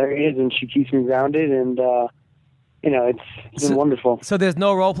in all areas, and she keeps me grounded and. It's been wonderful. So there's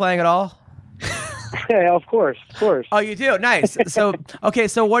no role playing at all? Yeah, of course. Oh, you do? Nice. So okay.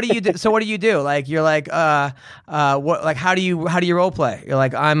 So what do you do? Like you're like, what? Like how do you role play? You're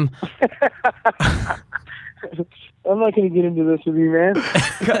like I'm. I'm not going to get into this with you, man.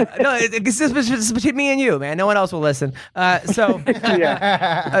 No, it's just between me and you, man. No one else will listen. So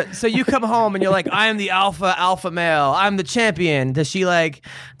you come home and you're like, I am the alpha male. I'm the champion. Does she like,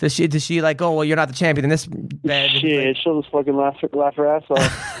 oh, well, you're not the champion in this bed? Shit, she'll just fucking laugh her ass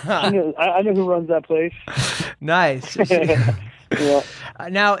off. I know who runs that place. Nice. Yeah.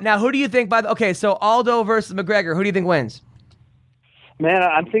 Now, who do you think so Aldo versus McGregor, who do you think wins? Man,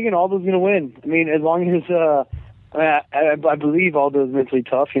 I'm thinking Aldo's going to win. I mean, as long as, I believe Aldo's mentally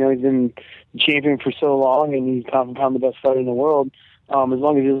tough. He's been champion for so long, and he's pound for pound the best fighter in the world. As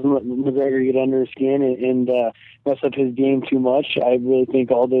long as he doesn't let McGregor get under his skin and mess up his game too much, I really think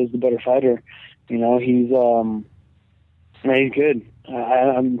Aldo's the better fighter. He's good.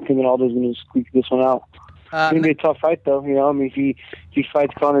 I'm thinking Aldo's going to squeak this one out. It's going to be a tough fight, though. I mean, if he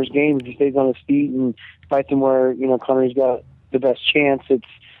fights Conor's game, if he stays on his feet and fights him where Conor's got the best chance, it's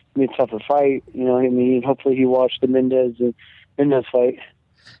going to be a tougher fight. Hopefully he watched the Mendez fight.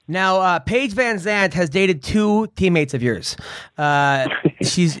 Now, Paige Van Zandt has dated two teammates of yours.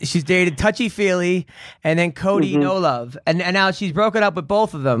 She's dated Touchy Feely and then Cody No Love, and now she's broken up with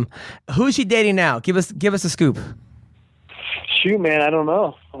both of them. Who's she dating now? Give us a scoop. Shoot, man, I don't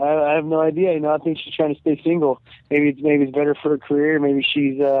know. I have no idea. I think she's trying to stay single. Maybe it's better for her career. Maybe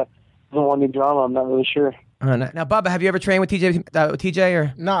she's doesn't want any drama. I'm not really sure. Now, Bubba, have you ever trained with TJ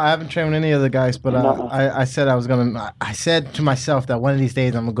or? No, I haven't trained with any of the guys, but I said I said to myself that one of these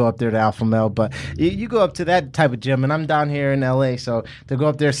days I'm going to go up there to Alpha Male, but you go up to that type of gym, and I'm down here in LA, so to go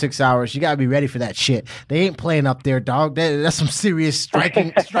up there 6 hours, you got to be ready for that shit. They ain't playing up there, dog. That's some serious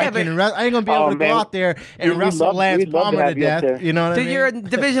striking. I ain't going to be able to go out there and wrestle Lance Palmer to death. You know what I mean? You're a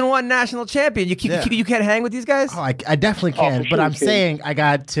Division I national champion. You can't hang with these guys? Oh, I definitely can, but I'm saying I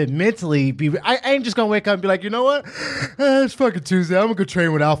got to mentally be. I ain't just going to wake up and be like, you know what? It's fucking Tuesday. I'm gonna go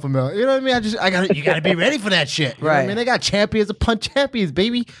train with Alpha Male. You know what I mean? You gotta be ready for that shit. You know what I mean? They got champions upon champions,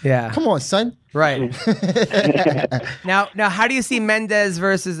 baby. Yeah. Come on, son. Right. Now, how do you see Mendez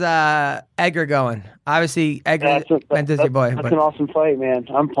versus Edgar going? Obviously, Mendez your boy. That's an awesome fight, man.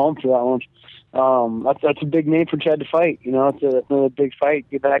 I'm pumped for that one. That's a big name for Chad to fight. It's another big fight.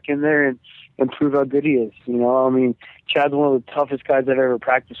 Get back in there and prove how good he is. I mean, Chad's one of the toughest guys I've ever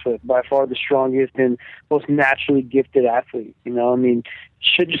practiced with. By far the strongest and most naturally gifted athlete. I mean,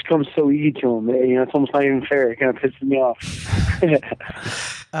 shit just comes so easy to him. It's almost not even fair. It kind of pisses me off.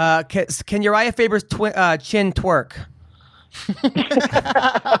 Can Uriah Faber's chin twerk?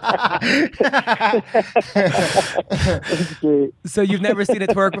 So you've never seen it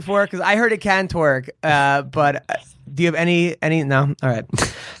twerk before? Because I heard it can twerk, but do you have any? No. All right.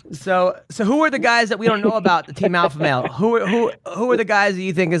 So who are the guys that we don't know about the Team Alpha Male? Who are the guys that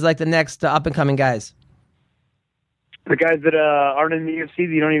you think is like the next up and coming guys? The guys that aren't in the UFC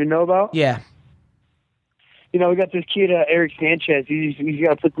that you don't even know about? Yeah. We got this kid, Eric Sanchez. He's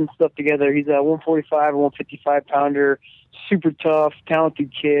got to put some stuff together. He's a 145 or 155-pounder, super tough,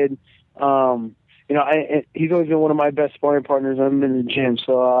 talented kid. He's always been one of my best sparring partners. I'm in the gym,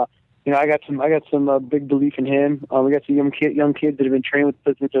 so I got some big belief in him. We got some young kids that have been trained with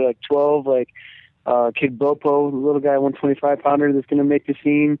us since they're like 12, like Kid Bopo, the little guy, 125-pounder that's going to make the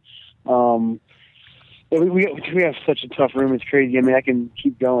scene. We have such a tough room. It's crazy. I mean, I can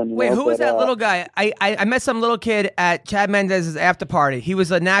keep going. Wait, who was that little guy? I met some little kid at Chad Mendez's after party. He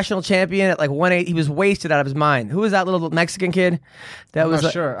was a national champion at like 180. He was wasted out of his mind. Who was that little Mexican kid? I'm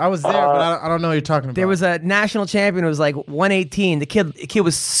not sure. I was there, but I don't know what you're talking about. There was a national champion who was like 118. The kid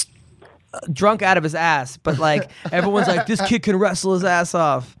was drunk out of his ass, but like everyone's like, this kid can wrestle his ass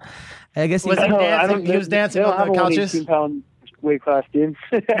off. I guess he was dancing. He was dancing on the couches. Weight class, dude.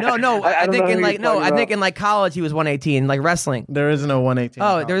 No. I think in like college he was 118, like wrestling. There is no 118.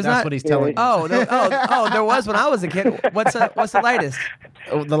 Oh, there's not. That's what he's telling. Oh, there was when I was a kid. What's the lightest?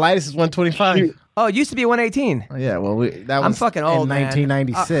 The lightest is 125. Oh, it used to be 118. Yeah, well, that was I'm fucking old, in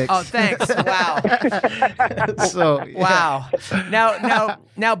 1996. Oh, thanks. Wow. So wow.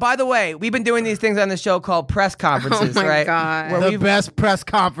 Now, by the way, we've been doing these things on the show called press conferences, oh my right? God. the best press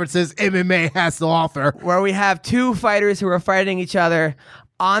conferences MMA has to offer, where we have two fighters who are fighting each other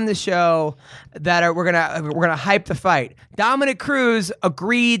on the show that we're gonna hype the fight. Dominick Cruz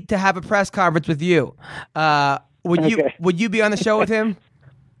agreed to have a press conference with you. Would you be on the show with him?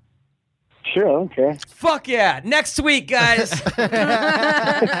 Sure, okay. Fuck yeah. Next week, guys. Next week,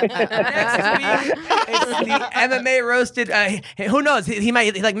 it's the MMA roasted. Who knows? He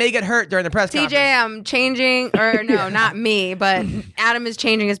may get hurt during the press conference. TJ, I'm changing, or no, not me, but Adam is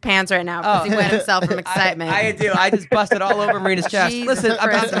changing his pants right now because he wet himself from excitement. I do. I just busted all over Marina's chest. Jesus Listen,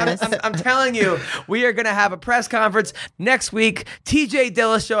 Christmas. I'm telling you, we are going to have a press confererce next week. TJ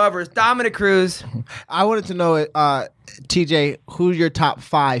Dillashaw versus Dominick Cruz. I wanted to know, TJ, who's your top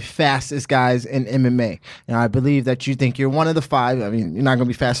 5 fastest guys in MMA? And I believe that you think you're one of the 5. I mean, you're not going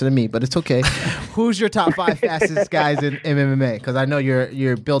to be faster than me, but it's okay. Who's your top 5 fastest guys in MMA? Because I know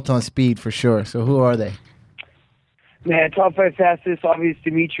you're built on speed for sure. So who are they? Man, top 5 fastest, obviously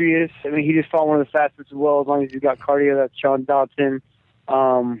Demetrius. I mean, he just fought one of the fastest as well, as long as he's got cardio. That's John Dodson.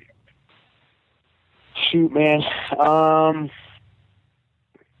 Shoot, man.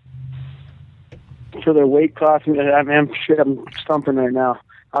 For their weight class, I'm stumping right now.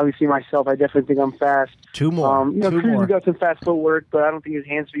 Obviously, myself, I definitely think I'm fast. 2 more. Cruz has got some fast footwork, but I don't think his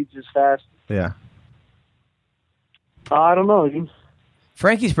hand speed's as fast. Yeah. I don't know.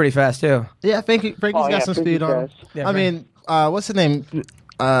 Frankie's pretty fast too. Yeah, Frankie's got some speed on him. Yeah, I mean, what's the name?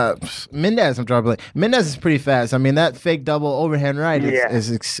 Mendez, I'm drawing a blank. Mendez is pretty fast. I mean, that fake double overhand right is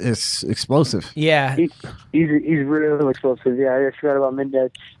explosive. Yeah. He's really explosive. Yeah, I forgot about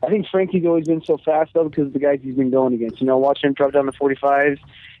Mendez. I think Frankie's always been so fast, though, because of the guys he's been going against. Watching him drop down to 45s,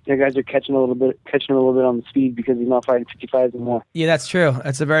 guys are catching a little bit on the speed because he's not fighting 55s anymore. Yeah, that's true.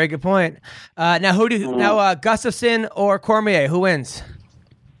 That's a very good point. Now, Gustafsson or Cormier, who wins?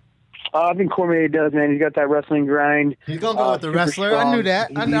 I think Cormier does, man. He's got that wrestling grind. He's going to go with the wrestler. Strong. I knew that.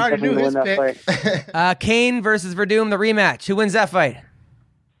 I already knew his pick. Kane versus Verdum, the rematch. Who wins that fight?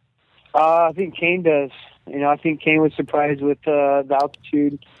 I think Kane does. I think Kane was surprised with the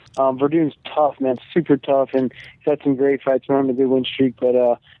altitude. Verdum's tough, man. Super tough, and he's had some great fights. We're on a good win streak, but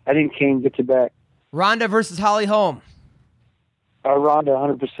I think Kane gets it back. Ronda versus Holly Holm. Ronda,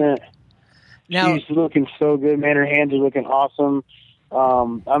 100%. Now, she's looking so good, man. Her hands are looking awesome.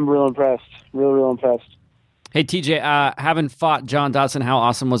 I'm real impressed. Real impressed. Hey, TJ, having fought John Dodson, how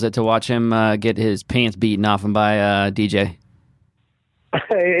awesome was it to watch him get his pants beaten off him by DJ?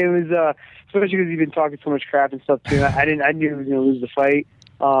 It was, especially because he's been talking so much crap and stuff, too. I knew he was going to lose the fight.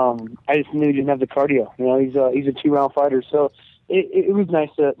 I just knew he didn't have the cardio. He's a 2-round fighter. So it was nice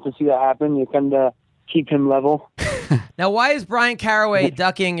to see that happen. You kind of keep him level. Now, why is Brian Caraway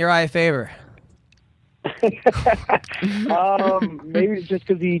ducking Uriah Faber? Maybe it's just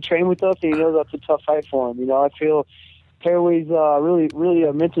because he trained with us and he knows that's a tough fight for him. I feel Caraway's really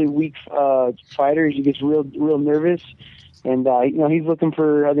a mentally weak fighter. He gets real nervous, and he's looking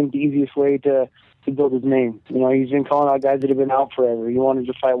for, I think, the easiest way to build his name. He's been calling out guys that have been out forever. He wanted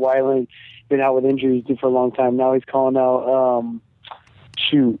to fight Weiland, been out with injuries for a long time. Now he's calling out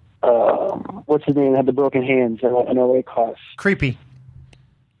what's his name? Had the broken hands in our weight class. Creepy.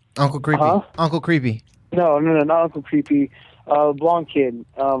 Uncle Creepy. Huh? Uncle Creepy. No, not Uncle Creepy. Blonde kid.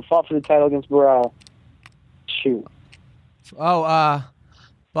 Fought for the title against Burrell. Shoot. Oh,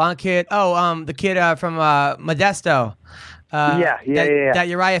 blonde kid. Oh, the kid from Modesto. That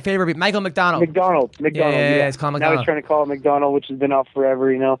Uriah Faber beat Michael McDonald. McDonald. Yeah, it's called McDonald. Now he's trying to call it McDonald, which has been off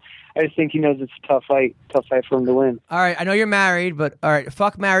forever. I just think he knows it's a tough fight for him to win. All right, I know you're married, but all right,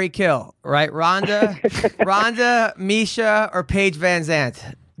 fuck, marry, kill. Right, Ronda, Misha, or Paige Van Zandt.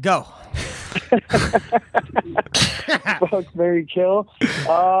 Go. Fuck, marry, kill.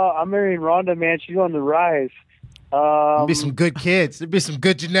 I'm marrying Ronda, man. She's on the rise. There'd be some good kids. There'd be some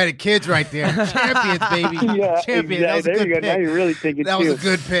good genetic kids right there. Champions, baby. Yeah, Champions. Exactly. That was a there good you go. pick. Now you're really thinking That was a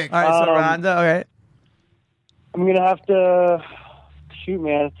good pick. All right, so Ronda, all right. I'm going to have to... Shoot,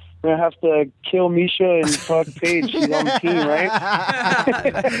 man. I'm going to have to kill Misha and fuck Paige. She's on the team, right?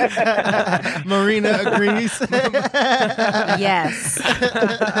 Marina agrees. Yes.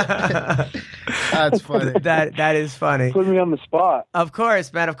 That's funny. That is funny. Put me on the spot. Of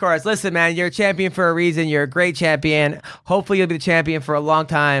course, man. Of course. Listen, man, you're a champion for a reason. You're a great champion. Hopefully, you'll be the champion for a long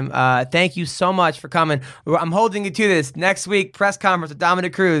time. Thank you so much for coming. I'm holding you to this. Next week, press conference with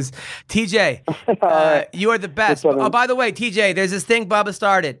Dominick Cruz. TJ, you are the best. Oh, by the way, TJ, there's this thing Bubba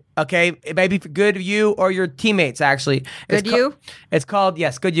started. Okay, it may be for good of you or your teammates. Actually, Good You? It's called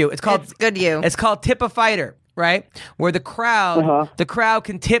Good You. It's called Good You. It's called Tip a Fighter. Right, where the crowd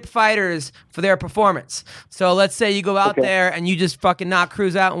can tip fighters for their performance. So let's say you go out there and you just fucking knock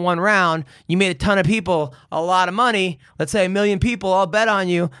Cruz out in one round. You made a ton of people a lot of money. Let's say 1 million people all bet on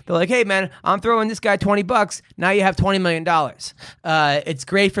you. They're like, hey man, I'm throwing this guy $20. Now you have $20 million. It's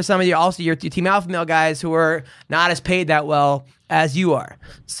great for some of you, also your Team Alpha Male guys who are not as paid that well as you are.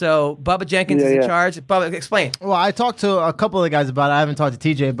 So Bubba Jenkins is in charge. Bubba, explain. Well, I talked to a couple of guys about it. I haven't talked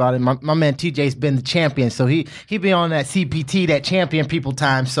to TJ about it. My man TJ's been the champion, so he be on that CPT, that champion people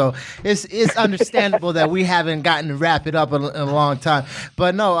time. So it's understandable that we haven't gotten to wrap it up in a long time.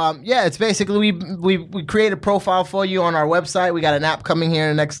 But no, it's basically we create a profile for you on our website. We got an app coming here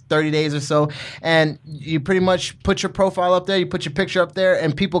in the next 30 days or so, and you pretty much put your profile up there, you put your picture up there,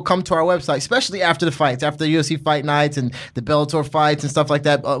 and people come to our website, especially after the fights, after the UFC fight nights and the Bellator fights and stuff like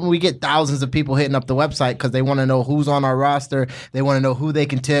that. We get thousands of people hitting up the website because they want to know who's on our roster. They want to know who they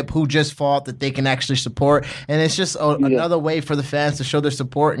can tip, who just fought that they can actually support. And it's just another way for the fans to show their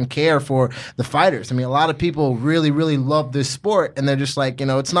support and care for the fighters. I mean, a lot of people really, really love this sport, and they're just like,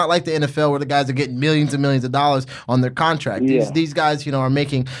 it's not like the NFL where the guys are getting millions and millions of dollars on their contract. These guys, are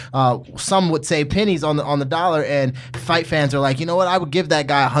making, some would say pennies on the dollar, and fight fans are like, you know what, I would give that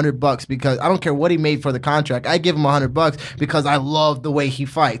guy $100 because I don't care what he made for the contract. I give him $100 because I love the way he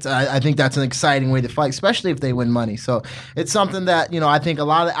fights. I think that's an exciting way to fight, especially if they win money. So it's something that, I think a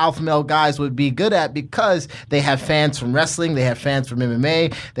lot of alpha male guys would be good at because they have fans from wrestling, they have fans from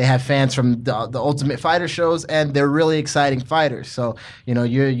MMA, they have fans from the Ultimate Fighter shows, and they're really exciting fighters. So,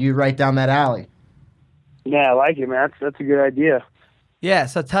 you're right down that alley. Yeah, I like it, man. That's a good idea. Yeah,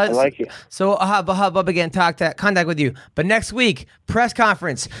 so tell us. I like it. So I'll have Bubba again contact with you. But next week, press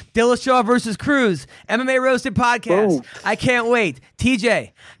conference, Dillashaw versus Cruz, MMA Roasted podcast. Boom. I can't wait.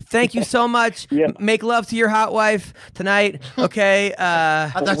 TJ, thank you so much. Make love to your hot wife tonight. Okay. I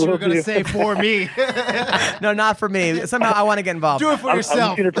thought you were going to say for me. No, not for me. Somehow I want to get involved. Do it for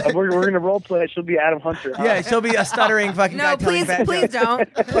yourself. We're going to role play. She'll be Adam Hunter. Huh? Yeah, she'll be a stuttering fucking guy. No, please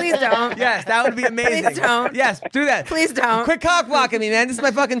don't. Please don't. Yes, that would be amazing. Please don't. Yes, do that. Please don't. Quit cock blocking me, man. This is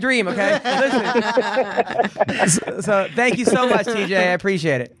my fucking dream, okay? Listen. So thank you so much, TJ. I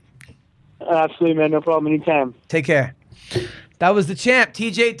appreciate it. Absolutely, man. No problem. Anytime. Take care. That was the champ,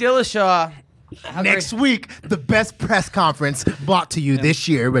 TJ Dillashaw. Next week, the best press conference brought to you this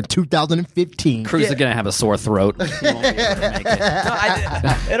year in 2015. Cruz is going to have a sore throat. He won't be able to make it.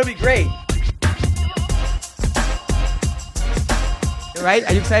 No, it'll be great. Right?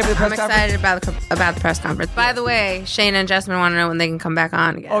 Are you excited for the press I'm conference? excited about the press conference. By the way, Shane and Jessamine want to know when they can come back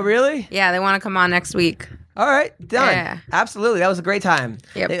on again. Oh, really? Yeah, they want to come on next week. All right, done. Yeah. Absolutely. That was a great time.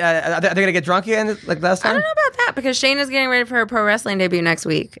 Yep. Are they going to get drunk again like last I time? don't know about that because Shane is getting ready for her pro wrestling debut next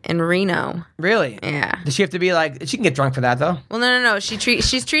week in Reno. Really? Yeah. Does she have to be like, she can get drunk for that though? Well, no.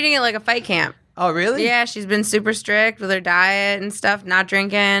 She's treating it like a fight camp. Oh, really? Yeah, she's been super strict with her diet and stuff, not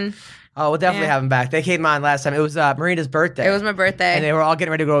drinking. Oh, we'll definitely have them back. They came on last time. It was Marina's birthday. It was my birthday. And they were all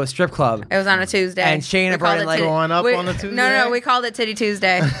getting ready to go to a strip club. It was on a Tuesday. And Shayna brought in going up on a Tuesday? No, we called it Titty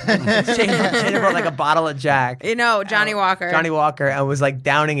Tuesday. Shayna brought like a bottle of Jack. Johnny Walker. And was like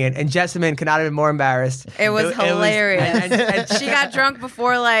downing it. And Jessamine could not have been more embarrassed. It was hilarious. And she got drunk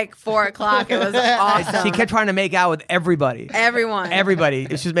before like 4 o'clock. It was awesome. She kept trying to make out with everybody. Everybody.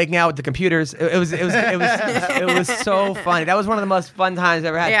 She was making out with the computers. It was so funny. That was one of the most fun times I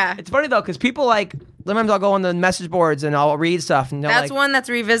ever had. Yeah. It's funny though, because people like sometimes I'll go on the message boards and I'll read stuff. And that's one that's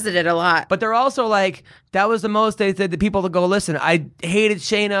revisited a lot. But they're also like, that was the most they said the people to go listen. I hated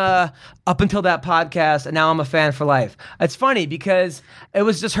Shayna up until that podcast, and now I'm a fan for life. It's funny because it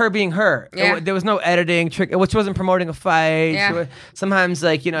was just her being her. Yeah. There was no editing trick, which wasn't promoting a fight. Yeah. Sometimes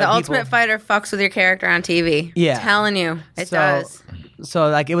the Ultimate Fighter fucks with your character on TV. Yeah. Telling you, it does. So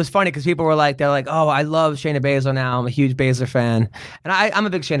like it was funny because people were like, they're like, oh, I love Shayna Baszler now. I'm a huge Baszler fan, and I'm a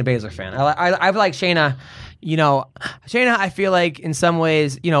big Shayna Baszler fan. I like Shayna. Shayna, I feel like in some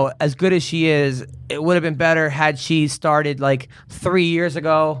ways, as good as she is, it would have been better had she started like 3 years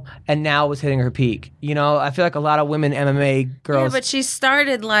ago and now was hitting her peak. I feel like a lot of women MMA girls. Yeah, but she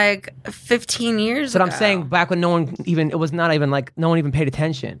started like 15 years ago. But I'm saying back when no one even paid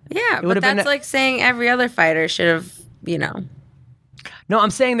attention. Yeah, but that's like saying every other fighter should have, No, I'm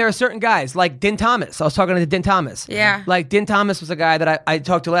saying there are certain guys like Din Thomas. I was talking to Din Thomas. Yeah. Like Din Thomas was a guy that I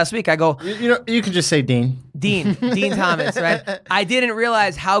talked to last week. I go, you can just say Dean Thomas, right? I didn't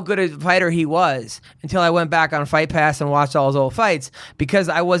realize how good a fighter he was until I went back on Fight Pass and watched all his old fights because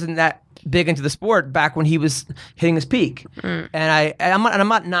I wasn't that big into the sport back when he was hitting his peak. And I'm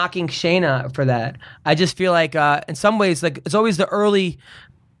not knocking Shayna for that. I just feel like in some ways, like it's always the early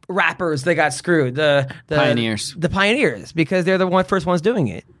rappers that got screwed, the pioneers, because they're the first ones doing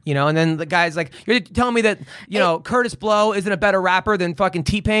it, and then the guys like, you're telling me that Curtis Blow isn't a better rapper than fucking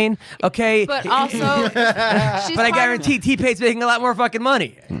T-Pain, okay? But also but I guarantee T-Pain's making a lot more fucking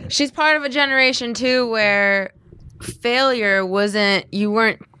money. She's part of a generation too where failure you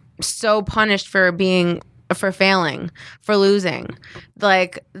weren't so punished for failing, for losing.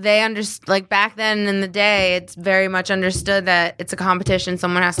 Like like back then in the day, it's very much understood that it's a competition.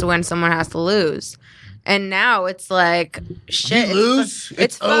 Someone has to win, someone has to lose. And now it's like, shit. You lose,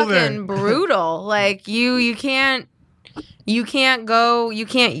 it's fucking over. brutal. Like you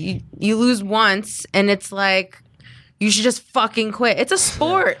lose once and it's like, you should just fucking quit. It's a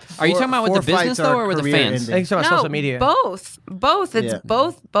sport. Are you talking about with the business though, or with the fans? I think it's about social media. Both. It's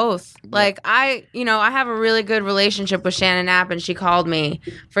both. Like I have a really good relationship with Shannon Knapp, and she called me.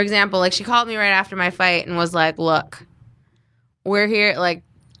 For example, like she called me right after my fight and was like, "Look, we're here. Like,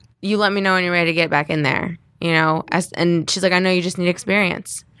 you let me know when you're ready to get back in there." And she's like, "I know you just need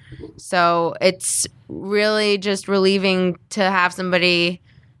experience." So it's really just relieving to have somebody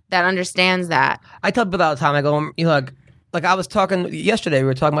that understands that. I tell people all the time, I go, like I was talking yesterday, we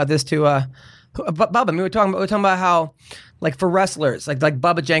were talking about this to Bubba. We were talking about how, like for wrestlers, like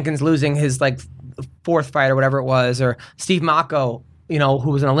Bubba Jenkins losing his like fourth fight or whatever it was, or Steve Mocco, who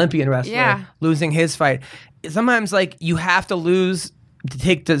was an Olympian wrestler, losing his fight. Sometimes like you have to lose to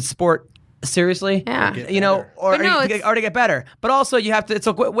take the sport seriously, or to get better. But also you have to. It's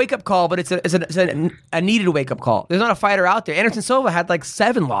a wake up call, but it's a needed wake up call. There's not a fighter out there. Anderson Silva had like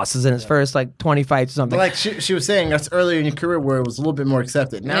 7 losses in his first like 20 fights or something. But like she was saying, that's earlier in your career where it was a little bit more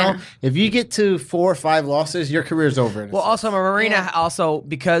accepted. Now, if you get to 4 or 5 losses, your career's over. Well, also Marina, also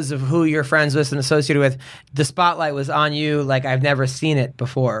because of who you're friends with and associated with, the spotlight was on you like I've never seen it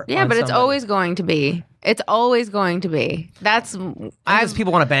before. Yeah, but it's always going to be. It's always going to be. That's because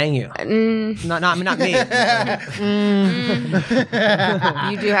people want to bang you. Not me. You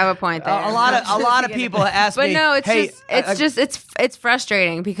do have a point there. A lot of people ask me. But no, it's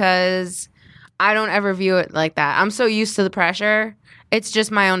frustrating because I don't ever view it like that. I'm so used to the pressure. It's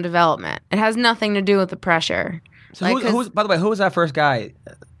just my own development. It has nothing to do with the pressure. So by the way, who was that first guy?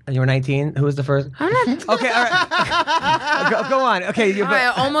 And you were 19? Who was the first? I'm not. Okay, all right. Go on. Okay.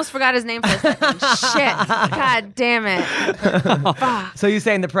 I almost forgot his name for a second. Shit. God damn it. So you're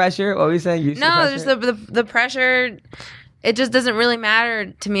saying the pressure? What were you saying? No, just the pressure. It just doesn't really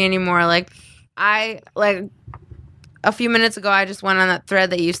matter to me anymore. Like, a few minutes ago, I just went on that thread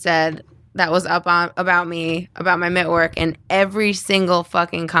that you said that was up on about me, about my mitt work, and every single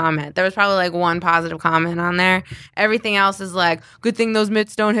fucking comment. There was probably like 1 positive comment on there. Everything else is like, good thing those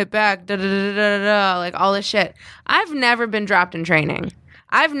mitts don't hit back, da da da da da da, like all this shit. I've never been dropped in training.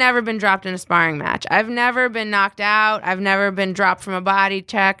 I've never been dropped in a sparring match. I've never been knocked out. I've never been dropped from a body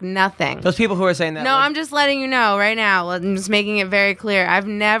check. Nothing. Those people who are saying that. No, I'm just letting you know right now. I'm just making it very clear. I've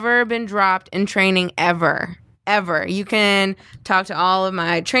never been dropped in training ever. Ever. You can talk to all of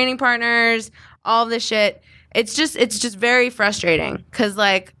my training partners, all of this shit. It's just very frustrating because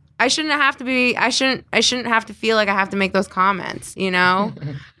like I shouldn't have to feel like I have to make those comments,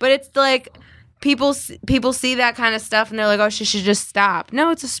 But it's like people see that kind of stuff and they're like, oh, she should just stop.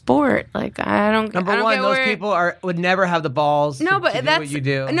 No, it's a sport. Like, I don't Number I don't one, get those where- people would never have the balls to do what you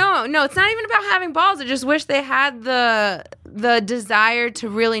do. No, it's not even about having balls. I just wish they had the desire to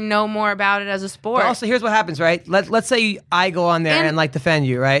really know more about it as a sport. But also, here's what happens, right? Let's say I go on there and like defend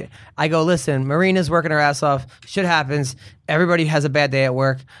you, right? I go, listen, Marina's working her ass off. Shit happens. Everybody has a bad day at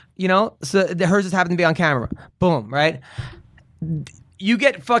work. You know, so hers just happened to be on camera. Boom, right? You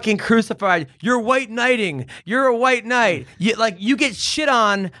get fucking crucified. You're white knighting. You're a white knight. You get shit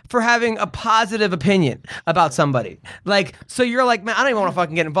on for having a positive opinion about somebody. Like, so you're like, man, I don't even want to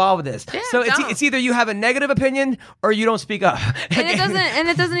fucking get involved with this. Yeah, so it's either you have a negative opinion or you don't speak up. And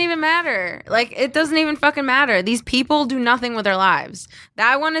it doesn't even matter. Like, it doesn't even fucking matter. These people do nothing with their lives.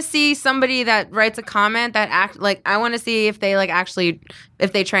 I want to see somebody that writes a comment that I want to see if they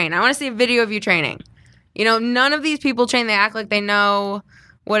if they train. I want to see a video of you training. You know, none of these people train. They act like they know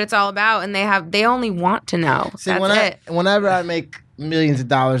what it's all about, and they only want to know. See, That's it. Whenever I make millions of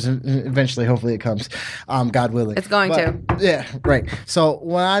dollars, and eventually, hopefully, it comes, God willing. It's going to. Yeah, right. So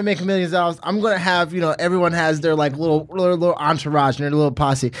when I make millions of dollars, I'm gonna have, everyone has their like little entourage and their little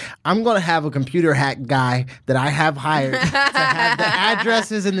posse. I'm gonna have a computer hack guy that I have hired to have the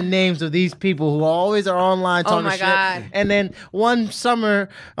addresses and the names of these people who always are online talking my shit. God. And then one summer,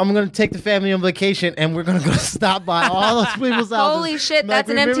 I'm gonna take the family on vacation, and we're gonna go stop by all those people's houses. Holy shit, I'm like, that's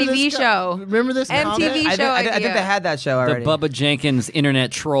an "Remember MTV this guy? show. Remember this MTV comment?" show I think idea. they had that show The already. Bubba Jenkins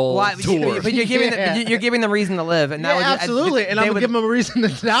internet troll Why? tour. But you're giving them reason to live, and that Yeah, would absolutely. And I'm going to give them a reason to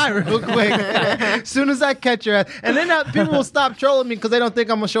die real quick. As soon as I catch your ass. And then people will stop trolling me because they don't think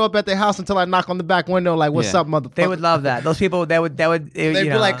I'm going to show up at their house until I knock on the back window like, what's up, motherfucker? They would love that. Those people, they would. They'd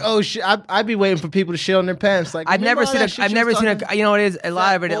be like, oh, shit. I'd be waiting for people to shit on their pants. Like, I've never seen you know what it is? A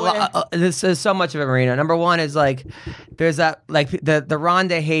lot of it, boy. there's so much of it, Marina. Number one is like, there's that, like, the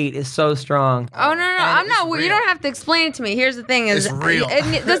Rhonda hate is so strong. Oh, no. I'm not worried. You don't have to explain it to me. Here's the thing is, It's real.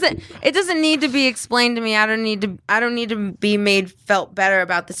 It doesn't need to be explained to me. I don't need to be made felt better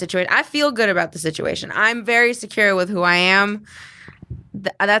about the situation. I feel good about the situation. I'm very secure with who I am.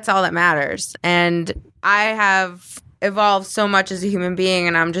 That's all that matters. And I have evolved so much as a human being,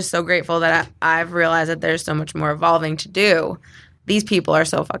 and I'm just so grateful that I've realized that there's so much more evolving to do. These people are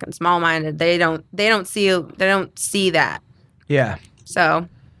so fucking small-minded. They don't see that. Yeah. So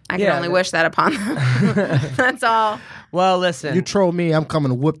I can only wish that upon them. That's all. Well, listen. You troll me, I'm coming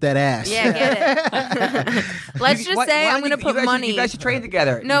to whoop that ass. Yeah, get it. Let's just say I'm going to put money. You guys should train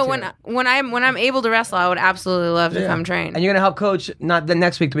together. No, when I'm able to wrestle, I would absolutely love to come train. And you're gonna help coach not the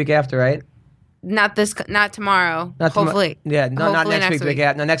next week, the week after, right? Not tomorrow. Hopefully. Yeah, no, not Hopefully next week. The week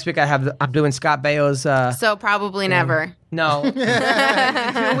after. No, next week I'm doing Scott Baio's. So probably never. No. In 2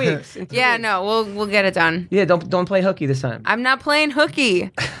 weeks. In 2 Yeah, weeks. no, we'll get it done. Yeah, don't play hooky this time. I'm not playing hooky.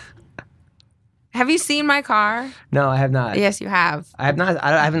 Have you seen my car? No, I have not. Yes, you have. I have not.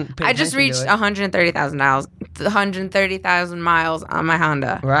 I haven't. Paid I just attention reached to it. 130,000 miles on my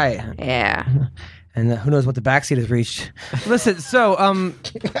Honda. Right. Yeah. And who knows what the backseat has reached. Listen, so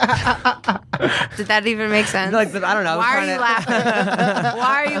Did that even make sense? like I don't know. Why are you laughing?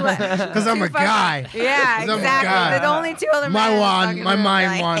 Why are you laughing? Because I'm a guy. Yeah, 'Cause I'm a exactly. guy. There's only two other My men in the wand- fucking my room.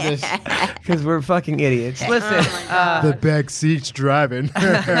 mind Like- wanders. Because we're fucking idiots. Listen, The back seat's driving.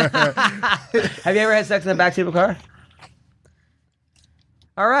 have you ever had sex in the backseat of a car?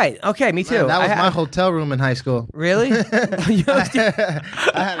 All right. Okay, me too. Man, that was I my have- hotel room in high school. Really?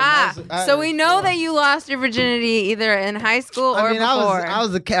 So we know that you lost your virginity either in high school or before. I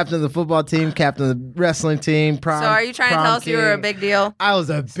was the captain of the football team, captain of the wrestling team. Prom, so are you trying to prom tell us you were a king. big deal? I was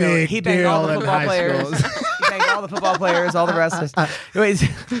a big he banged deal all the in football high players. school. He banged all the football players, all the wrestlers. Anyways,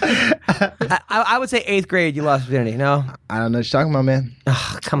 I would say 8th grade you lost virginity. No? I don't know what you're talking about, man.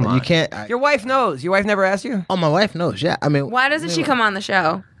 Oh, come on. You can't. Your wife knows. Your wife never asked you? Oh, my wife knows. Yeah, I mean, Why doesn't she come on the show?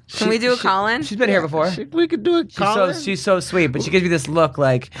 Can we do a call-in? She's been here before. we could do it. She's so sweet, but she gives me this look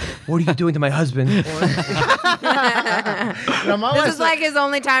like, what are you doing to my husband? My This wife's is like his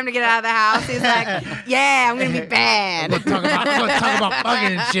only time to get out of the house. He's like, yeah, I'm going to be bad. I'm gonna talk about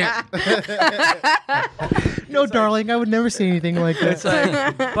fucking and shit. No, darling, I would never say anything like that.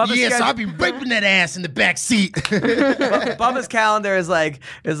 Bubba's Yes, schedule- I'll be raping that ass in the back seat. Bubba's calendar is like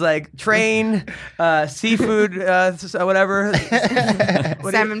train, seafood, whatever.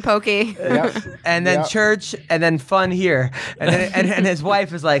 Salmon and pokey. And then church, and then fun here. And then, and his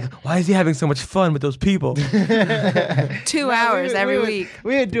wife is like, why is he having so much fun with those people? 2 hours every week.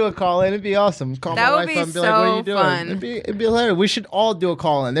 We would do a call in. It'd be awesome. Call That my would wife be up and be like, what are you so doing? fun. It'd be hilarious. We should all do a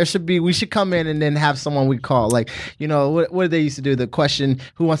call in. We should come in and then have someone we call. Like, what did they used to do? The question,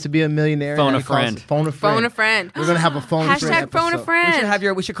 who wants to be a millionaire? Phone a friend. Phone a friend. Phone a friend. We're going to have a phone a friend Hashtag phone a episode.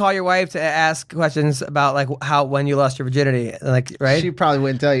 friend. We should call your wife to ask questions about like when you lost your virginity, like, right? She probably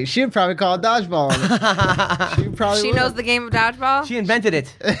wouldn't tell you. She'd probably call dodgeball. She knows the game of dodgeball. She invented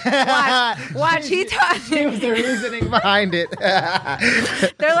it. Watch. He taught. She was the reasoning behind it.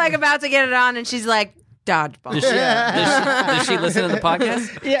 They're like about to get it on, and she's like, dodgeball. Does she listen to the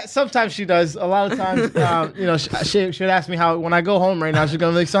podcast? Yeah, sometimes she does. A lot of times, she would ask me how when I go home right now. She's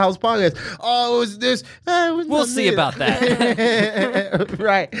gonna be like, "So how's the podcast?" Oh, it was this. We'll see about that.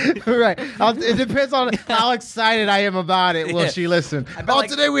 Right. It depends on how excited I am about it. Will she listen?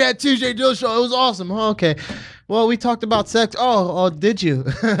 Today we had TJ Dill show. It was awesome. Oh, okay. Well, we talked about sex. Oh, did you?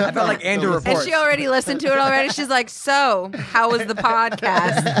 I felt like Andrew And reports. she already listened to it already. She's like, so how was the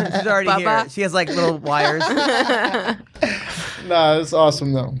podcast? She's already Bubba? here. She has like little wires. Nah, it's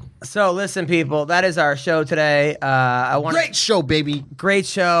awesome though. So listen, people, that is our show today. Great show, baby. Great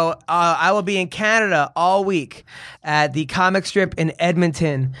show. I will be in Canada all week at the comic strip in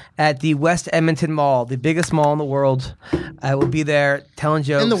Edmonton at the West Edmonton Mall, the biggest mall in the world. I will be there telling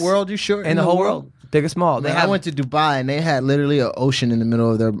jokes. In the world, you sure? In the whole world. Biggest mall. Man, I went to Dubai and they had literally an ocean in the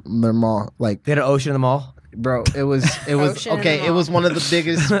middle of their mall. Like, they had an ocean in the mall? Bro, it was Ocean okay. in the It was one of the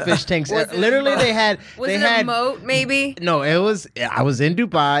biggest fish tanks. Literally, they had. Was they it had a moat, maybe? No, it was. I was in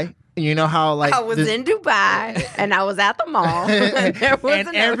Dubai. You know how like I was in Dubai and I was at the mall. And there was and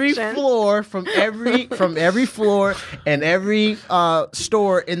an every ocean. floor from every floor and every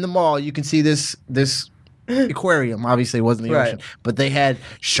store in the mall, you can see this aquarium. Obviously, it wasn't the ocean, but they had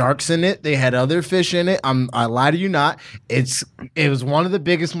sharks in it. They had other fish in it. I lie to you not. It was one of the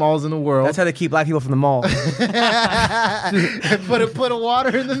biggest malls in the world. That's how they keep black people from the mall. put a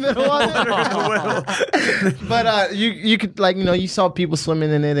water in the middle of it. But you could you saw people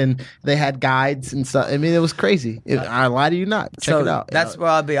swimming in it and they had guides and stuff. I mean, it was crazy. I lie to you not. Check it out. That's where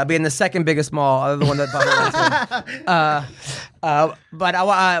I'll be. I'll be in the second biggest mall, other than the one that Bubba went to. But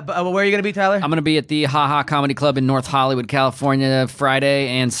where are you going to be, Tyler? I'm going to be at the Ha Ha Comedy Club in North Hollywood, California, Friday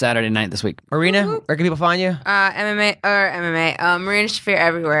and Saturday night this week. Marina, where can people find you? MMA. Marina Shafir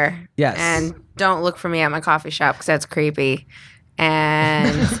everywhere. Yes. And don't look for me at my coffee shop because that's creepy.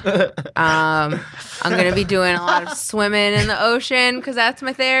 And I'm going to be doing a lot of swimming in the ocean because that's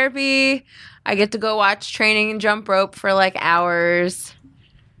my therapy. I get to go watch training and jump rope for like hours.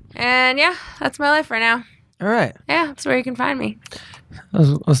 And yeah, that's my life right now. All right. Yeah, that's where you can find me.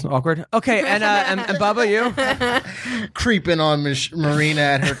 That was awkward. Okay, and Bubba, you? Creeping on Marina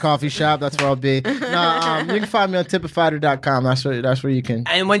at her coffee shop. That's where I'll be. You can find me on tipafighter.com. That's where you can.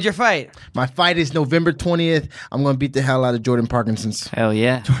 And when's your fight? My fight is November 20th. I'm going to beat the hell out of Jordan Parkinson's. Hell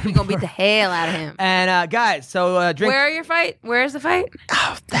yeah. You're going to beat the hell out of him. And guys, so drink. Where's the fight?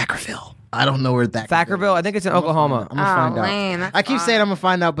 Thackerville. I don't know where that Thackerville. I think it's in Oklahoma. I'm gonna find out. Lame. I keep saying I'm gonna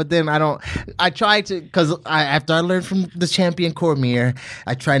find out, but then I don't. I try to because after I learned from the champion Cormier,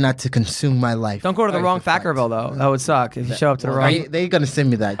 I try not to consume my life. Don't go to the wrong Thackerville though. That would suck if you show up to the wrong. They're gonna send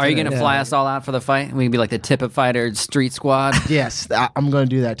me that. Are you gonna fly us all out for the fight? We can be like the Tip of Fighter Street Squad. Yes, I'm gonna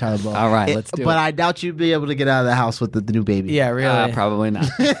do that, Tyler Ball. All right, let's do it. But I doubt you'd be able to get out of the house with the new baby. Yeah, really. Probably not.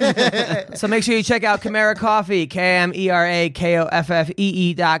 So make sure you check out Chimera Coffee,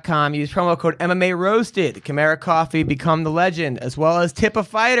 KMERAKOFFEE.com. Use promo code MMA Roasted. Chimera Coffee, become the legend, as well as Tip a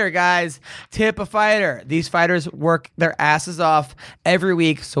Fighter, guys. Tip a Fighter. These fighters work their asses off every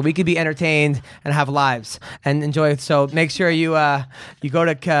week so we can be entertained and have lives and enjoy it. So make sure you go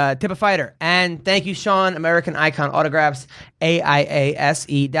to Tip a Fighter. And thank you, Sean, American Icon Autographs,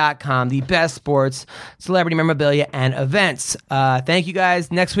 AIASE.com, the best sports, celebrity memorabilia, and events. Thank you,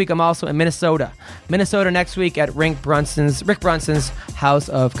 guys. Next week, I'm also in Minnesota. Minnesota next week at Rick Brunson's House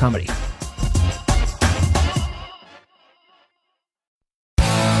of Comedy.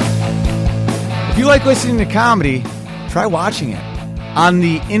 If you like listening to comedy, try watching it on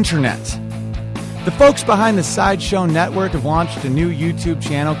the internet. The folks behind the Sideshow Network have launched a new YouTube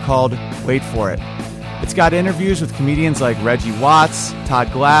channel called Wait For It. It's got interviews with comedians like Reggie Watts,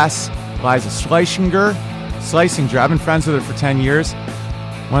 Todd Glass, Liza Schlesinger. I've been friends with her for 10 years.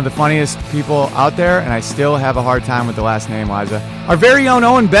 One of the funniest people out there, and I still have a hard time with the last name, Liza. Our very own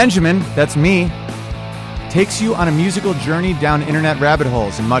Owen Benjamin, that's me, takes you on a musical journey down internet rabbit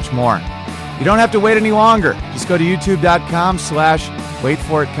holes and much more. You don't have to wait any longer. Just go to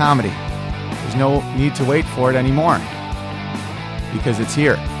youtube.com/waitforitcomedy. There's no need to wait for it anymore because it's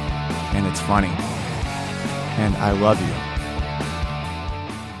here. and it's funny. And I love you.